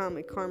can become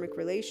a karmic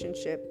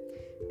relationship.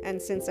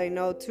 And since I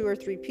know 2 or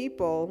 3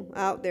 people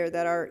out there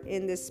that are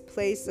in this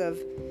place of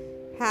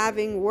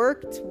having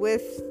worked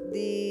with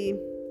the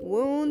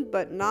wound,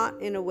 but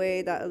not in a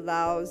way that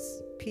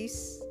allows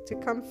peace to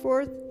come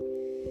forth,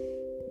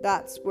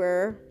 that's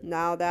where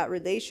now that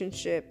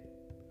relationship,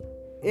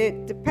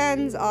 it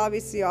depends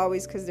obviously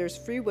always, because there's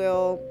free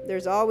will.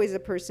 There's always a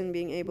person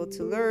being able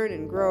to learn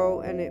and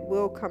grow, and it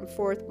will come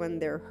forth when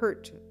their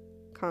hurt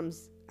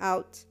comes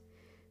out.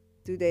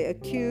 Do they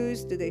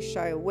accuse? Do they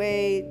shy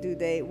away?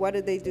 What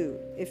do they do?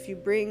 If you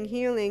bring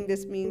healing,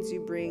 this means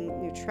you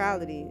bring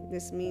neutrality.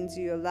 This means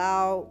you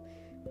allow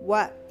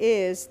what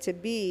is to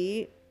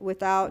be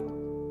without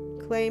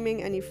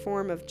claiming any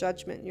form of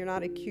judgment. You're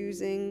not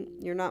accusing.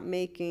 You're not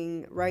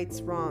making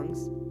rights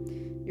wrongs.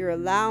 You're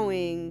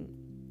allowing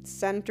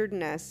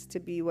centeredness to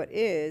be what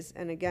is,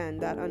 and again,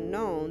 that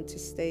unknown to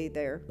stay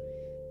there.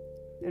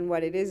 And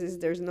what it is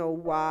there's no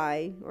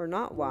why or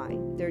not why.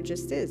 There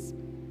just is.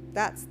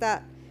 That's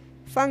that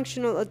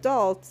functional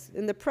adult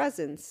in the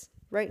presence,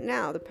 right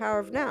now, the power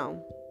of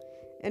now.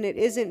 And it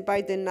isn't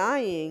by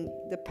denying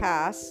the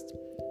past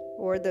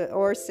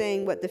or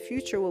saying what the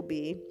future will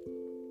be.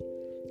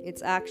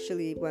 It's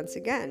actually, once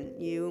again,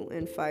 you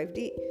and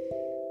 5D.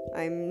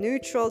 I'm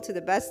neutral to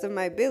the best of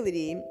my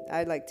ability.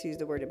 I'd like to use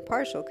the word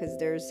impartial, because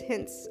there's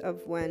hints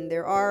of when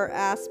there are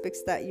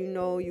aspects that you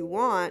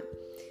want,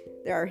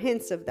 there are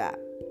hints of that.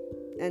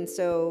 And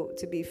so,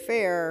 to be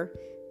fair,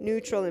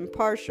 neutral and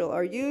partial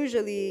are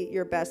usually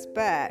your best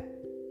bet.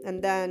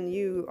 And then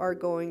you are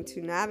going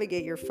to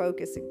navigate your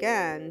focus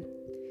again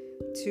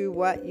to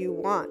what you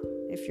want.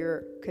 If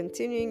you're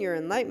continuing your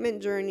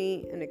enlightenment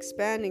journey and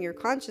expanding your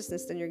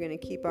consciousness, then you're going to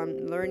keep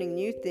on learning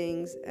new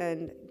things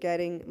and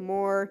getting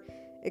more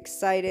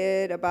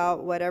excited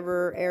about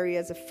whatever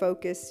areas of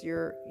focus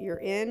you're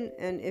in.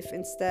 And if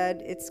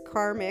instead it's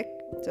karmic,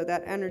 so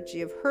that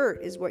energy of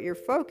hurt is what you're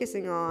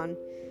focusing on,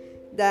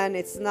 then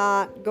it's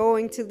not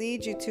going to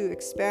lead you to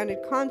expanded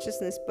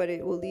consciousness, but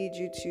it will lead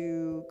you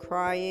to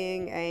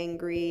crying,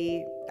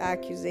 angry,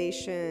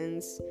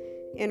 accusations,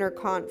 inner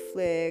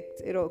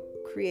conflict. It'll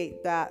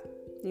create that.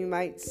 You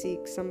might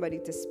seek somebody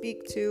to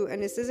speak to,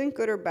 and this isn't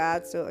good or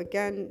bad. So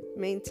again,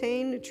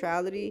 maintain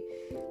neutrality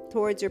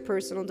towards your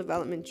personal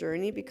development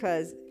journey,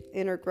 because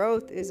inner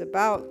growth is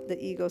about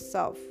the ego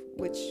self,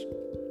 which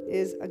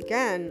is,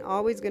 again,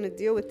 always going to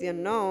deal with the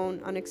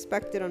unknown,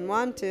 unexpected,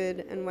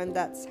 unwanted. And when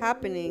that's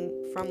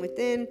happening from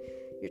within,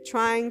 you're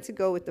trying to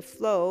go with the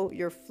flow.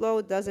 Your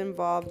flow does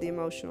involve the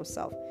emotional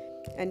self.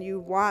 And you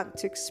want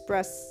to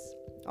express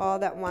all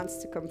that wants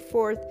to come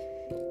forth.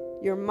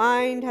 Your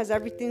mind has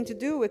everything to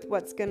do with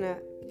what's going to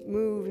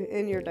move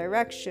in your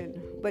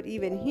direction. But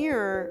even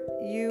here,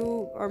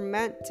 you are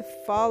meant to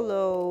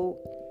follow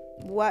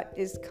what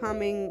is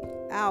coming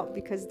out,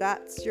 because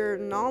that's your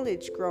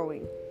knowledge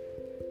growing.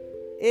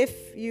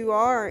 If you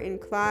are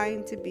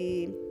inclined to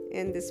be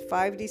in this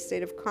 5D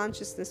state of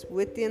consciousness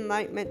with the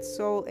Enlightenment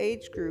Soul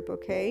Age group,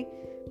 okay,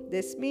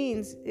 this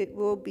means it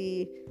will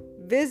be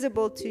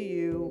visible to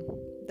you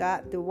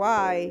that the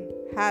why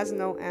has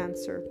no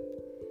answer.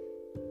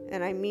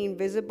 And I mean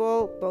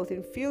visible both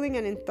in feeling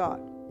and in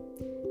thought.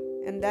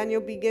 And then you'll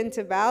begin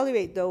to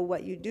evaluate, though,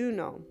 what you do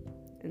know.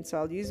 And so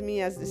I'll use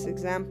me as this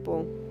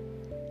example.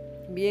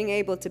 Being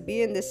able to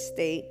be in this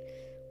state,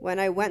 when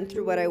I went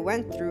through what I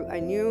went through, I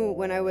knew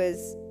when I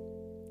was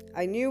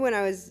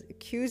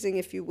accusing,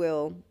 if you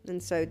will.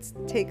 And so it's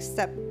take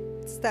step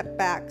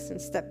backs and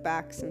step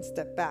backs and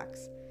step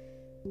backs,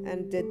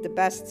 and did the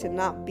best to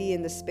not be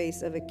in the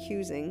space of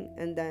accusing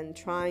and then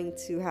trying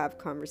to have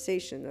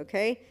conversation.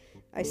 Okay,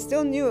 I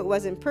still knew it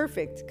wasn't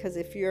perfect, because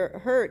if you're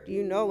hurt,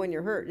 you know when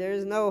you're hurt.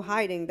 There's no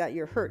hiding that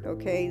you're hurt.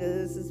 Okay,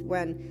 this is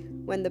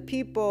when the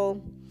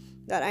people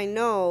that I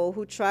know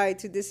who try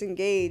to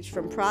disengage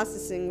from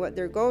processing what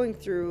they're going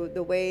through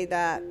the way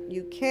that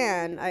you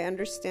can, I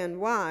understand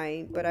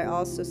why, but I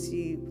also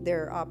see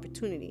their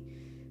opportunity.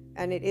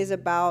 And it is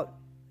about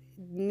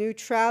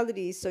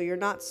neutrality. So you're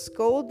not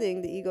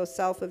scolding the ego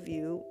self of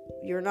you.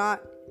 You're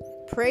not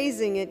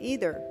praising it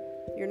either.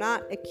 You're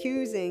not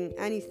accusing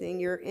anything.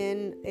 You're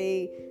in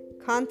a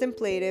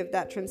contemplative,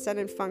 that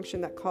transcendent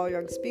function that Carl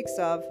Jung speaks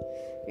of.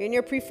 You're in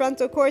your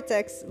prefrontal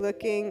cortex,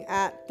 looking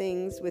at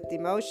things with the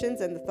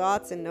emotions and the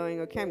thoughts and knowing,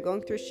 okay, I'm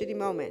going through a shitty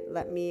moment.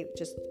 Let me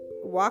just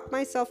walk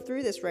myself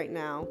through this right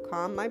now.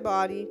 Calm my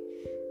body.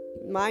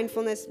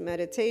 Mindfulness,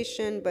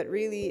 meditation, but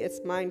really it's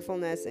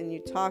mindfulness and you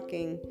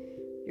talking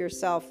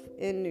yourself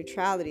in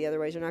neutrality.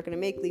 Otherwise, you're not going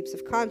to make leaps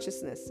of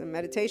consciousness. And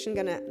meditation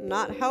going to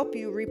not help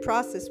you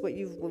reprocess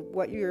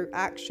what you're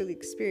actually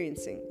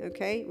experiencing.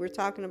 Okay, we're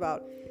talking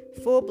about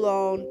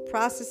full-blown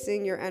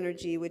processing your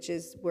energy, which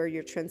is where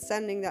you're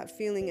transcending that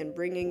feeling and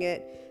bringing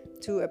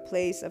it to a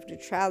place of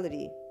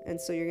neutrality.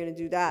 And so you're going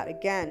to do that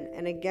again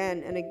and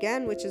again and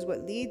again, which is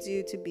what leads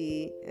you to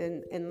be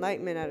in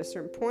enlightenment at a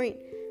certain point,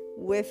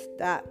 with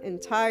that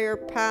entire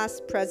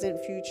past,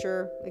 present,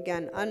 future,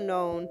 again,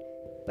 unknown,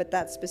 but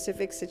that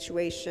specific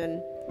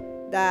situation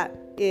that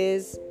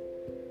is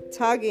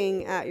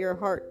tugging at your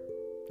heart.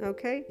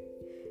 Okay?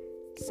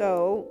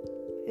 So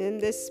in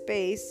this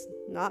space,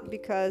 not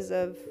because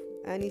of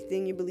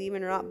anything you believe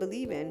in or not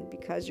believe in,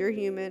 because you're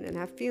human and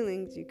have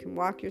feelings, you can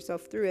walk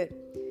yourself through it.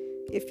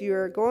 If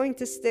you're going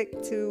to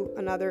stick to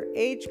another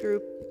age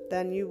group,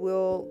 then you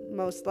will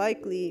most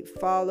likely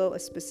follow a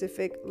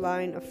specific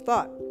line of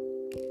thought.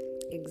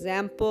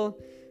 Example,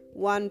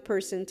 one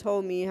person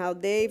told me how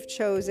they've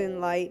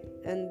chosen light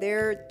and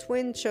their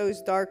twin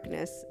chose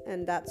darkness.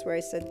 And that's where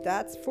I said,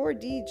 that's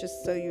 4D,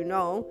 just so you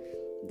know.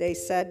 They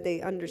said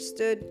they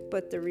understood,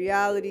 but the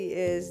reality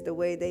is the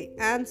way they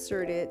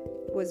answered it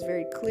was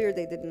very clear.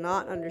 They did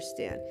not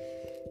understand,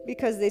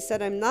 because they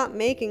said, I'm not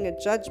making a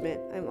judgment.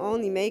 I'm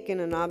only making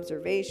an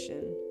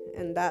observation.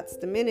 And that's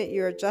the minute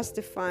you're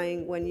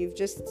justifying when you've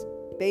just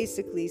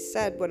basically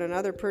said what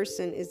another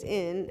person is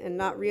in and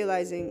not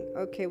realizing,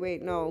 okay,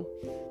 wait, no.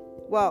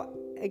 Well,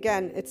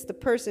 again, it's the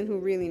person who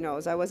really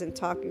knows. I wasn't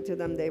talking to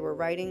them. They were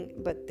writing,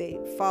 but they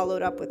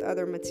followed up with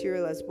other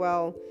material as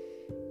well,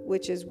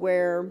 which is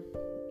where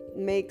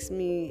makes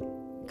me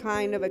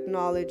kind of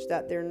acknowledge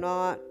that they're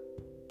not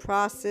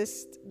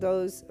processed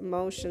those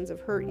emotions of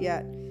hurt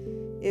yet,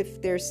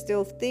 if they're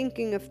still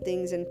thinking of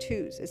things in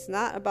twos. It's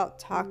not about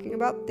talking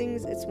about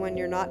things, it's when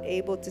you're not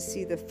able to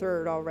see the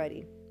third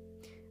already.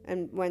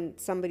 And when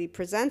somebody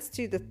presents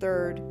to you the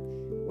third,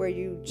 where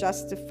you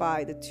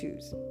justify the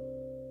twos.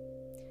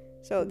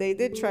 So they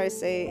did try to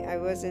say I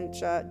wasn't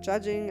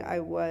judging, I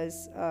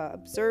was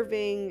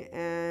observing,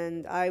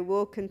 and I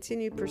will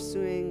continue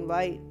pursuing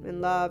light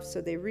and love. So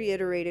they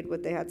reiterated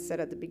what they had said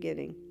at the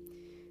beginning.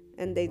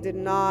 And they did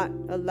not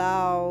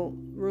allow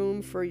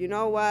room for, you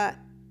know what,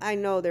 I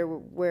know they're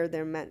where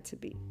they're meant to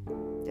be.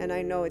 And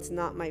I know it's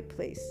not my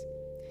place.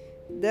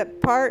 The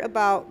part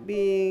about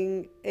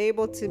being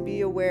able to be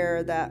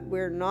aware that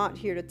we're not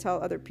here to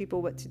tell other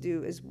people what to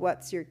do is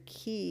what's your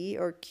key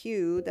or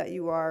cue that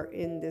you are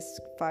in this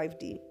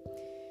 5D.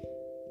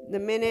 The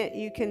minute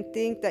you can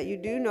think that you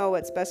do know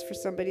what's best for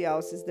somebody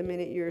else is the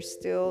minute you're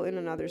still in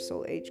another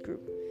soul age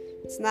group.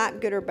 It's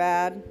not good or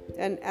bad.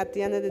 And at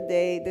the end of the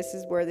day, this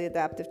is where the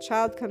adaptive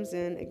child comes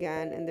in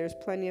again. And there's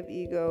plenty of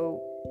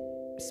ego,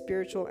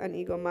 spiritual and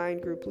ego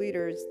mind group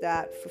leaders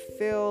that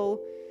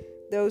fulfill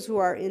those who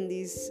are in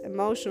these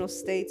emotional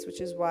states,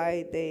 which is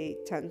why they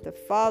tend to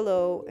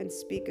follow and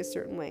speak a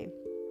certain way.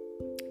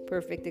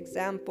 perfect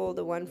example,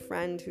 the one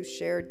friend who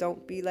shared,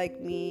 don't be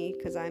like me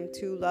because I'm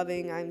too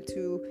loving, I'm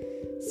too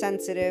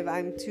sensitive,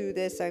 I'm too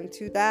this, I'm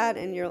too that,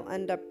 and you'll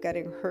end up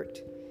getting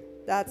hurt.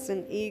 That's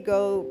an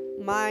ego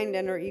mind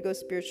and or ego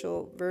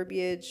spiritual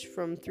verbiage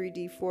from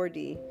 3D,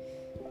 4D.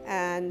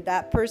 And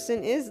that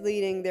person is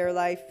leading their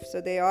life, so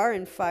they are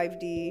in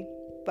 5D,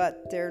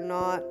 but they're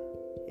not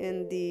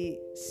in the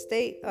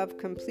state of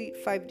complete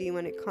 5D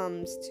when it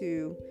comes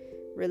to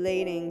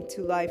relating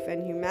to life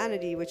and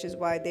humanity, which is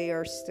why they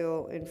are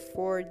still in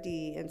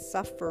 4D and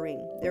suffering.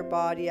 Their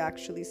body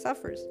actually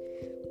suffers.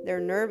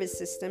 Their nervous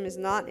system is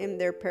not in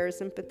their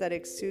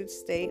parasympathetic soothed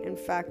state. In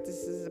fact,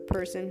 this is a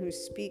person who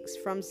speaks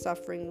from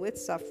suffering, with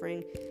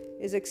suffering,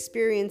 is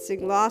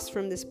experiencing loss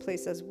from this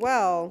place as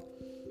well.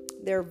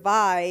 Their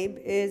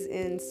vibe is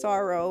in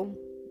sorrow.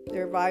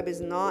 Their vibe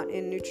is not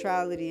in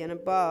neutrality and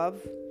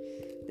above.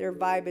 Their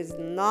vibe is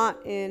not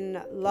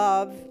in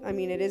love. I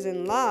mean, it is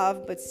in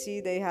love, but see,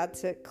 they had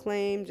to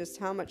claim just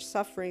how much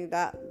suffering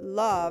that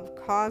love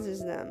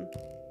causes them.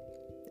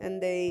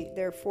 And they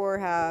therefore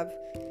have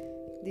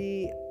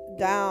the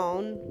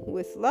down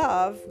with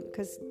love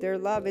because their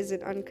love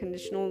isn't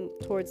unconditional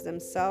towards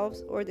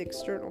themselves or the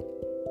external.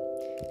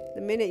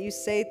 The minute you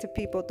say to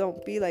people,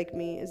 don't be like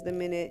me, is the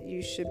minute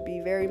you should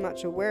be very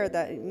much aware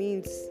that it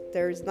means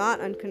there's not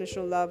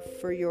unconditional love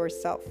for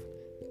yourself.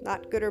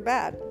 Not good or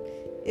bad.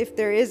 If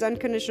there is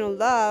unconditional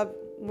love,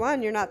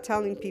 one, you're not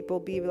telling people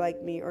be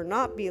like me or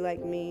not be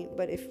like me.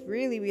 But if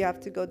really we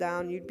have to go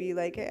down, you'd be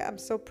like, hey, I'm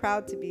so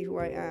proud to be who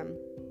I am.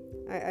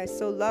 I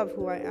so love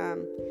who I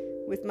am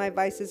with my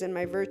vices and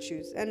my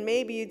virtues. And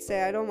maybe you'd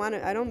say, I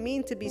don't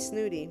mean to be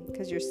snooty,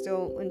 because you're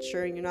still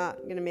ensuring you're not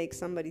going to make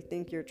somebody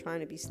think you're trying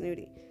to be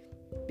snooty,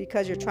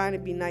 because you're trying to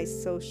be nice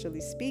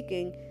socially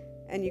speaking.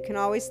 And you can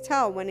always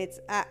tell when it's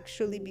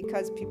actually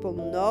because people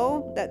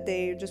know that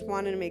they just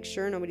wanted to make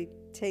sure nobody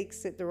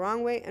takes it the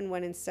wrong way, and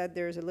when instead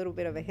there's a little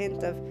bit of a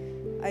hint of,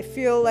 I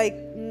feel like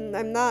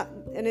I'm not,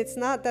 and it's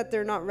not that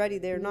they're not ready,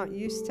 they're not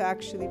used to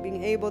actually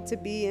being able to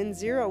be in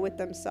zero with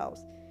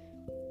themselves.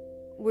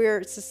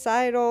 We're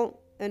societal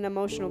and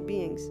emotional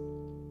beings.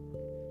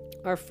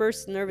 Our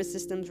first nervous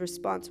system's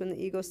response when the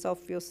ego self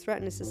feels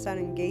threatened is to set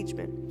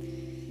engagement.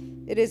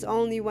 It is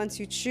only once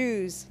you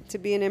choose to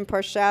be in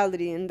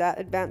impartiality in that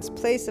advanced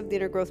place of the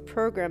inner growth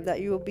program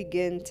that you will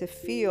begin to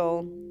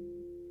feel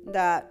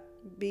that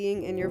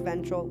being in your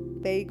ventral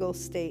vagal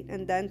state,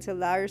 and then to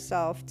allow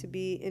yourself to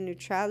be in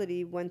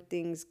neutrality when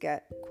things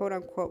get quote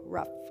unquote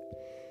rough.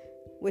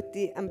 With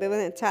the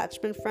ambivalent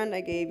attachment friend,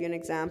 I gave you an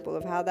example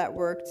of how that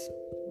worked,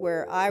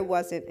 where I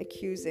wasn't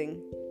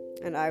accusing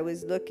and I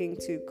was looking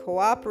to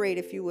cooperate,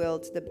 if you will,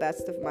 to the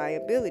best of my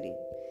ability.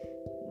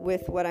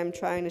 With what I'm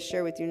trying to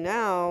share with you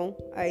now,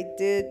 I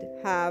did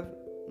have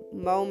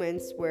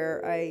moments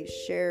where I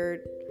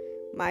shared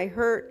my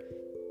hurt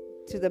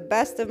to the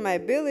best of my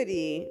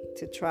ability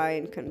to try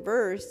and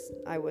converse.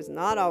 I was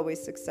not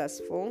always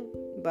successful,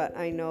 but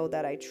I know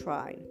that I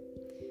tried.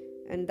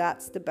 And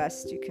that's the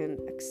best you can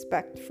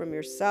expect from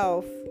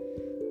yourself.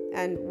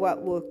 And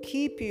what will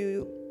keep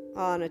you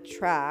on a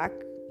track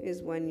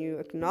is when you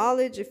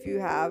acknowledge if you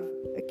have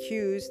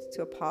accused,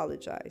 to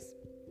apologize,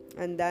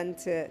 and then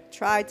to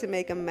try to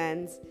make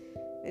amends.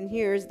 And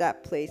here's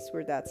that place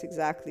where that's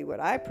exactly what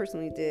I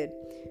personally did,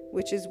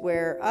 which is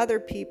where other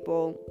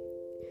people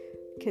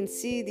can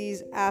see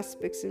these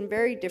aspects in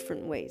very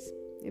different ways.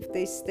 If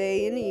they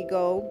stay in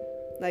ego,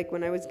 like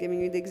when I was giving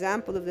you the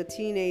example of the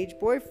teenage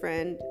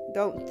boyfriend,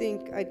 don't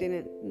think I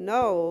didn't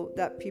know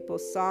that people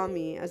saw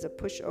me as a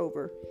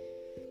pushover.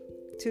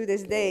 To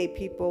this day,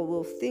 people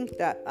will think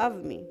that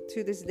of me.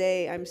 To this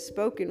day, I'm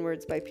spoken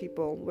words by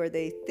people where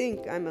they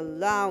think I'm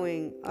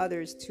allowing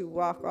others to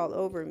walk all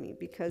over me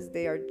because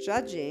they are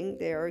judging,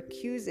 they are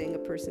accusing a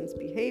person's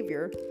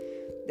behavior.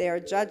 They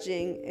are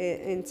judging an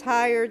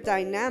entire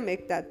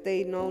dynamic that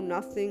they know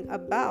nothing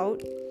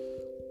about.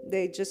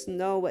 They just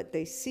know what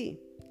they see.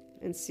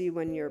 And see,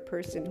 when you're a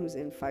person who's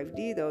in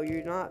 5D, though,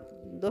 you're not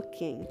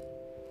looking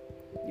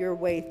your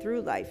way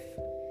through life.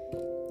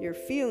 You're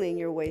feeling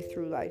your way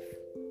through life.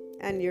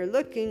 And you're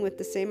looking with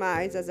the same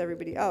eyes as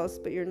everybody else,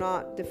 but you're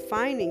not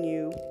defining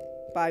you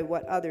by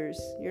what others.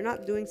 You're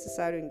not doing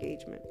societal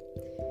engagement.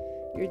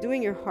 You're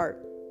doing your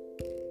heart.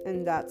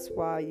 And that's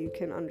why you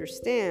can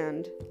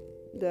understand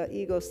the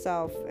ego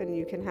self and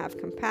you can have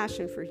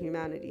compassion for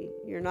humanity.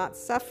 You're not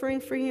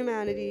suffering for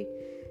humanity.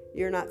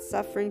 You're not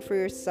suffering for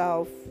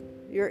yourself.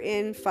 You're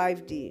in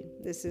 5D.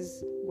 This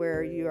is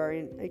where you are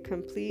in a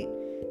complete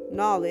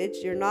knowledge.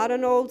 You're not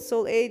an old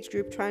soul age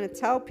group trying to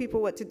tell people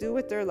what to do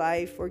with their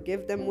life or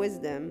give them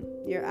wisdom.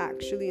 You're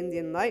actually in the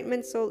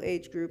enlightenment soul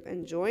age group,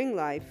 enjoying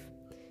life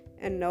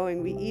and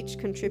knowing we each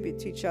contribute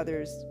to each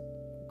other's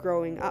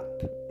growing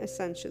up,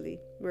 essentially.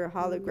 We're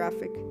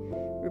holographic,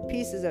 we're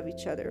pieces of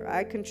each other.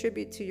 I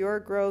contribute to your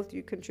growth,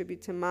 you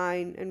contribute to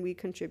mine, and we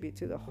contribute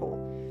to the whole.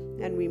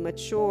 And we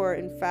mature.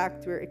 In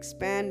fact, we're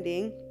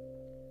expanding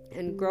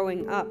and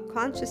growing up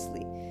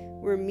consciously.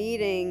 We're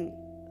meeting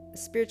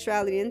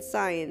spirituality and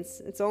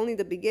science, it's only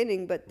the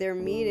beginning, but they're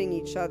meeting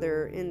each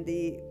other in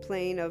the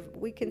plane of,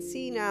 we can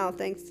see now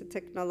thanks to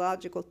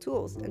technological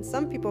tools. And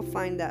some people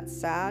find that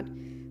sad,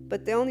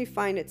 but they only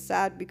find it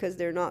sad because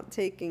they're not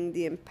taking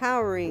the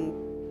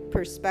empowering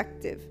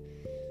perspective.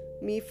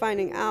 Me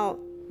finding out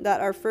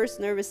that our first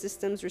nervous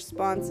system's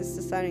response to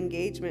societal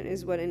engagement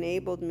is what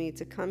enabled me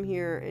to come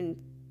here and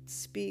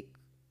speak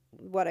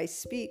what I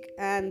speak,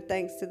 and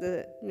thanks to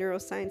the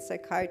neuroscience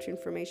psychiatry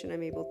information,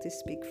 I'm able to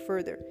speak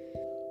further.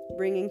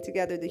 Bringing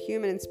together the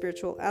human and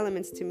spiritual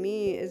elements to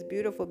me is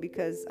beautiful,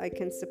 because I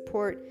can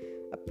support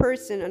a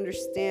person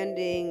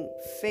understanding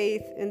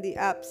faith in the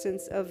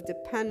absence of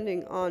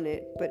depending on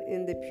it, but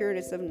in the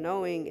pureness of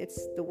knowing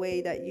it's the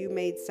way that you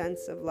made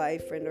sense of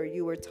life, and or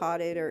you were taught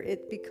it, or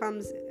it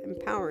becomes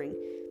empowering,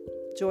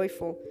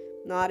 joyful,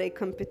 not a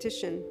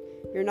competition.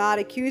 You're not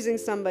accusing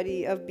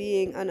somebody of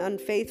being an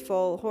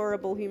unfaithful,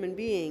 horrible human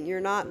being. You're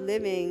not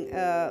living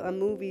a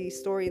movie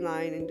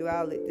storyline in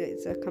duality.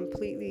 It's a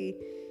completely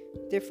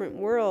different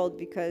world,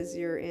 because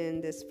you're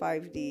in this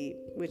 5D,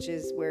 which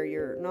is where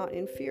you're not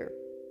in fear.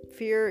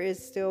 Fear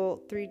is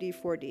still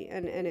 3D, 4D,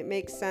 and it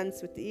makes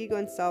sense with the ego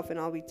and self and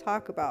all we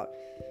talk about.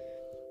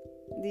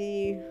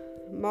 The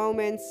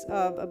moments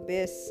of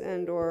abyss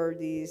and or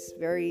these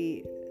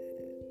very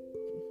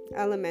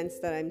elements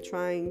that I'm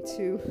trying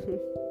to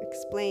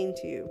explain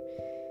to you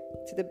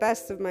to the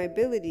best of my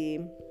ability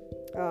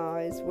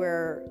is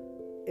where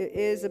it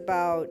is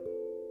about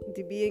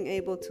the being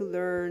able to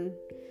learn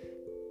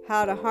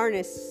how to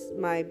harness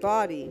my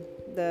body,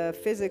 the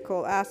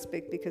physical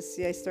aspect, because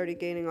see, I started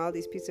gaining all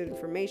these pieces of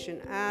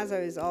information as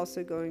I was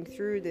also going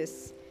through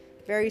this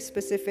very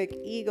specific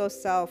ego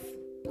self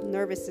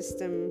nervous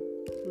system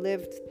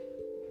lived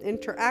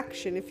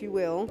interaction, if you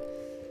will.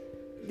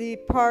 The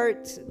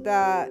part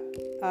that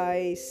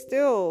I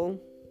still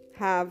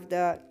have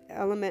the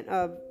element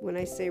of, when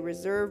I say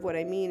reserve, what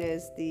I mean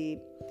is the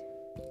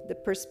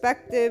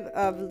perspective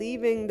of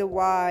leaving the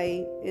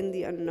why in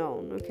the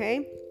unknown,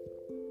 okay?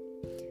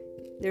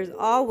 There's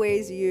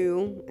always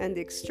you and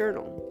the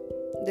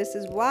external. This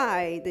is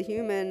why the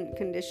human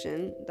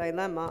condition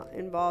dilemma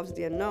involves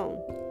the unknown.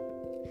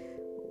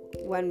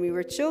 When we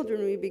were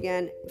children, we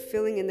began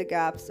filling in the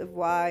gaps of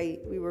why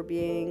we were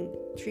being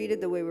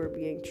treated the way we were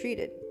being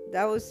treated.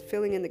 That was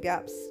filling in the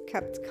gaps,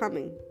 kept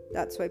coming.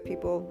 That's why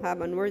people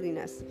have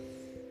unworthiness.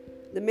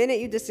 The minute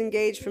you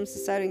disengage from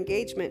societal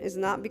engagement is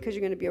not because you're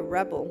going to be a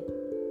rebel.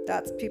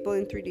 That's people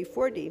in 3D,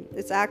 4D.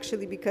 It's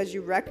actually because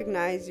you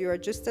recognize you are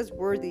just as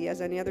worthy as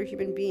any other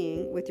human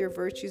being with your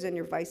virtues and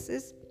your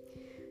vices,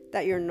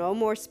 that you're no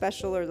more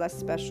special or less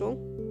special,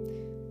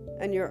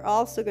 and you're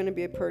also going to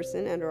be a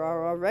person, and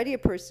are already a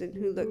person,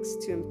 who looks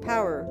to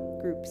empower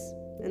groups,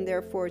 and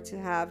therefore to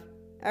have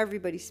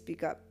everybody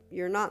speak up.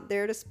 You're not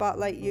there to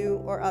spotlight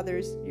you or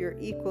others. You're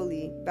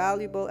equally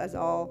valuable as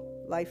all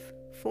life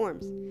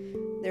forms.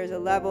 There's a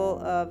level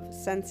of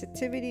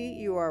sensitivity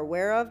you are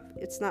aware of.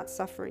 It's not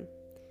suffering.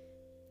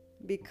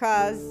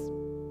 Because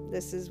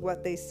this is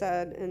what they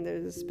said, and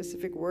there's a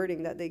specific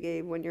wording that they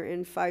gave when you're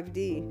in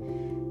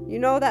 5D. You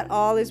know that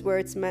all is where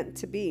it's meant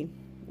to be.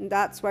 And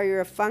that's why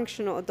you're a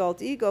functional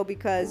adult ego,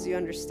 because you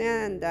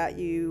understand that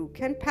you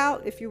can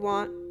pout if you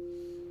want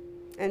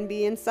and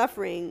be in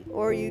suffering,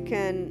 or you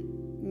can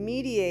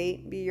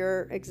mediate, be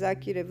your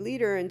executive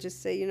leader, and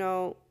just say, you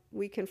know,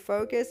 we can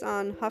focus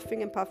on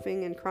huffing and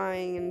puffing and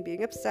crying and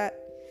being upset,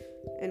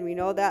 and we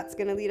know that's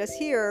going to lead us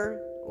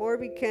here, or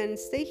we can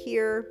stay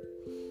here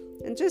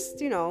and just,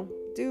 you know,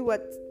 do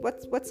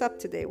what's up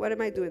today. What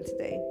am I doing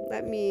today?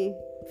 Let me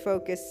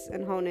focus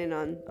and hone in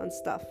on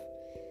stuff.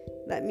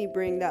 Let me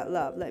bring that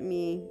love.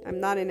 I'm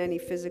not in any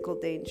physical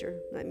danger.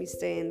 Let me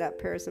stay in that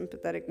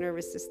parasympathetic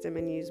nervous system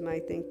and use my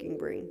thinking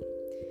brain.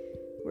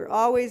 We're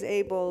always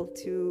able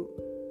to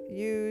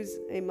use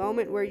a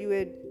moment where you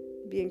would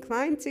be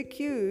inclined to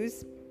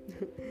accuse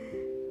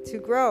to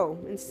grow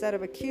instead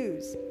of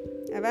accuse.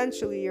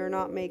 Eventually, you're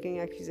not making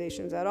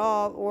accusations at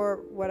all,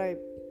 or what I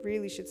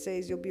really should say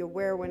is you'll be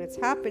aware when it's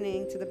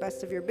happening to the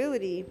best of your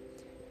ability,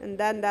 and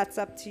then that's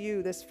up to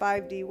you. This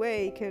 5D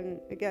way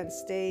can, again,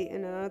 stay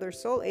in another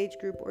soul age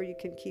group, or you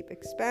can keep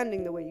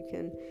expanding the way you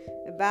can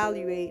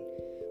evaluate.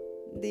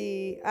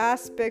 The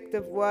aspect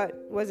of what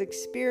was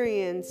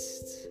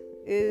experienced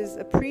is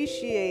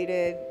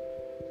appreciated,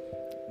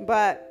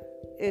 but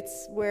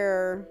it's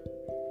where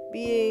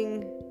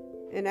being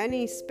in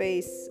any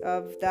space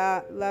of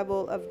that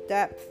level of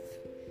depth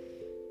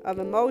of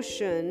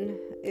emotion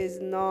is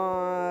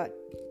not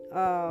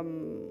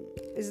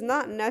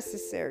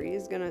necessary.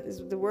 Is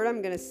the word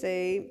I'm gonna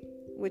say,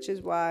 which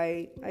is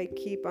why I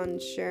keep on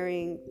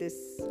sharing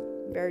this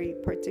very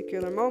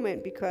particular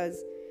moment,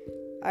 because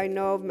I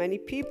know of many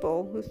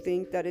people who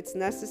think that it's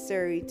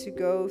necessary to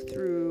go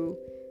through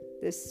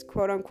this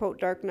quote-unquote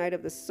dark night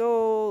of the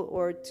soul,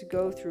 or to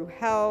go through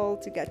hell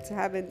to get to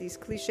heaven. These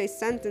cliche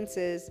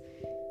sentences.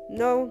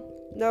 No,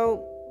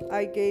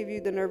 I gave you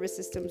the nervous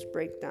system's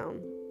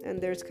breakdown, and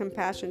there's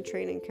compassion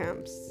training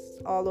camps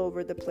all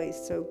over the place,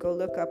 so go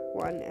look up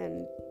one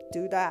and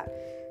do that.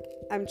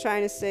 I'm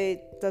trying to say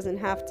it doesn't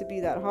have to be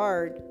that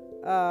hard.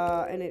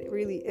 and it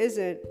really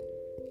isn't,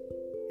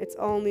 it's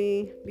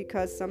only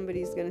because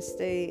somebody's going to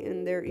stay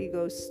in their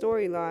ego's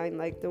storyline,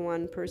 like the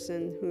one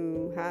person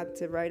who had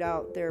to write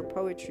out their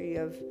poetry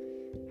of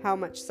how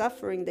much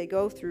suffering they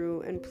go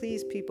through. And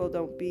please, people,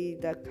 don't be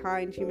the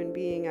kind human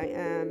being I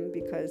am,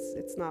 because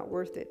it's not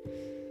worth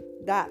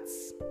it.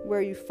 That's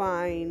where you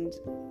find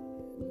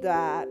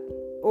that.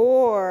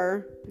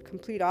 Or the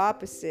complete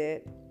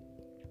opposite.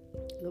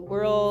 The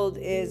world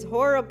is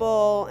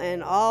horrible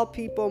and all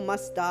people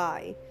must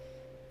die.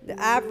 The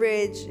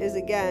average is,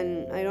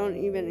 again, I don't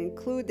even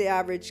include the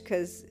average,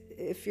 because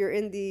if you're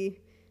in the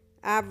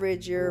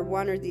average, you're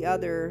one or the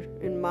other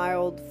in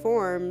mild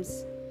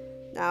forms.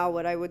 Now,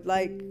 what I would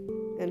like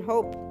and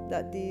hope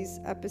that these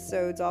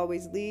episodes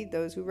always lead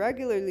those who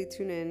regularly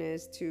tune in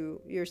is to,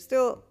 you're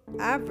still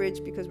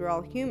average because we're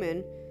all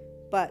human,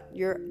 but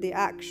you're the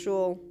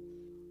actual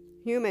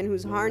human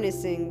who's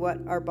harnessing what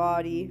our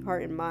body,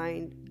 heart, and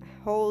mind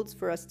holds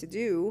for us to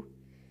do.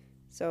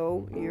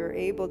 So you're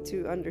able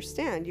to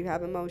understand you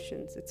have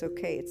emotions. It's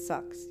okay. It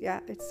sucks. Yeah,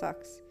 it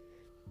sucks.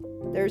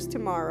 There's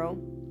tomorrow.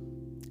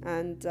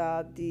 And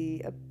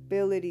the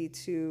ability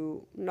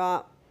to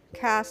not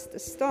cast a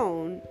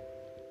stone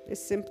is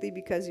simply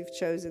because you've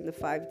chosen the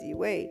 5D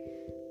way.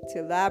 To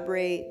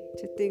elaborate,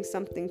 to think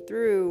something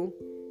through,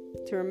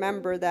 to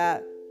remember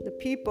that the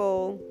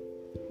people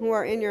who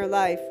are in your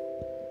life,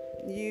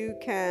 you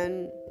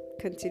can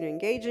continue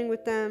engaging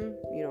with them.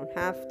 You don't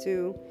have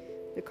to.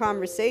 The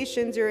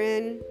conversations you're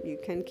in, you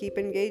can keep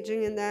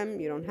engaging in them.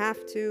 You don't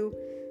have to.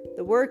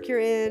 The work you're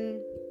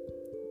in,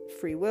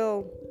 free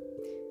will.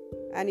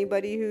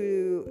 Anybody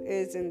who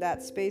is in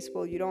that space,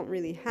 well, you don't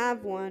really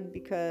have one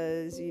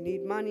because you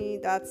need money.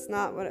 That's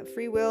not what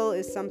free will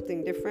is.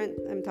 Something different.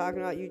 I'm talking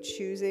about you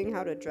choosing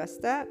how to address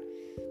that.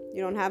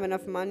 You don't have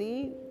enough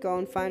money, go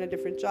and find a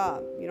different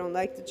job. You don't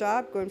like the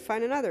job, go and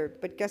find another.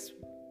 But guess,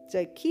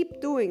 so keep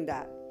doing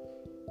that.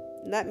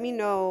 Let me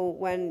know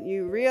when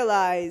you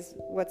realize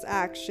what's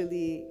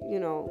actually,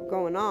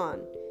 going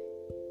on.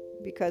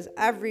 Because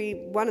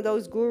every one of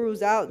those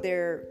gurus out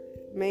there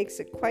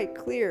makes it quite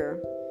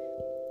clear.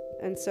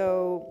 And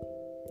so,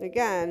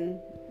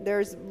 again,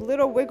 there's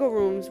little wiggle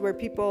rooms where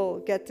people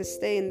get to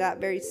stay in that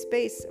very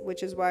space,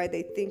 which is why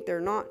they think they're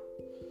not.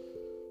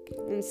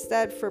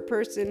 Instead, for a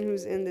person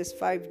who's in this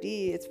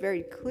 5D, it's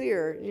very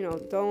clear,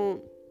 the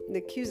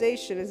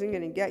accusation isn't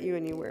going to get you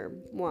anywhere.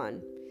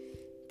 One.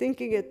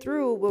 Thinking it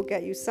through will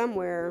get you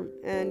somewhere,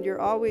 and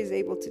you're always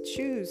able to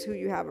choose who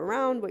you have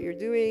around, what you're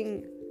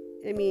doing.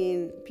 I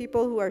mean,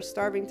 people who are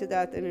starving to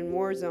death and in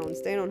war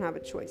zones, they don't have a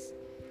choice.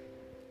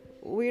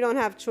 We don't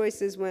have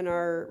choices when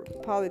our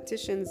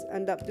politicians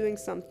end up doing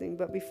something,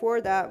 but before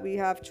that, we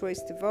have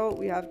choice to vote,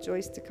 we have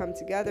choice to come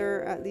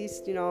together. At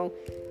least,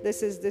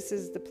 this is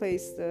the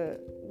place that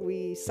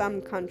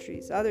some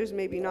countries, others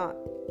maybe not,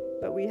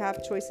 but we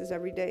have choices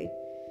every day.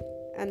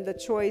 And the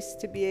choice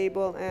to be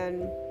able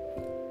and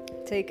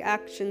take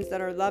actions that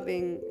are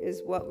loving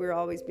is what we're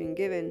always being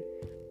given.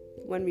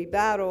 When we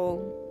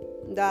battle,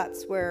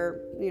 that's where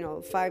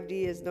 5D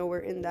is nowhere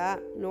in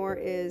that, nor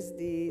is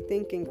the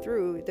thinking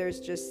through. There's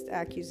just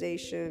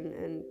accusation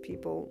and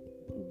people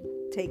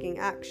taking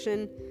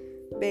action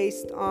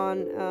based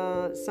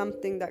on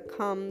something that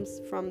comes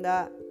from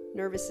that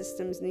nervous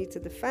system's need to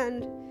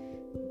defend,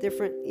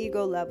 different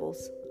ego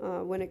levels.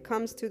 When it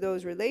comes to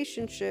those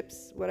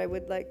relationships, what I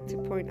would like to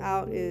point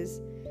out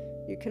is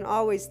you can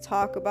always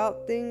talk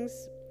about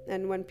things,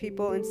 and when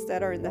people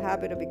instead are in the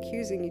habit of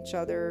accusing each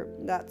other,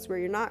 that's where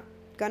you're not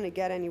going to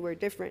get anywhere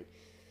different.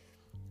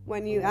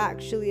 When you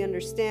actually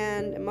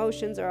understand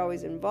emotions are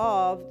always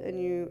involved,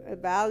 and you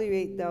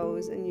evaluate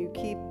those, and you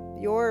keep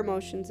your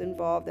emotions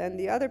involved and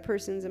the other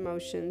person's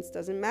emotions,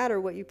 doesn't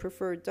matter what you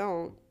prefer,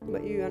 don't,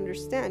 but you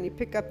understand, you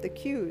pick up the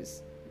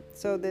cues.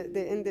 So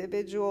the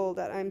individual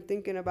that I'm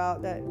thinking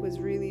about that was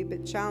really a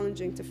bit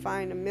challenging to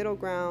find a middle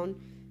ground,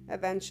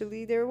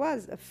 eventually there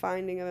was a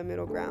finding of a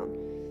middle ground.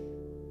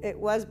 It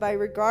was by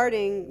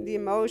regarding the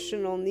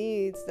emotional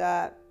needs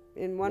that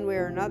in one way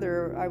or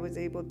another I was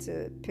able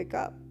to pick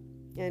up.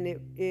 And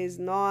it is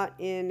not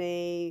in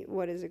a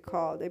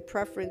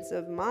preference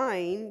of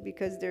mine,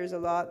 because there's a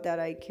lot that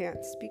I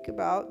can't speak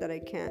about, that I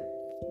can't,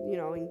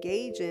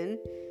 engage in.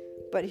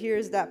 But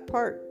here's that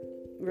part.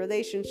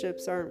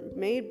 Relationships aren't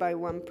made by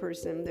one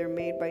person, they're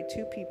made by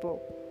two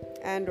people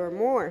and or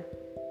more.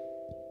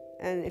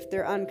 And if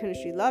they're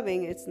unconditionally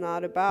loving, it's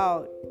not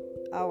about,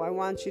 I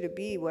want you to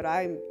be what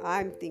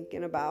I'm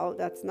thinking about.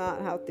 That's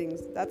not how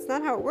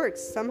it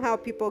works. Somehow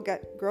people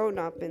get grown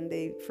up and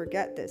they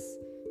forget this.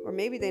 Or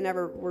maybe they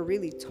never were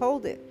really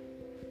told it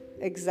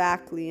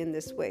exactly in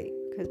this way.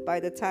 Because by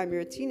the time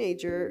you're a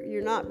teenager,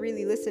 you're not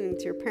really listening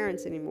to your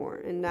parents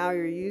anymore. And now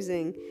you're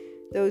using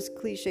those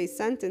cliche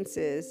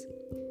sentences,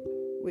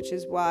 which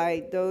is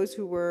why those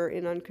who were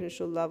in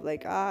unconditional love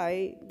like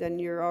then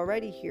you're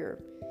already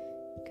here.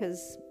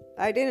 Because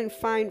I didn't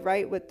find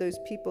right what those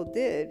people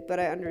did, but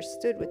I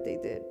understood what they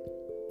did.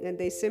 And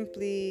they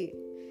simply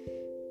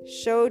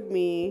showed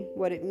me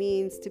what it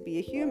means to be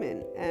a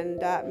human, and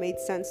that made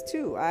sense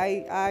too.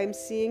 I'm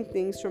seeing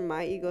things from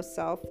my ego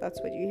self.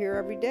 That's what you hear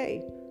every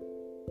day,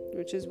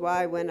 which is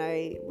why when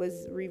I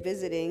was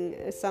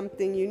revisiting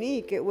something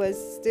unique,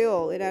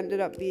 it ended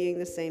up being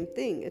the same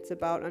thing. It's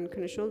about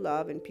unconditional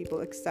love and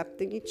people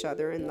accepting each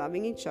other and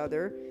loving each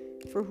other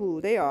for who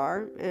they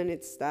are, and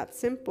it's that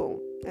simple.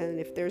 And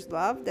if there's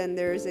love, then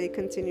there's a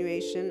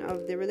continuation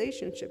of the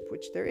relationship,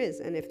 which there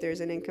is. And if there's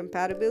an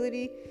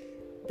incompatibility,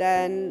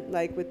 then,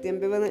 like with the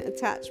ambivalent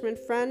attachment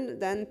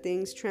friend, then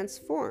things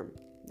transform.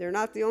 They're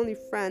not the only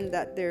friend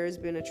that there's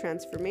been a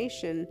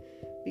transformation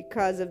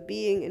because of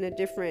being in a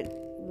different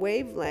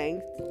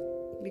wavelength,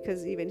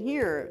 because even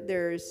here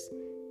there's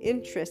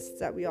interests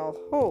that we all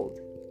hold.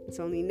 It's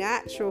only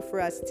natural for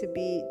us to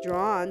be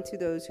drawn to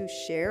those who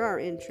share our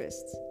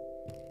interests.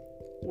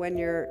 When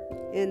you're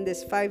in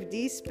this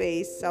 5D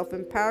space,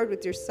 self-empowered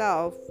with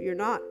yourself, you're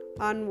not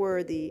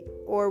unworthy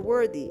or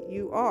worthy.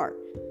 You are.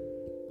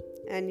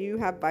 And you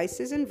have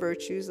vices and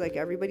virtues like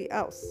everybody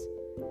else.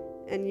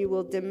 And you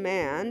will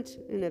demand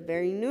in a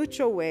very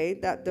neutral way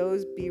that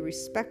those be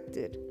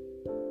respected,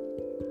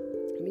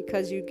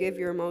 because you give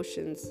your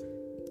emotions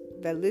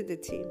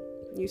validity.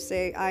 You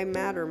say, I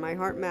matter, my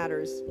heart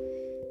matters.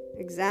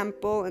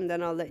 Example, and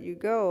then I'll let you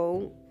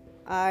go.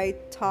 I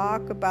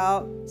talk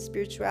about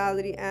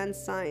spirituality and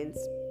science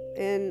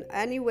in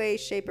any way,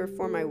 shape, or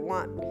form I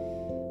want.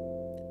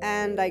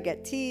 And I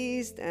get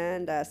teased,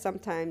 and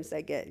sometimes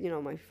I get,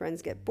 my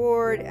friends get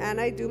bored,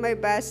 and I do my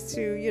best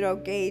to,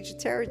 gauge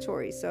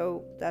territory.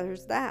 So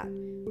there's that.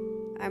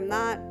 I'm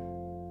not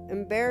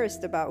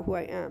embarrassed about who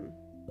I am.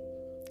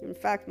 In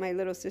fact, my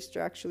little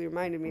sister actually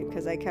reminded me,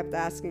 because I kept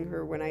asking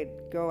her when I'd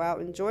go out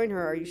and join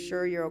her, are you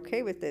sure you're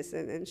okay with this?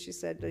 And she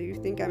said, do you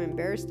think I'm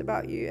embarrassed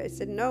about you? I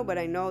said, no, but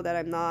I know that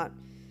I'm not,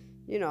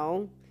 we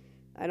don't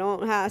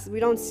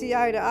see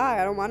eye to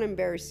eye. I don't want to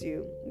embarrass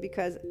you,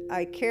 because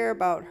I care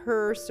about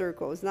her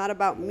circle. It's not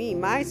about me.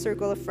 My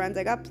circle of friends,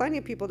 I got plenty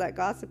of people that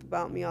gossip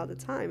about me all the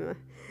time.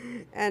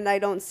 And I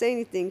don't say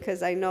anything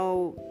because I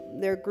know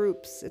their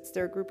groups. It's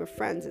their group of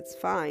friends. It's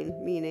fine,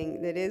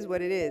 meaning it is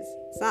what it is.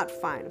 It's not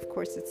fine. Of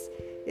course,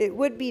 it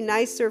would be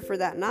nicer for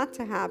that not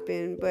to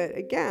happen. But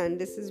again,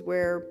 this is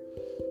where,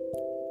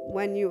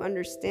 when you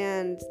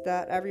understand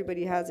that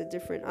everybody has a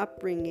different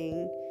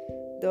upbringing,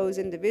 those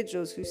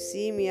individuals who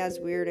see me as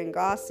weird and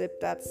gossip,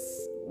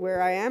 that's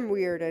where I am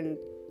weird, and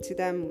to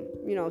them,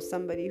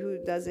 somebody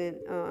who doesn't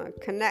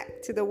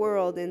connect to the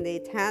world in a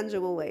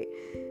tangible way.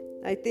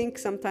 I think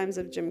sometimes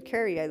of Jim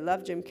Carrey. I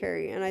love Jim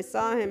Carrey, and I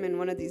saw him in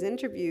one of these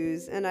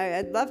interviews, and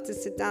I'd love to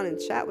sit down and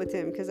chat with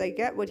him, because I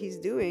get what he's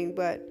doing.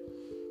 But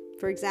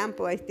for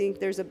example, I think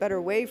there's a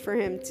better way for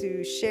him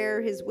to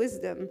share his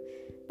wisdom,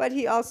 but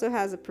he also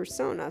has a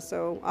persona,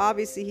 so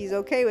obviously he's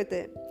okay with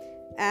it.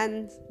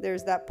 And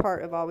there's that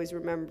part of always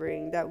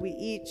remembering that we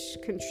each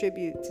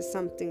contribute to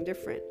something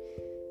different,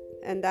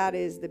 and that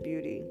is the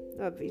beauty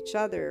of each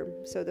other.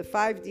 So the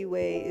 5D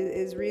way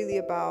is really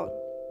about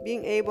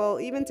being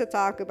able even to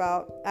talk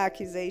about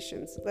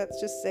accusations.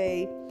 Let's just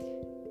say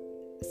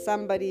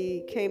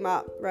somebody came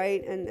up,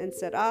 right, and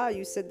said,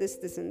 you said this,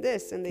 this, and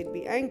this, and they'd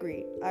be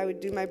angry. I would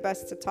do my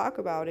best to talk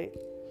about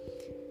it.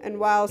 And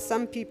while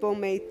some people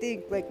may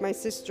think, like my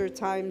sister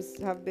times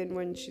have been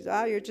when she's,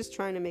 you're just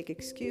trying to make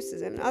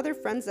excuses. And other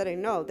friends that I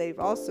know, they've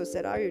also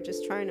said, you're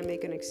just trying to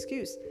make an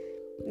excuse.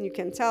 And you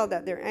can tell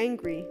that they're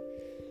angry.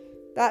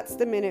 That's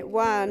the minute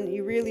one,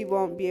 you really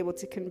won't be able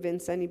to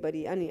convince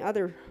anybody any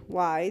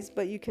otherwise,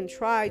 but you can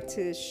try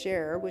to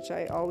share, which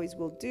I always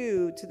will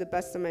do to the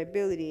best of my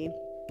ability.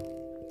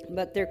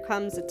 But there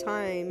comes a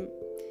time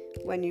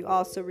when you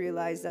also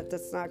realize that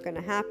that's not going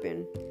to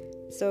happen.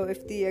 So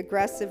if the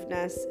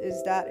aggressiveness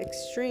is that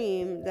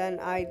extreme, then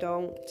I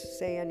don't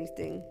say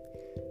anything.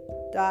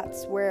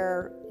 That's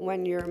where,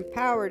 when you're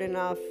empowered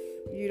enough,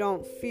 you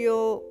don't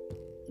feel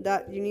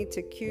that you need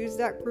to accuse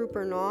that group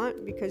or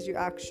not, because you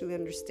actually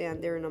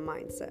understand they're in a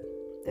mindset,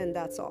 and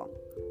that's all.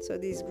 So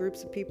these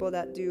groups of people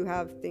that do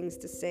have things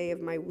to say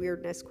of my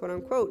weirdness, quote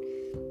unquote,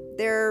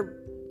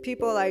 they're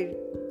people I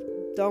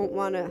don't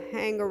want to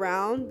hang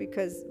around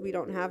because we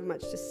don't have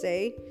much to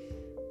say.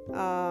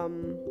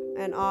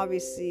 And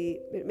obviously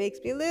it makes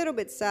me a little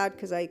bit sad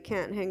because I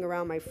can't hang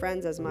around my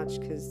friends as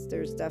much, because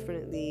there's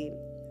definitely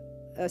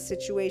a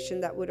situation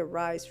that would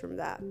arise from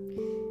that.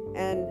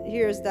 And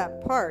here's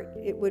that part.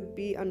 It would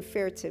be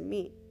unfair to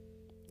me,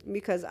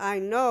 because I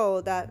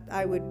know that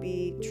I would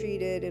be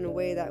treated in a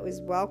way that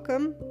was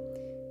welcome,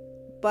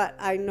 but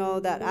I know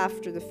that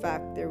after the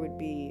fact there would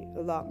be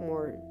a lot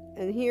more.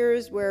 And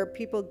here's where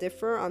people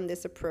differ on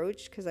this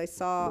approach, because I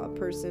saw a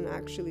person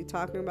actually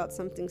talking about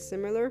something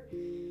similar,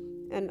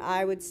 and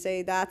I would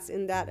say that's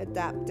in that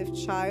adaptive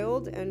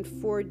child and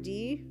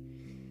 4D,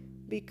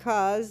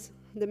 because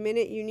the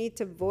minute you need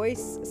to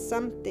voice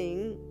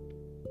something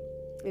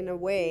in a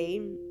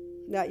way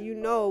that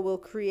will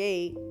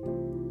create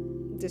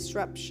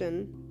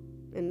disruption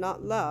and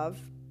not love,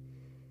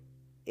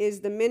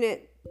 is the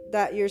minute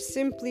that you're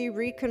simply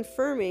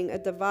reconfirming a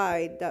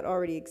divide that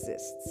already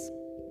exists.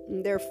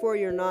 And therefore,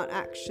 you're not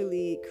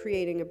actually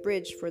creating a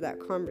bridge for that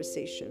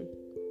conversation.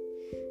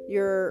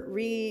 You're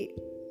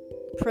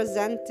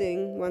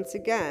representing, once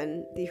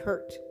again, the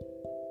hurt.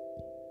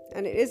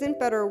 And it isn't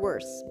better or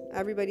worse.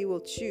 Everybody will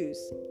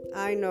choose.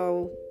 I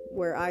know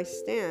where I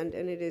stand,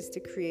 and it is to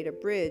create a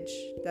bridge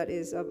that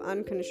is of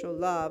unconditional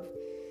love,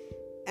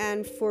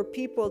 and for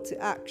people to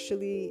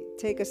actually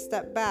take a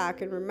step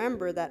back and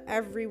remember that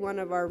every one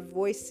of our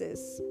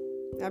voices,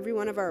 every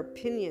one of our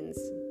opinions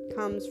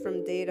comes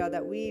from data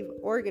that we've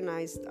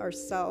organized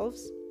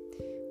ourselves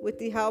with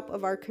the help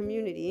of our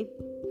community,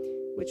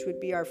 which would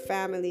be our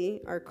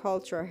family, our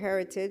culture, our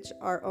heritage,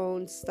 our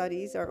own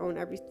studies, our own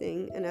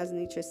everything. And as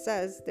Nietzsche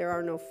says, there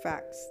are no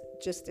facts,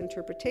 just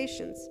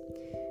interpretations.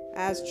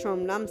 As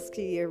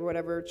Chomsky or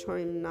whatever,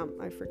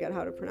 I forget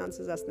how to pronounce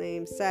his last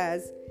name,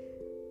 says,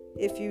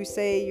 if you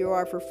say you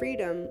are for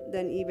freedom,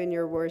 then even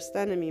your worst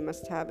enemy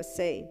must have a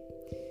say.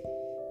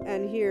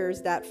 And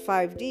here's that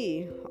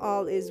 5D,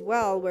 all is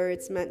well where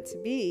it's meant to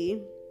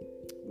be,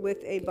 with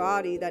a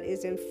body that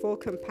is in full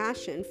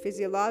compassion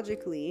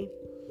physiologically,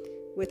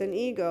 with an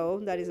ego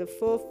that is a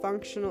full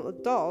functional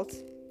adult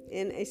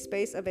in a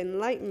space of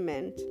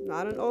enlightenment,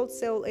 not an old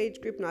soul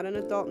age group, not an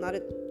adult, not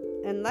an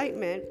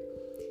enlightenment,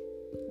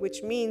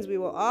 which means we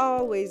will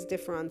always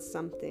differ on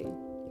something.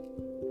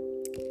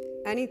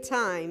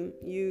 Anytime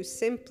you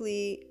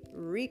simply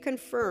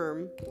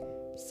reconfirm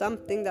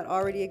something that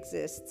already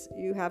exists,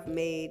 you have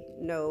made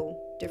no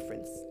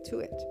difference to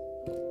it.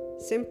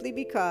 Simply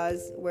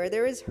because where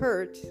there is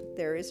hurt,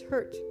 there is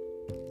hurt.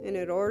 And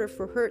in order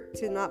for hurt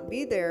to not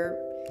be there,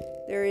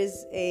 there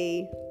is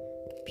a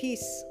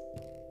peace,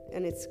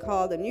 and it's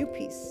called a new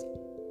peace.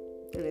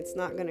 And it's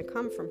not going to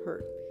come from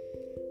hurt.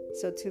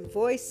 So to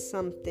voice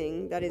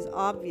something that is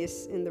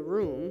obvious in the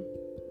room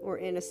or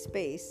in a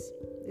space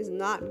is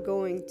not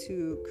going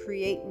to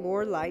create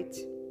more light.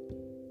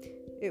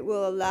 It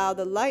will allow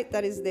the light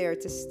that is there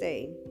to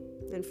stay.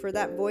 And for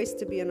that voice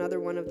to be another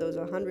one of those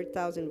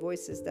 100,000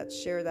 voices that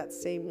share that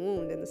same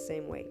wound in the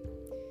same way.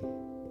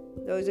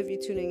 Those of you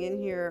tuning in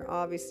here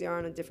obviously are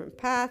on a different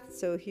path.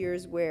 So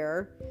here's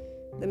where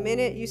the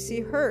minute you see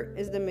hurt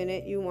is the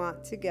minute you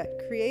want to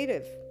get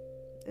creative.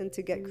 And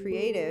to get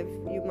creative,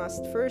 you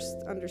must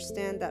first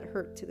understand that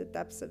hurt to the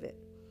depths of it,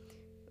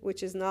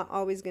 which is not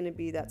always going to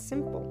be that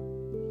simple.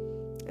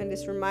 And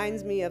this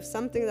reminds me of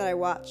something that I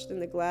watched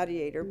in The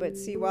Gladiator. But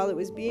see, while it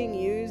was being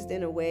used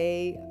in a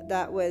way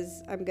that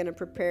was, I'm going to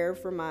prepare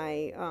for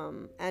my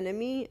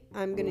enemy,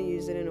 I'm going to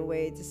use it in a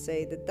way to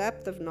say the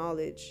depth of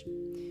knowledge.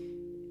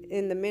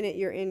 In the minute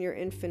you're in your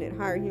infinite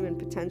higher human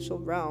potential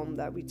realm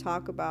that we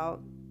talk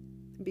about,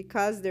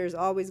 because there's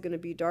always going to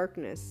be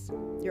darkness,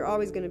 you're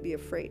always going to be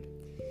afraid.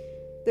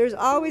 There's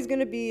always going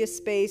to be a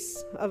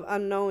space of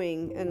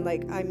unknowing and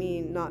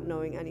not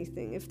knowing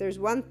anything. If there's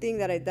one thing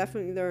that I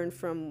definitely learned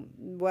from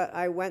what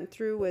I went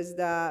through was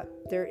that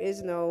there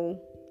is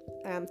no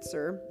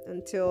answer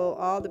until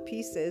all the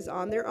pieces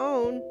on their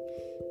own,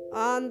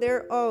 and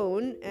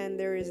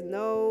there is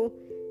no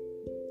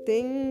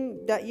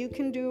thing that you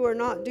can do or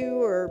not do,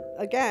 or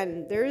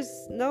again,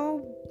 there's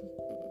no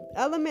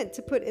element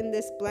to put in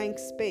this blank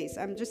space.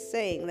 I'm just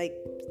saying,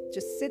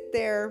 just sit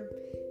there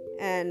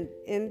and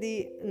in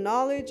the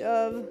knowledge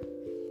of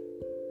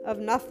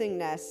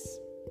nothingness,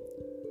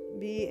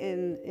 be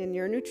in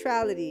your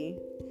neutrality.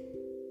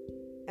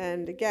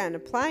 And again,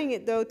 applying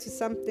it though to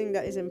something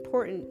that is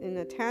important in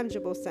a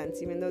tangible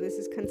sense, even though this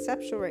is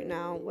conceptual right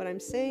now, what I'm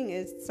saying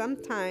is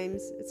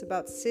sometimes it's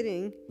about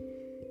sitting,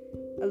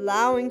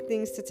 allowing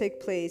things to take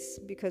place,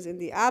 because in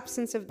the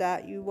absence of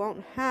that, you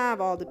won't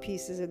have all the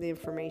pieces of the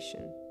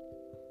information.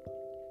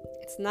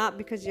 It's not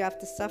because you have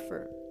to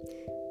suffer.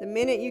 The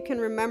minute you can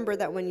remember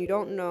that when you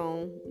don't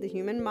know, the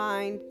human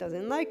mind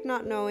doesn't like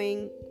not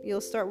knowing,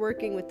 you'll start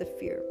working with the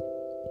fear.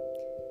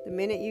 The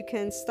minute you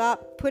can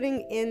stop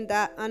putting in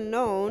that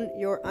unknown,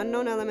 your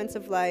unknown elements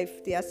of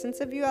life, the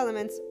essence of you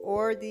elements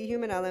or the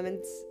human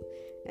elements,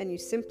 and you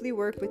simply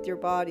work with your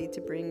body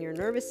to bring your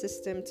nervous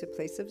system to a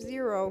place of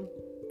zero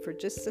for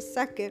just a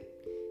second,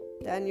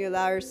 then you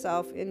allow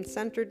yourself in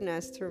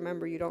centeredness to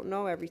remember you don't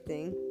know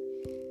everything,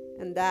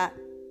 and that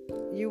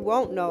you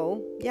won't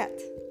know yet.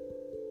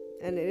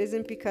 And it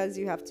isn't because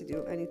you have to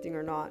do anything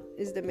or not.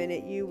 Is the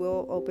minute you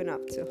will open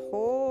up to a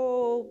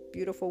whole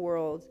beautiful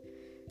world.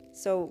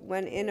 So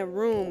when in a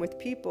room with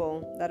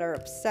people that are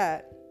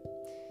upset,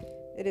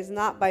 it is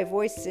not by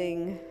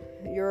voicing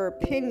your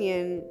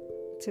opinion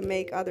to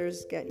make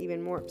others get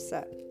even more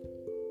upset.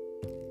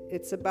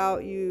 It's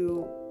about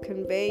you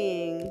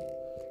conveying,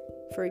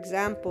 for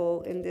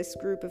example, in this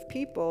group of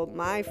people,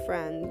 my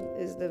friend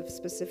is the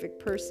specific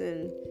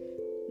person,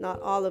 not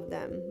all of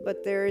them,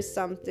 but there is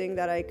something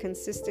that I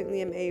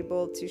consistently am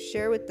able to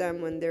share with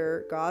them when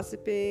they're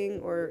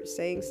gossiping or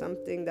saying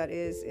something that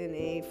is in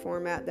a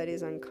format that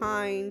is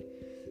unkind.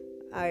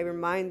 I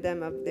remind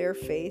them of their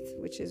faith,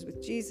 which is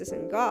with Jesus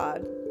and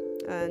God,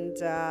 and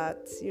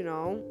that,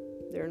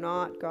 they're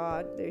not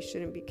God. They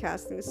shouldn't be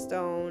casting a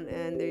stone,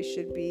 and they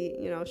should be,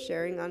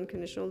 sharing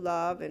unconditional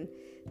love, and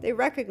they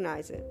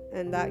recognize it,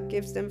 and that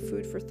gives them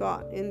food for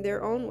thought in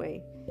their own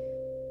way.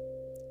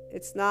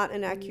 It's not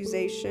an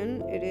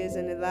accusation. It is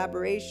an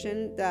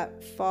elaboration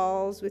that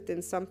falls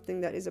within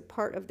something that is a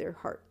part of their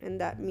heart, and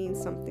that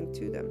means something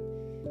to them.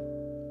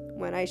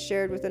 When I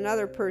shared with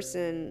another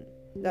person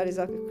that is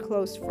a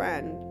close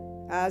friend,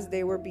 as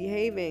they were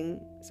behaving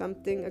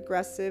something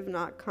aggressive,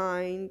 not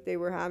kind, they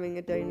were having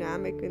a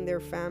dynamic in their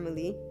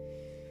family,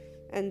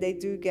 and they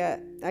do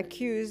get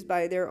accused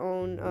by their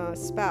own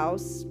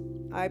spouse,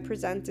 I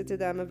presented to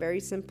them a very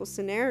simple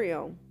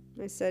scenario.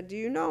 I said, do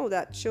you know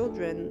that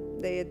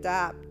children, they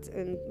adapt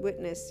and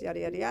witness, yada,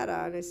 yada,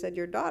 yada. And I said,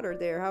 your daughter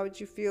there, how would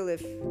you feel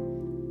if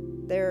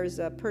there's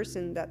a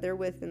person that they're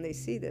with and they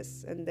see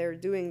this and they're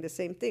doing the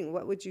same thing?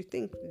 What would you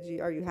think?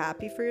 Are you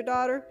happy for your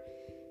daughter?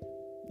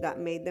 That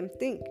made them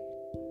think.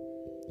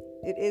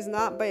 It is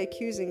not by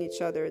accusing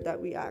each other that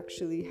we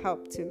actually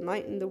help to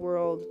enlighten the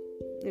world.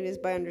 It is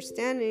by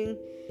understanding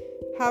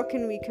how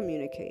can we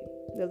communicate.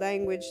 The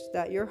language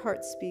that your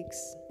heart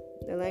speaks,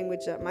 the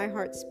language that my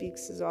heart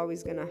speaks is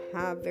always going to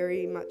have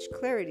very much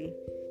clarity.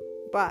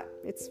 But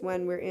it's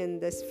when we're in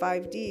this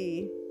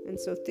 5D, and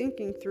so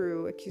thinking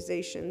through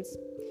accusations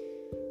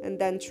and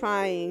then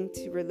trying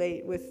to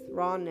relate with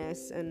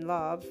rawness and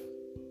love,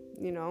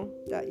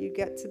 that you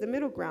get to the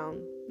middle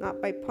ground,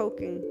 not by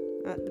poking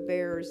at the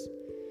bears.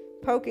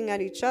 Poking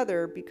at each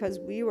other because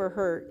we were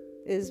hurt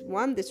is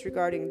one,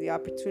 disregarding the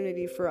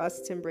opportunity for us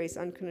to embrace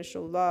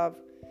unconditional love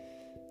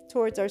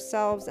towards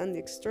ourselves and the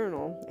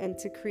external, and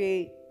to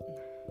create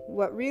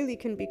what really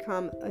can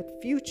become a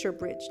future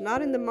bridge,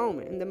 not in the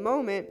moment. In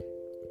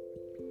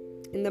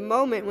the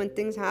moment when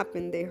things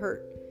happen, they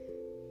hurt.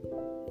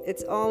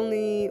 It's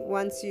only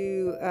once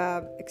you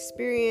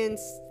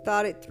experienced,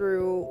 thought it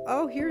through,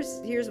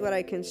 here's what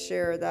I can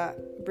share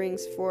that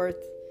brings forth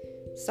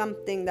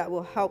something that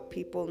will help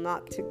people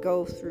not to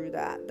go through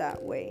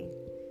that way,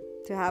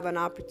 to have an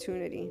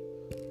opportunity.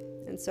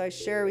 And so I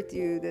share with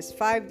you this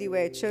 5D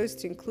way. I chose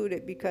to include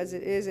it because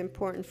it is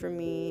important for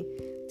me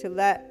to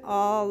let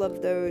all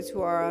of those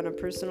who are on a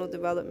personal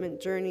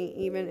development journey,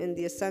 even in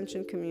the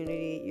Ascension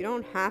community, you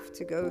don't have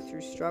to go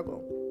through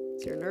struggle.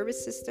 It's your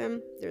nervous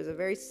system. There's a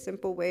very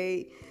simple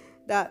way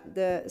that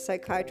the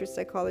psychiatrists,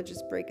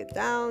 psychologists break it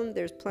down.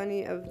 There's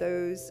plenty of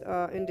those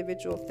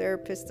individual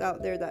therapists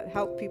out there that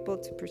help people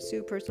to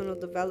pursue personal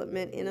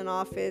development in an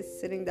office,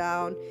 sitting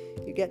down.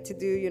 You get to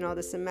do,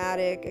 the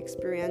somatic,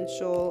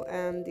 experiential,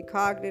 and the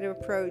cognitive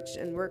approach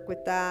and work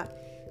with that.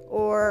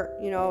 Or,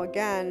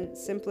 again,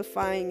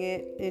 simplifying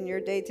it in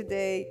your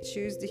day-to-day,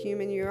 choose the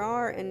human you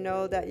are and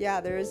know that,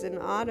 there is an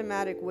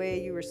automatic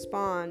way you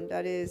respond.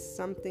 That is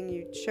something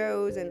you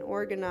chose and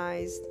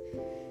organized.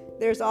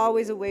 There's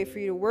always a way for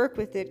you to work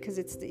with it because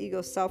it's the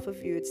ego self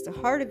of you. It's the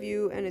heart of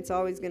you, and it's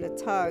always going to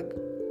tug.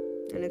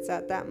 And it's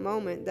at that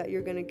moment that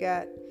you're going to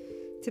get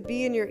to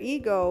be in your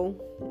ego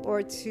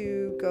or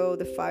to go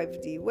the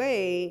 5D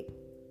way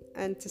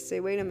and to say,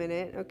 wait a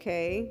minute,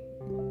 okay,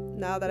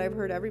 now that I've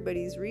heard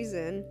everybody's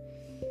reason,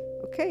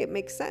 okay, it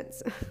makes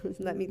sense.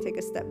 Let me take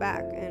a step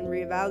back and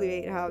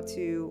reevaluate how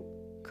to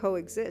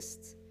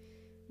coexist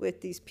with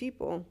these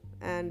people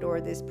and or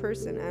this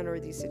person and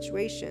or these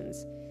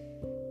situations.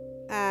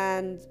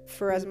 And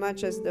for as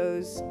much as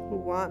those who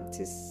want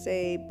to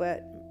say,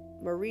 but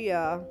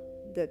Maria,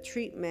 the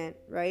treatment,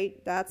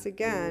 right? That's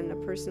again a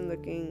person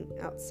looking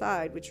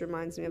outside, which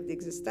reminds me of the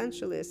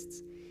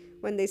existentialists.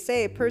 When they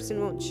say a person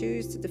won't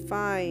choose to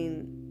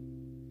define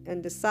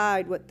and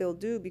decide what they'll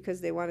do because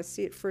they want to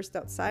see it first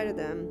outside of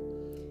them,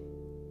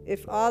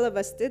 if all of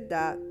us did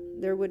that,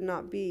 there would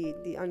not be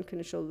the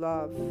unconditional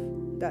love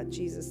that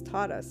Jesus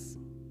taught us.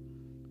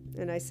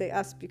 And I say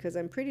us because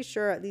I'm pretty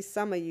sure at least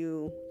some of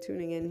you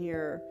tuning in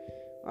here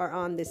are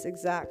on this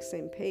exact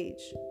same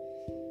page.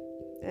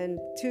 And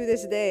to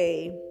this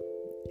day,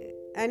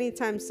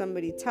 anytime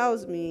somebody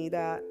tells me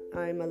that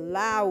I'm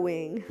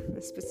allowing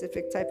a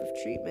specific type of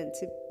treatment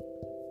to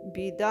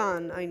be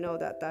done, I know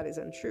that that is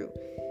untrue.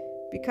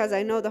 Because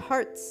I know the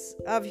hearts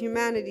of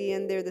humanity,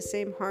 and they're the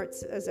same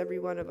hearts as every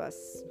one of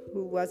us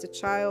who was a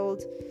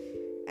child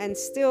and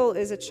still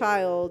is a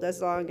child,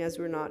 as long as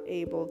we're not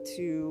able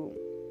to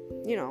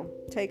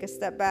take a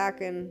step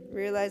back and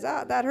realize,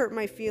 that hurt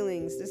my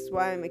feelings. This is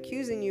why I'm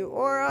accusing you.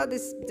 Or,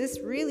 this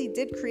really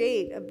did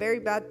create a very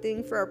bad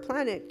thing for our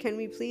planet. Can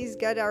we please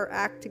get our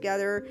act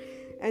together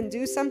and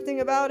do something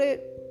about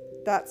it?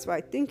 That's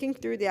why thinking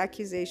through the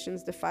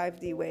accusations the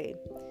 5D way.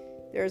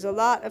 There's a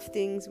lot of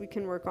things we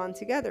can work on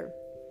together.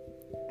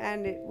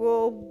 And it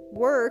will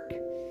work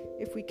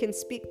if we can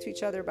speak to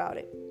each other about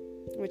it.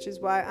 Which is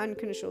why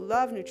unconditional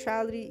love,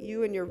 neutrality,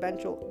 you and your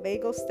ventral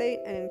vagal state,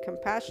 and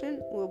compassion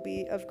will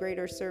be of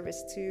greater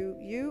service to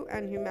you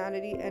and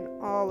humanity and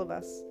all of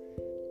us.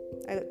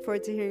 I look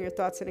forward to hearing your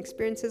thoughts and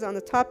experiences on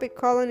the topic.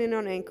 Call in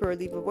on Anchor or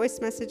leave a voice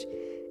message.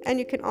 And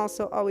you can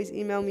also always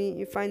email me.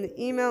 You find the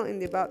email in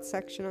the About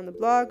section on the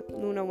blog,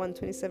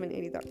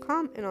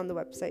 luna12780.com, and on the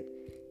website,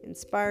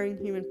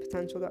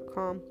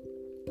 inspiringhumanpotential.com.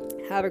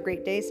 Have a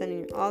great day.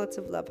 Sending you all lots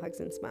of love, hugs,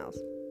 and smiles.